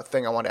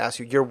thing I want to ask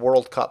you, your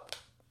World Cup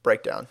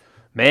breakdown.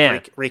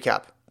 Man.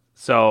 Recap.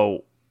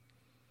 So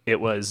it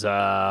was,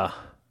 I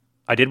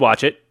did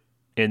watch it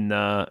in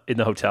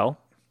the hotel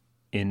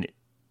in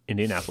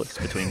Indianapolis,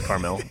 between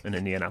Carmel and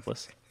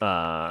Indianapolis.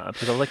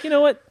 Because I was like, you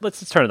know what?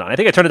 Let's turn it on. I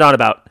think I turned it on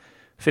about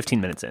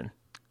 15 minutes in.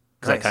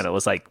 Because I kind of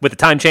was like, with the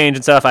time change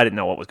and stuff, I didn't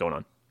know what was going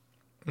on.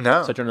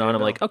 No. So I turned it on.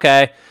 I'm like,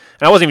 okay.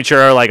 And I wasn't even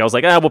sure. Like, I was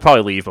like, we'll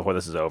probably leave before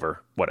this is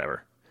over.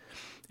 Whatever.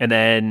 And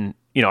then,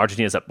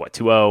 Argentina's up,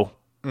 2-0.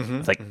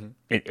 It's like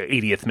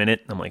 80th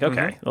minute. I'm like,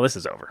 okay, well, this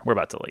is over. We're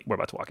about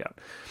to walk out.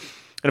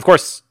 And of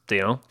course,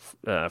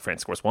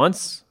 France scores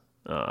once.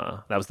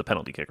 That was the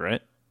penalty kick,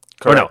 right?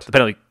 Correct. Or no, the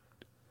penalty.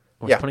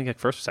 Was Yeah. the penalty kick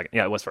first or second?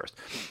 Yeah, it was first.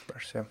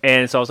 Yeah.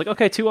 And so I was like,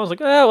 okay, 2-1. I was like,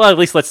 well, at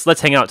least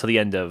let's hang out till the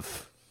end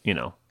of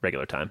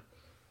regular time.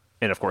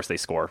 And of course, they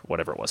score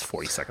whatever it was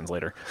 40 seconds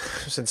later.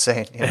 It's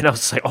insane. Yeah. And I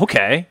was like,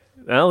 okay,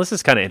 well, this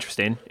is kind of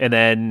interesting. And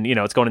then,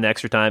 it's going into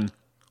extra time.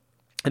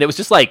 And it was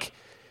just like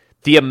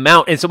the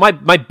amount. And so my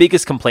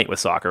biggest complaint with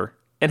soccer,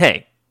 and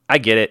hey, I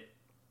get it.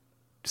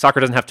 Soccer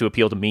doesn't have to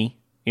appeal to me.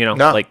 No.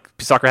 Like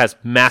soccer has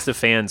massive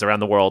fans around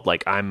the world.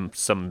 Like I'm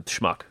some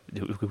schmuck.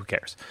 Who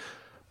cares?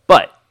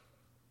 But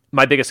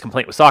my biggest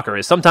complaint with soccer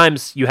is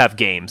sometimes you have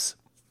games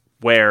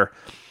where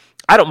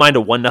I don't mind a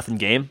 1-0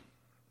 game.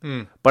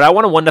 But I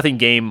want a 1-0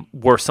 game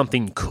where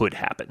something could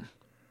happen.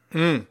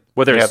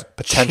 Where there's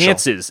potential.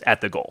 chances at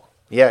the goal.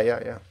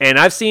 Yeah. And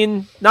I've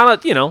seen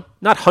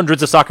not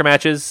hundreds of soccer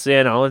matches,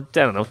 I don't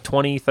know,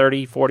 20,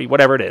 30, 40,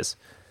 whatever it is.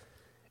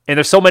 And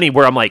there's so many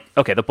where I'm like,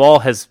 okay, the ball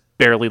has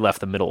barely left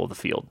the middle of the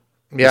field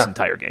this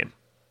entire game.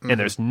 And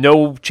there's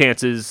no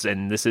chances,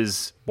 and this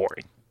is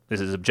boring. This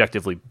is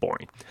objectively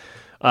boring.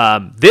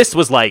 This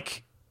was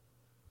like,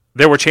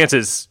 there were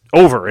chances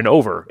over and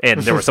over, and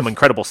there were some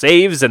incredible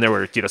saves, and there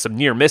were some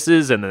near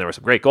misses, and then there were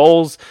some great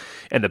goals,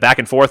 and the back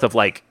and forth of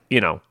like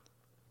Messi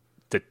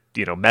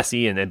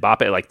and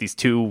Mbappe, like these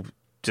two,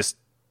 just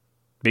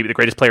maybe the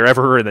greatest player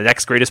ever and the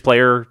next greatest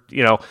player,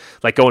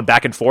 like going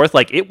back and forth.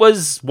 Like it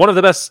was one of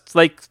the best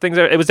things.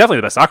 It was definitely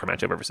the best soccer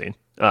match I've ever seen,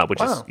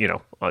 which is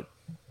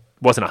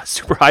wasn't a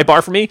super high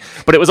bar for me,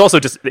 but it was also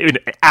just an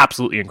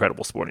absolutely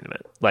incredible sporting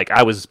event. Like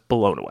I was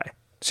blown away.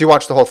 So you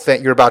watched the whole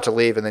thing. You were about to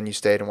leave, and then you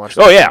stayed and watched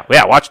it. Oh, yeah.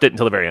 Watched it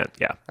until the very end.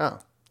 Yeah. Oh.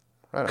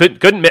 Right on.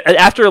 Couldn't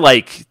after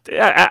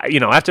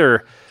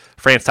after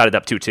France tied it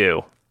up 2-2.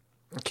 You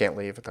can't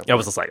leave at that point. I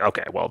was just like,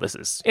 okay, well, this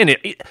is, and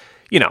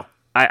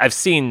I've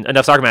seen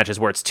enough soccer matches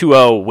where it's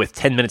 2-0 with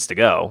 10 minutes to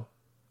go.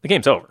 The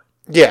game's over.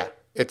 Yeah.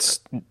 It's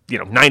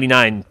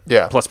 99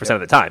 plus % of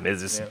the time is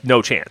just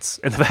no chance.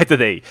 And the fact that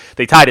they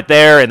tied it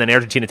there, and then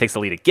Argentina takes the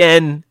lead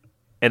again,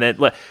 and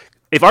then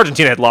if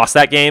Argentina had lost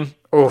that game,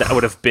 that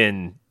would have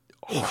been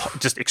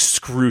just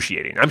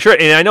excruciating. I'm sure,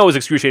 and I know it was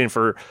excruciating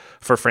for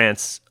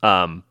France,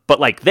 but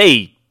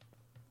they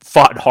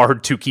fought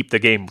hard to keep the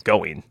game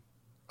going.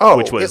 Oh,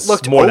 which was it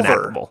looked more over. than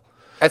admirable.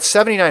 At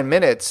 79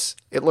 minutes,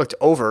 it looked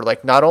over.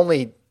 Like not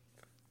only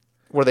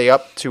were they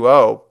up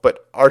 2-0,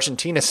 but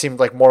Argentina seemed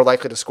like more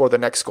likely to score the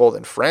next goal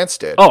than France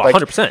did. Oh,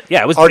 100%.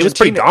 Yeah, it was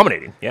pretty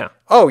dominating. Yeah.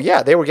 Oh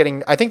yeah, they were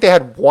getting. I think they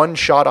had one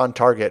shot on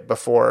target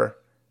before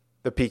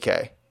the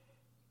PK.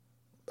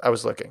 I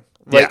was looking.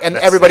 And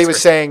everybody was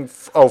saying,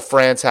 "Oh,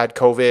 France had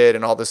COVID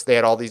and all this. They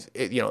had all these,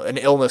 an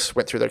illness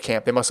went through their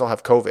camp. They must all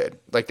have COVID.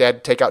 Like they had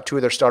to take out 2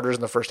 of their starters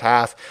in the first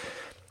half.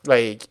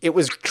 Like it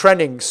was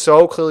trending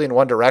so clearly in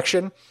one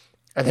direction,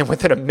 and then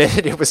within a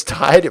minute it was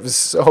tied. It was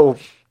so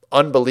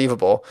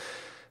unbelievable.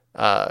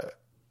 It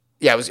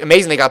was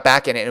amazing they got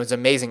back in it. It was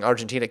amazing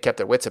Argentina kept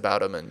their wits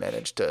about them and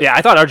managed to. Yeah,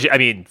 I thought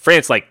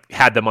France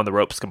had them on the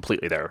ropes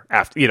completely there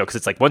after because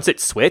it's like once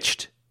it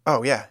switched.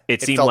 Oh yeah,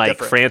 it seemed like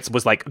different. France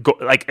was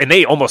and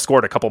they almost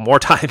scored a couple more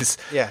times.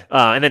 Yeah,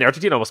 and then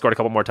Argentina almost scored a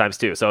couple more times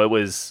too. So it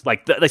was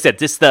like I said,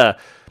 just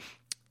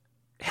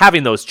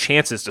having those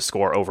chances to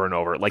score over and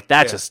over, like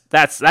that. Just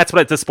that's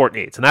what this sport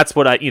needs, and that's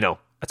what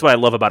that's what I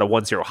love about a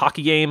 1-0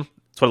 hockey game.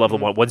 That's what I love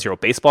about a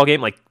 1-0 baseball game.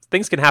 Like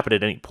things can happen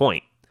at any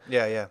point.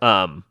 Yeah.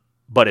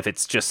 But if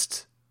it's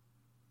just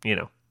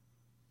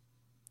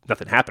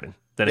nothing happening,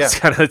 then it's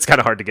kind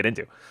of hard to get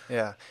into.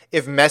 Yeah.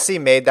 If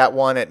Messi made that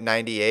one at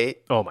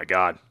 98, oh my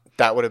God,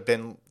 that would have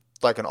been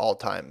like an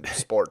all-time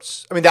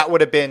sports. I mean, that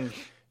would have been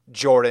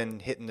Jordan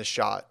hitting the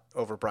shot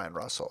over Brian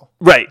Russell.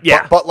 Right.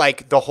 Yeah. But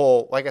like the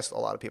whole, I guess a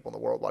lot of people in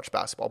the world watch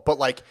basketball, but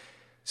like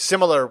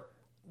similar,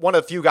 one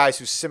of the few guys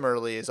who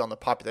similarly is on the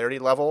popularity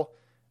level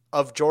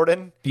of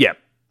Jordan. Yeah.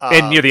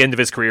 And near the end of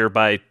his career,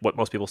 by what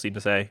most people seem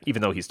to say,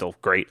 even though he's still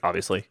great,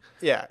 obviously.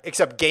 Yeah,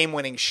 except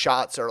game-winning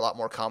shots are a lot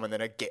more common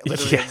than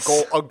literally Yes.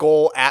 a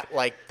goal at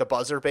like the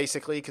buzzer,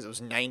 basically, because it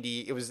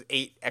was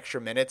 8 extra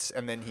minutes,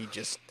 and then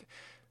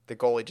the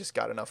goalie just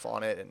got enough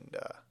on it and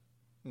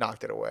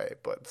knocked it away.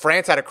 But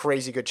France had a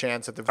crazy good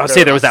chance at the. I would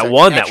say there was that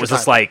one that was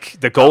just like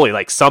the goalie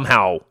like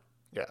somehow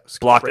yeah, it was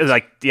blocked. crazy.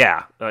 Like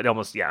it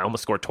almost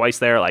scored twice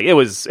there. Like it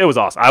was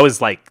awesome. I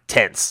was like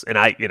tense, and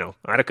I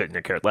couldn't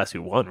have cared less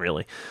who won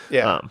really.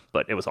 Yeah.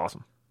 But it was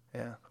awesome.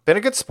 Yeah, been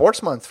a good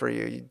sports month for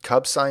you.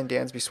 Cubs signed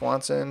Dansby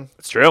Swanson.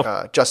 It's true.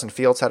 Justin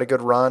Fields had a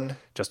good run.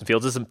 Justin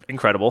Fields is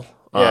incredible.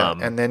 Yeah,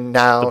 and then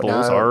now the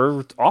Bulls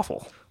are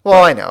awful.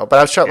 Well, I know, but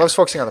I was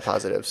focusing on the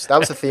positives. That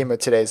was the theme of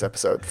today's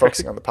episode,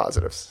 focusing on the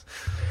positives.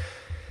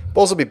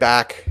 Bulls will be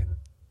back.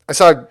 I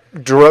saw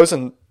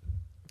DeRozan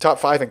top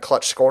 5 in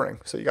clutch scoring,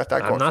 so you got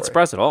that going I'm not for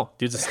surprised at all.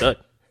 Dude's a stud.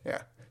 you.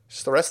 Yeah,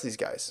 just the rest of these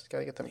guys. Got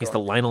to get them He's the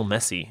going. Lionel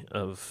Messi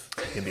of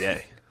the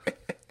NBA.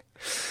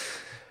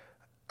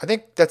 I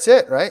think that's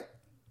it, right?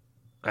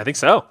 I think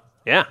so.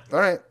 Yeah. All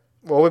right.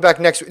 Well, we'll be back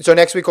next week. So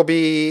next week will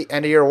be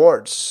end of year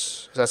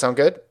awards. Does that sound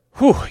good?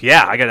 Whew,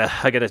 yeah, I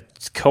gotta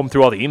comb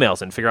through all the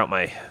emails and figure out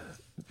my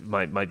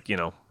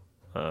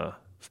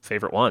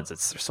favorite ones.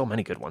 There's so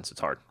many good ones.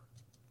 It's hard.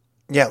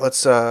 Yeah,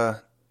 let's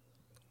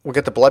we'll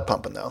get the blood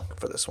pumping though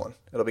for this one.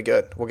 It'll be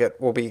good.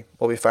 We'll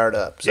be fired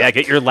up. So. Yeah,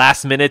 get your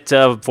last minute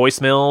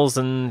voicemails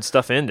and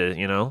stuff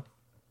into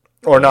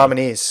Or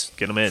nominees.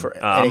 get them in. for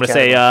I'm any gonna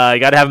say category. you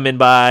gotta have them in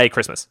by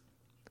Christmas.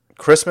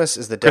 Christmas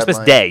is the Christmas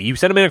deadline. Day. You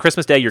send them in on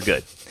Christmas Day, you're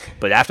good.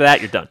 But after that,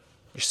 you're done.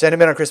 You send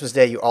them in on Christmas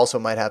Day. You also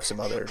might have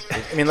some other. I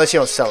mean, unless you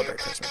don't celebrate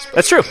Christmas. But.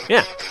 That's true.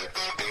 Yeah.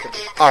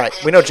 All right,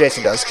 we know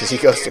Jason does because he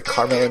goes to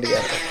Carmel,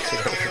 Indiana.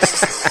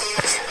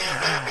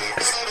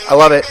 I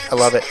love it. I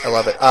love it. I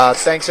love it.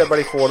 Thanks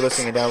everybody for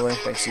listening and downloading.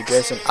 Thanks to you,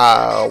 Jason.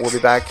 We'll be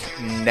back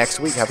next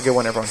week. Have a good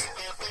one, everyone.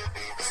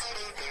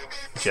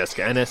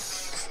 Jessica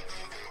Ennis.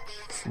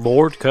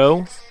 Lord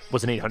Coe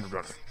was an 800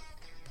 runner.